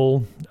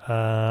available.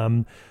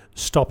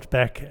 Stopped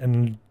back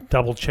and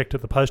double checked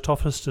at the post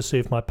office to see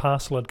if my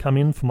parcel had come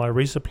in for my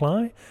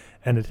resupply,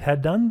 and it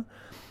had done.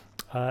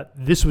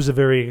 This was a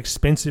very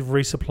expensive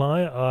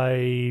resupply.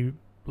 I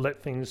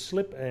let things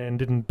slip and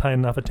didn't pay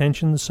enough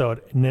attention, so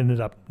it ended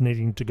up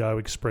needing to go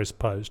express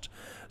post.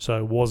 So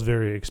it was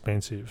very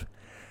expensive.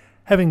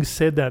 Having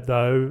said that,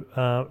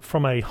 though,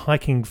 from a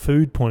hiking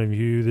food point of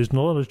view, there's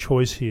not a lot of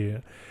choice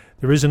here.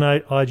 There is an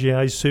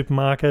IGA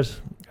supermarket.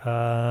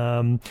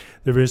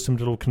 There is some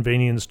little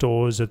convenience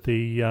stores at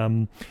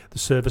the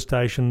service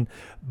station,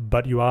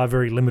 but you are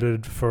very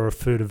limited for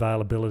food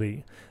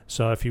availability.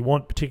 So if you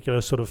want particular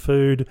sort of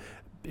food,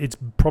 it's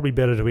probably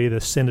better to either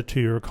send it to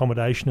your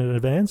accommodation in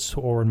advance,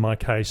 or in my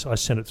case, I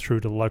sent it through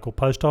to the local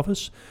post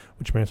office,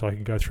 which meant I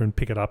could go through and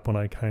pick it up when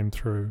I came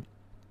through.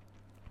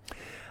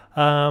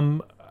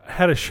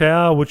 Had a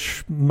shower,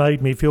 which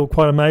made me feel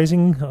quite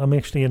amazing. I'm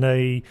actually in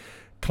a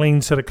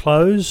clean set of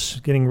clothes,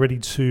 getting ready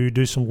to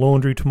do some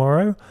laundry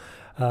tomorrow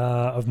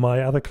of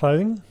my other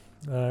clothing,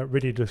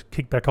 ready to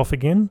kick back off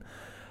again.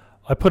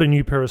 I put a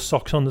new pair of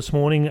socks on this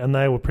morning, and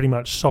they were pretty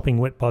much sopping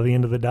wet by the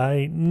end of the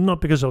day,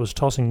 not because I was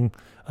crossing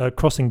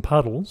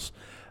puddles,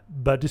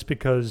 but just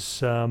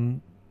because I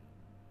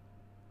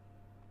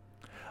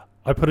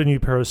put a new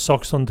pair of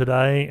socks on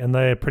today, and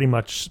they are pretty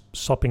much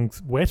sopping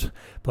wet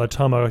by the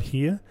time I got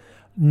here.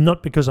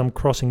 Not because I'm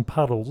crossing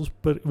puddles,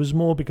 but it was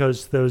more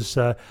because there was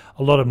a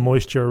lot of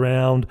moisture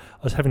around.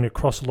 I was having to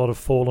cross a lot of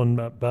fallen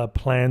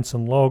plants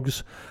and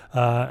logs,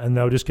 and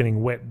they were just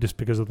getting wet just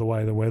because of the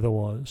way the weather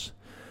was.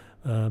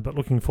 But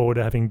looking forward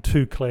to having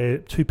two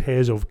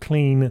pairs of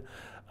clean,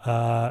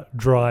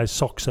 dry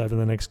socks over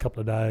the next couple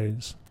of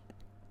days.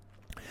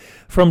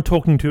 From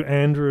talking to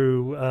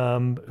Andrew,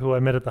 who I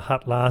met at the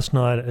hut last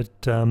night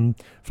at the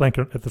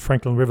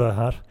Franklin River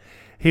hut,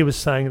 he was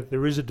saying that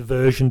there is a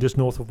diversion just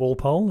north of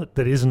Walpole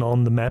that isn't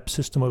on the map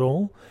system at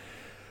all.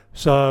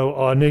 So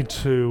I need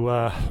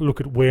to look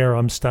at where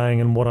I'm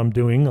staying and what I'm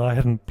doing. I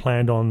hadn't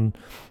planned on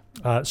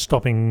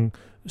stopping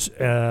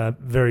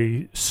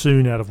very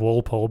soon out of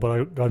Walpole,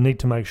 but I need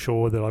to make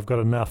sure that I've got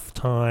enough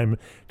time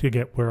to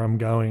get where I'm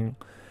going.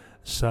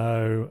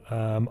 So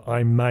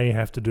I may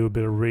have to do a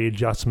bit of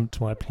readjustment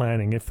to my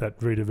planning if that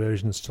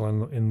rediversion is still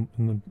in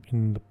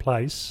the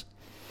place.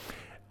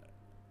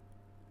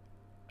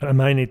 And I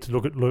may need to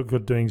look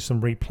at doing some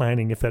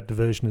replanning if that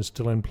diversion is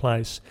still in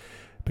place,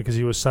 because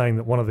he was saying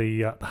that one of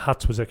the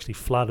huts was actually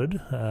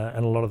flooded,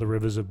 and a lot of the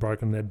rivers have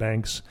broken their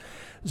banks.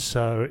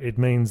 So it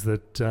means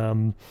that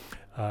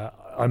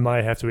I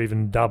may have to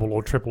even double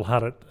or triple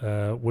hut it,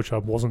 which I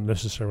wasn't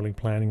necessarily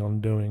planning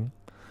on doing.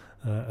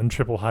 And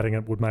triple hutting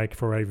it would make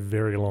for a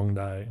very long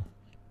day.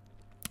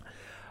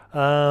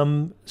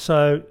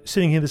 So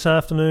sitting here this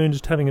afternoon,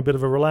 just having a bit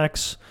of a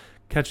relax,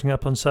 catching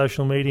up on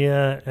social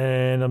media,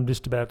 and I'm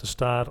just about to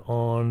start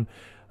on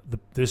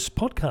this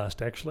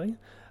podcast, actually.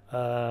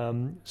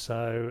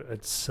 So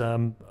it's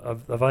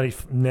I've only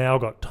now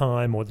got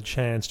time or the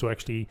chance to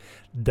actually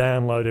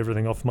download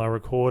everything off my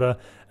recorder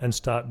and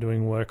start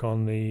doing work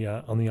on the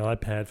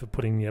iPad for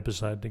putting the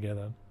episode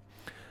together.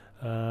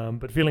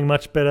 But feeling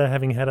much better,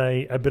 having had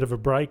a bit of a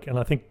break, and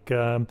I think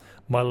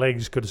my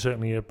legs could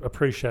certainly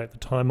appreciate the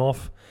time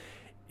off.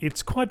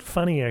 It's quite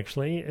funny,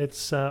 actually.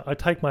 It's I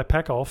take my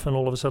pack off, and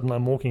all of a sudden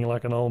I'm walking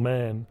like an old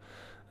man.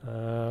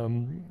 I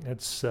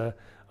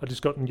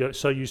just gotten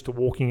so used to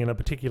walking in a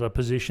particular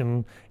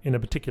position, in a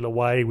particular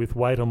way, with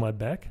weight on my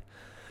back.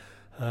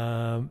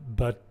 I'm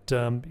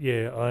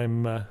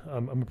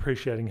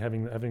appreciating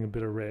having a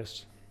bit of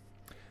rest.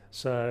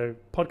 So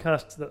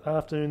podcast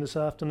this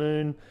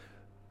afternoon.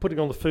 Putting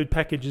all the food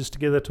packages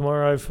together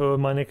tomorrow for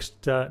my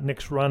next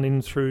run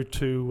in through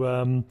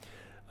to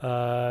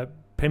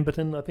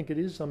Pemberton, I think it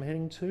is, I'm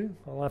heading to.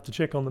 I'll have to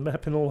check on the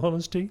map, in all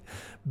honesty.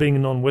 Being a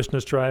non-Western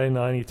Australian,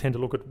 I only tend to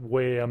look at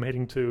where I'm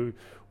heading to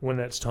when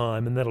that's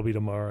time, and that'll be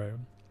tomorrow.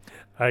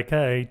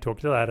 Okay, talk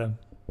to you later.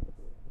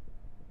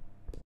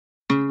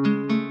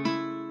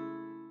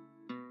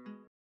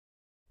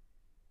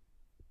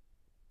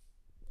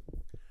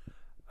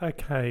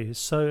 Okay,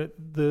 so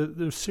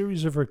the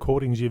series of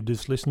recordings you've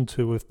just listened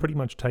to have pretty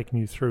much taken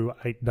you through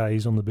 8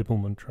 days on the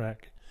Bibbulmun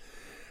track.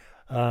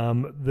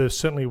 There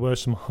certainly were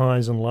some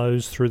highs and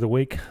lows through the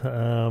week.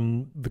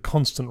 The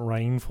constant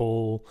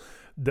rainfall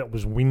that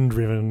was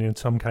wind-driven, in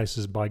some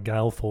cases by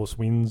gale force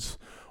winds,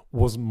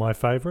 wasn't my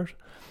favourite.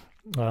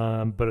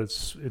 But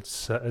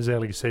it's as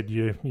Ellie said,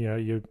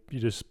 you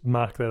just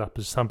mark that up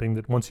as something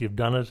that once you've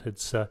done it,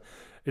 it's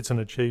an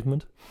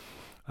achievement.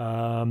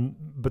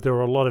 But there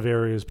were a lot of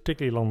areas,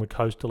 particularly along the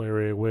coastal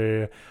area,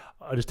 where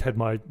I just had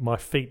my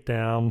feet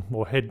down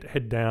or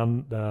head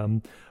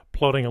down,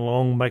 plodding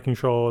along, making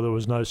sure there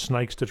was no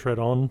snakes to tread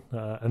on.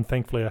 And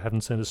thankfully, I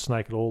haven't seen a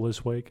snake at all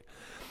this week.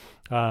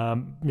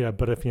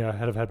 But if I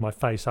had have had my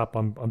face up,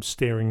 I'm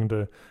staring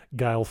into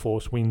gale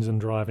force winds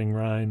and driving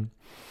rain.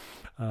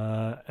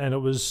 And it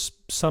was,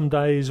 some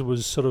days it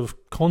was sort of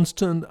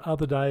constant,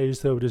 other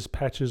days there were just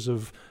patches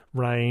of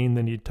rain,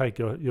 then you'd take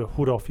your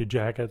hood off your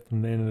jacket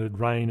and then it'd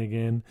rain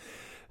again.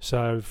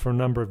 So for a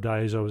number of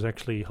days I was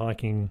actually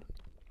hiking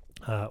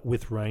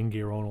with rain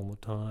gear on all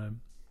the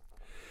time.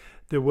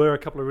 There were a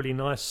couple of really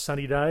nice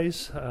sunny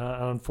days.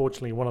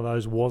 Unfortunately, one of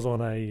those was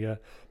on a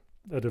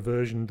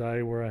diversion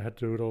day where I had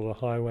to do it all the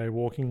highway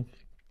walking.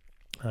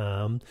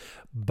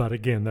 But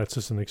again, that's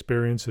just an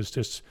experience. It's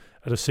just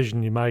a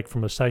decision you make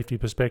from a safety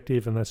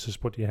perspective, and that's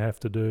just what you have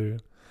to do.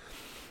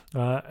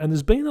 And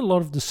there's been a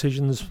lot of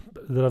decisions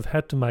that I've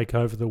had to make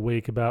over the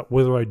week about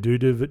whether I do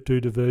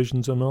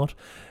diversions or not.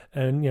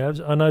 And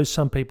I know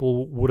some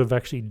people would have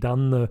actually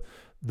done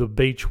the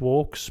beach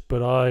walks,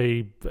 but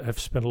I have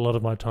spent a lot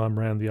of my time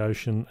around the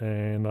ocean,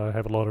 and I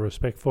have a lot of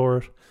respect for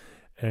it,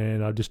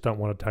 and I just don't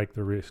want to take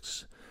the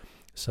risks.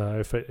 So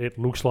if it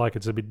looks like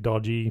it's a bit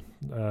dodgy,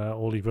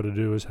 all you've got to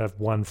do is have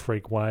one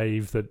freak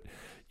wave that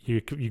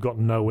you've got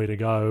nowhere to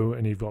go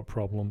and you've got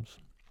problems.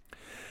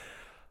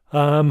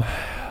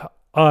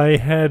 I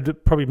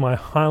had probably my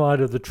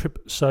highlight of the trip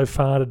so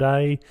far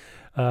today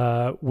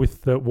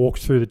with the walk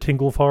through the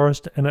Tingle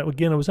Forest. And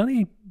again, I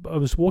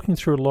was walking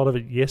through a lot of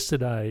it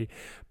yesterday,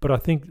 but I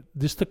think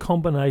just the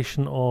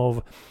combination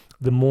of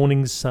the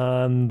morning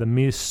sun, the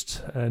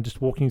mist, and just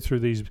walking through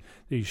these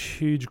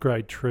huge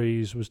great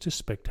trees was just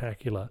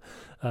spectacular.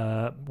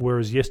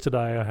 Whereas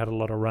yesterday I had a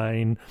lot of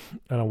rain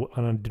and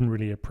I didn't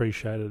really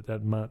appreciate it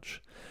that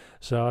much.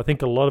 So I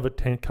think a lot of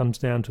it comes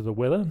down to the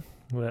weather.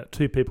 That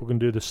two people can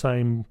do the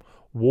same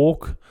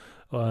walk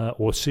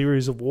or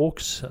series of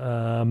walks,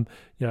 a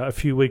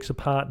few weeks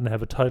apart, and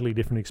have a totally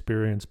different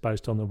experience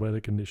based on the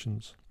weather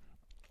conditions.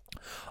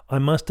 I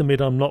must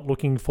admit I'm not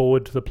looking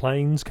forward to the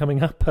plains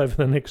coming up over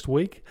the next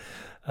week.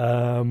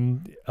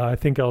 I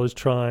think I was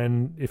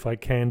trying, if I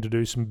can, to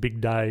do some big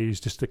days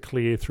just to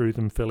clear through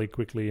them fairly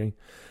quickly.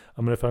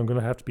 I mean, if I'm going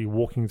to have to be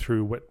walking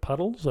through wet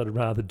puddles, I'd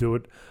rather do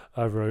it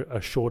over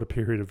a shorter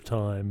period of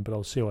time, but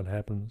I'll see what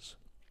happens.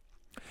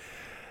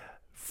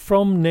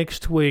 From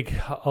next week,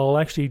 I'll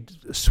actually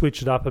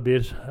switch it up a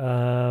bit.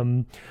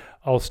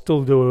 I'll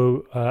still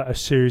do a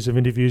series of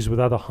interviews with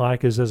other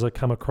hikers as I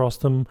come across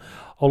them.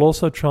 I'll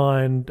also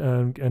try and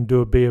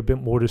be a bit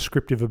more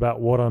descriptive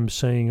about what I'm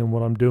seeing and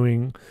what I'm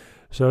doing.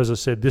 So as I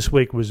said, this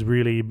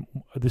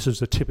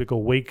is a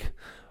typical week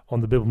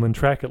on the Bibbulmun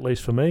track, at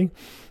least for me.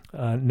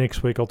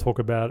 Next week I'll talk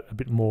a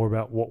bit more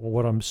about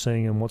what I'm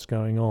seeing and what's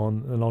going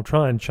on, and I'll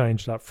try and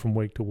change it up from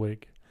week to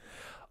week.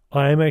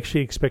 I am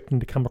actually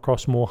expecting to come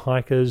across more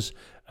hikers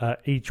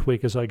each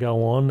week as I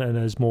go on and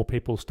as more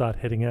people start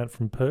heading out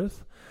from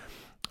Perth.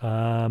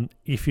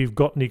 If you've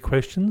got any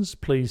questions,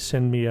 please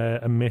send me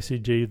a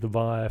message either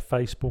via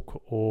Facebook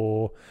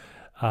or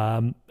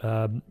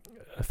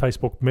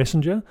Facebook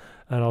Messenger,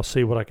 and I'll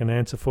see what I can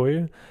answer for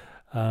you.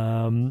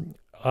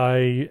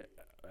 I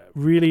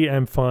really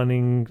am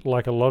finding,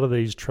 like a lot of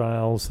these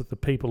trails, that the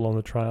people on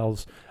the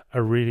trails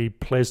are really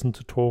pleasant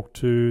to talk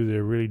to.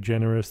 They're really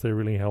generous. They're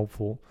really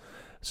helpful.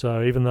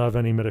 So even though I've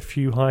only met a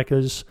few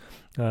hikers,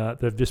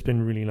 they've just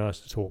been really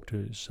nice to talk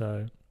to.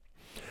 So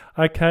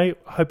Okay,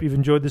 I hope you've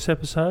enjoyed this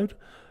episode.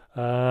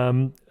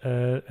 And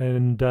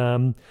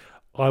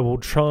I will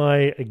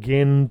try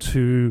again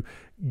to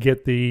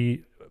get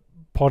the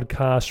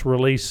podcast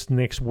released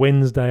next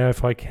Wednesday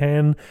if I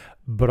can,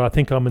 but I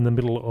think I'm in the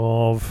middle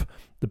of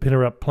the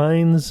Pinnerup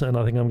Plains, and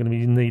I think I'm going to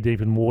be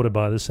knee-deep in water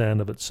by the sound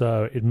of it,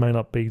 so it may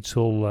not be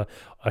till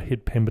I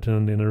hit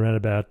Pemberton in around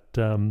about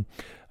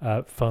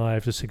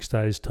 5 to 6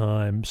 days'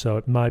 time, so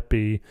it might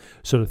be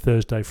sort of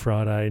Thursday,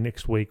 Friday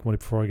next week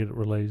before I get it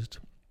released.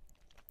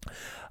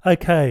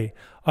 Okay,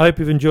 I hope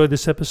you've enjoyed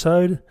this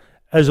episode.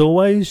 As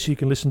always, you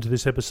can listen to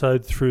this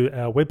episode through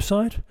our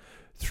website,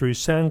 through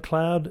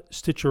SoundCloud,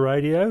 Stitcher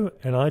Radio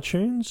and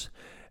iTunes.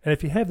 And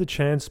if you have the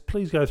chance,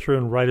 please go through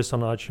and rate us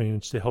on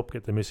iTunes to help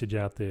get the message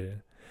out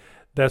there.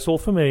 That's all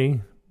for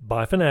me.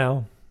 Bye for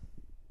now.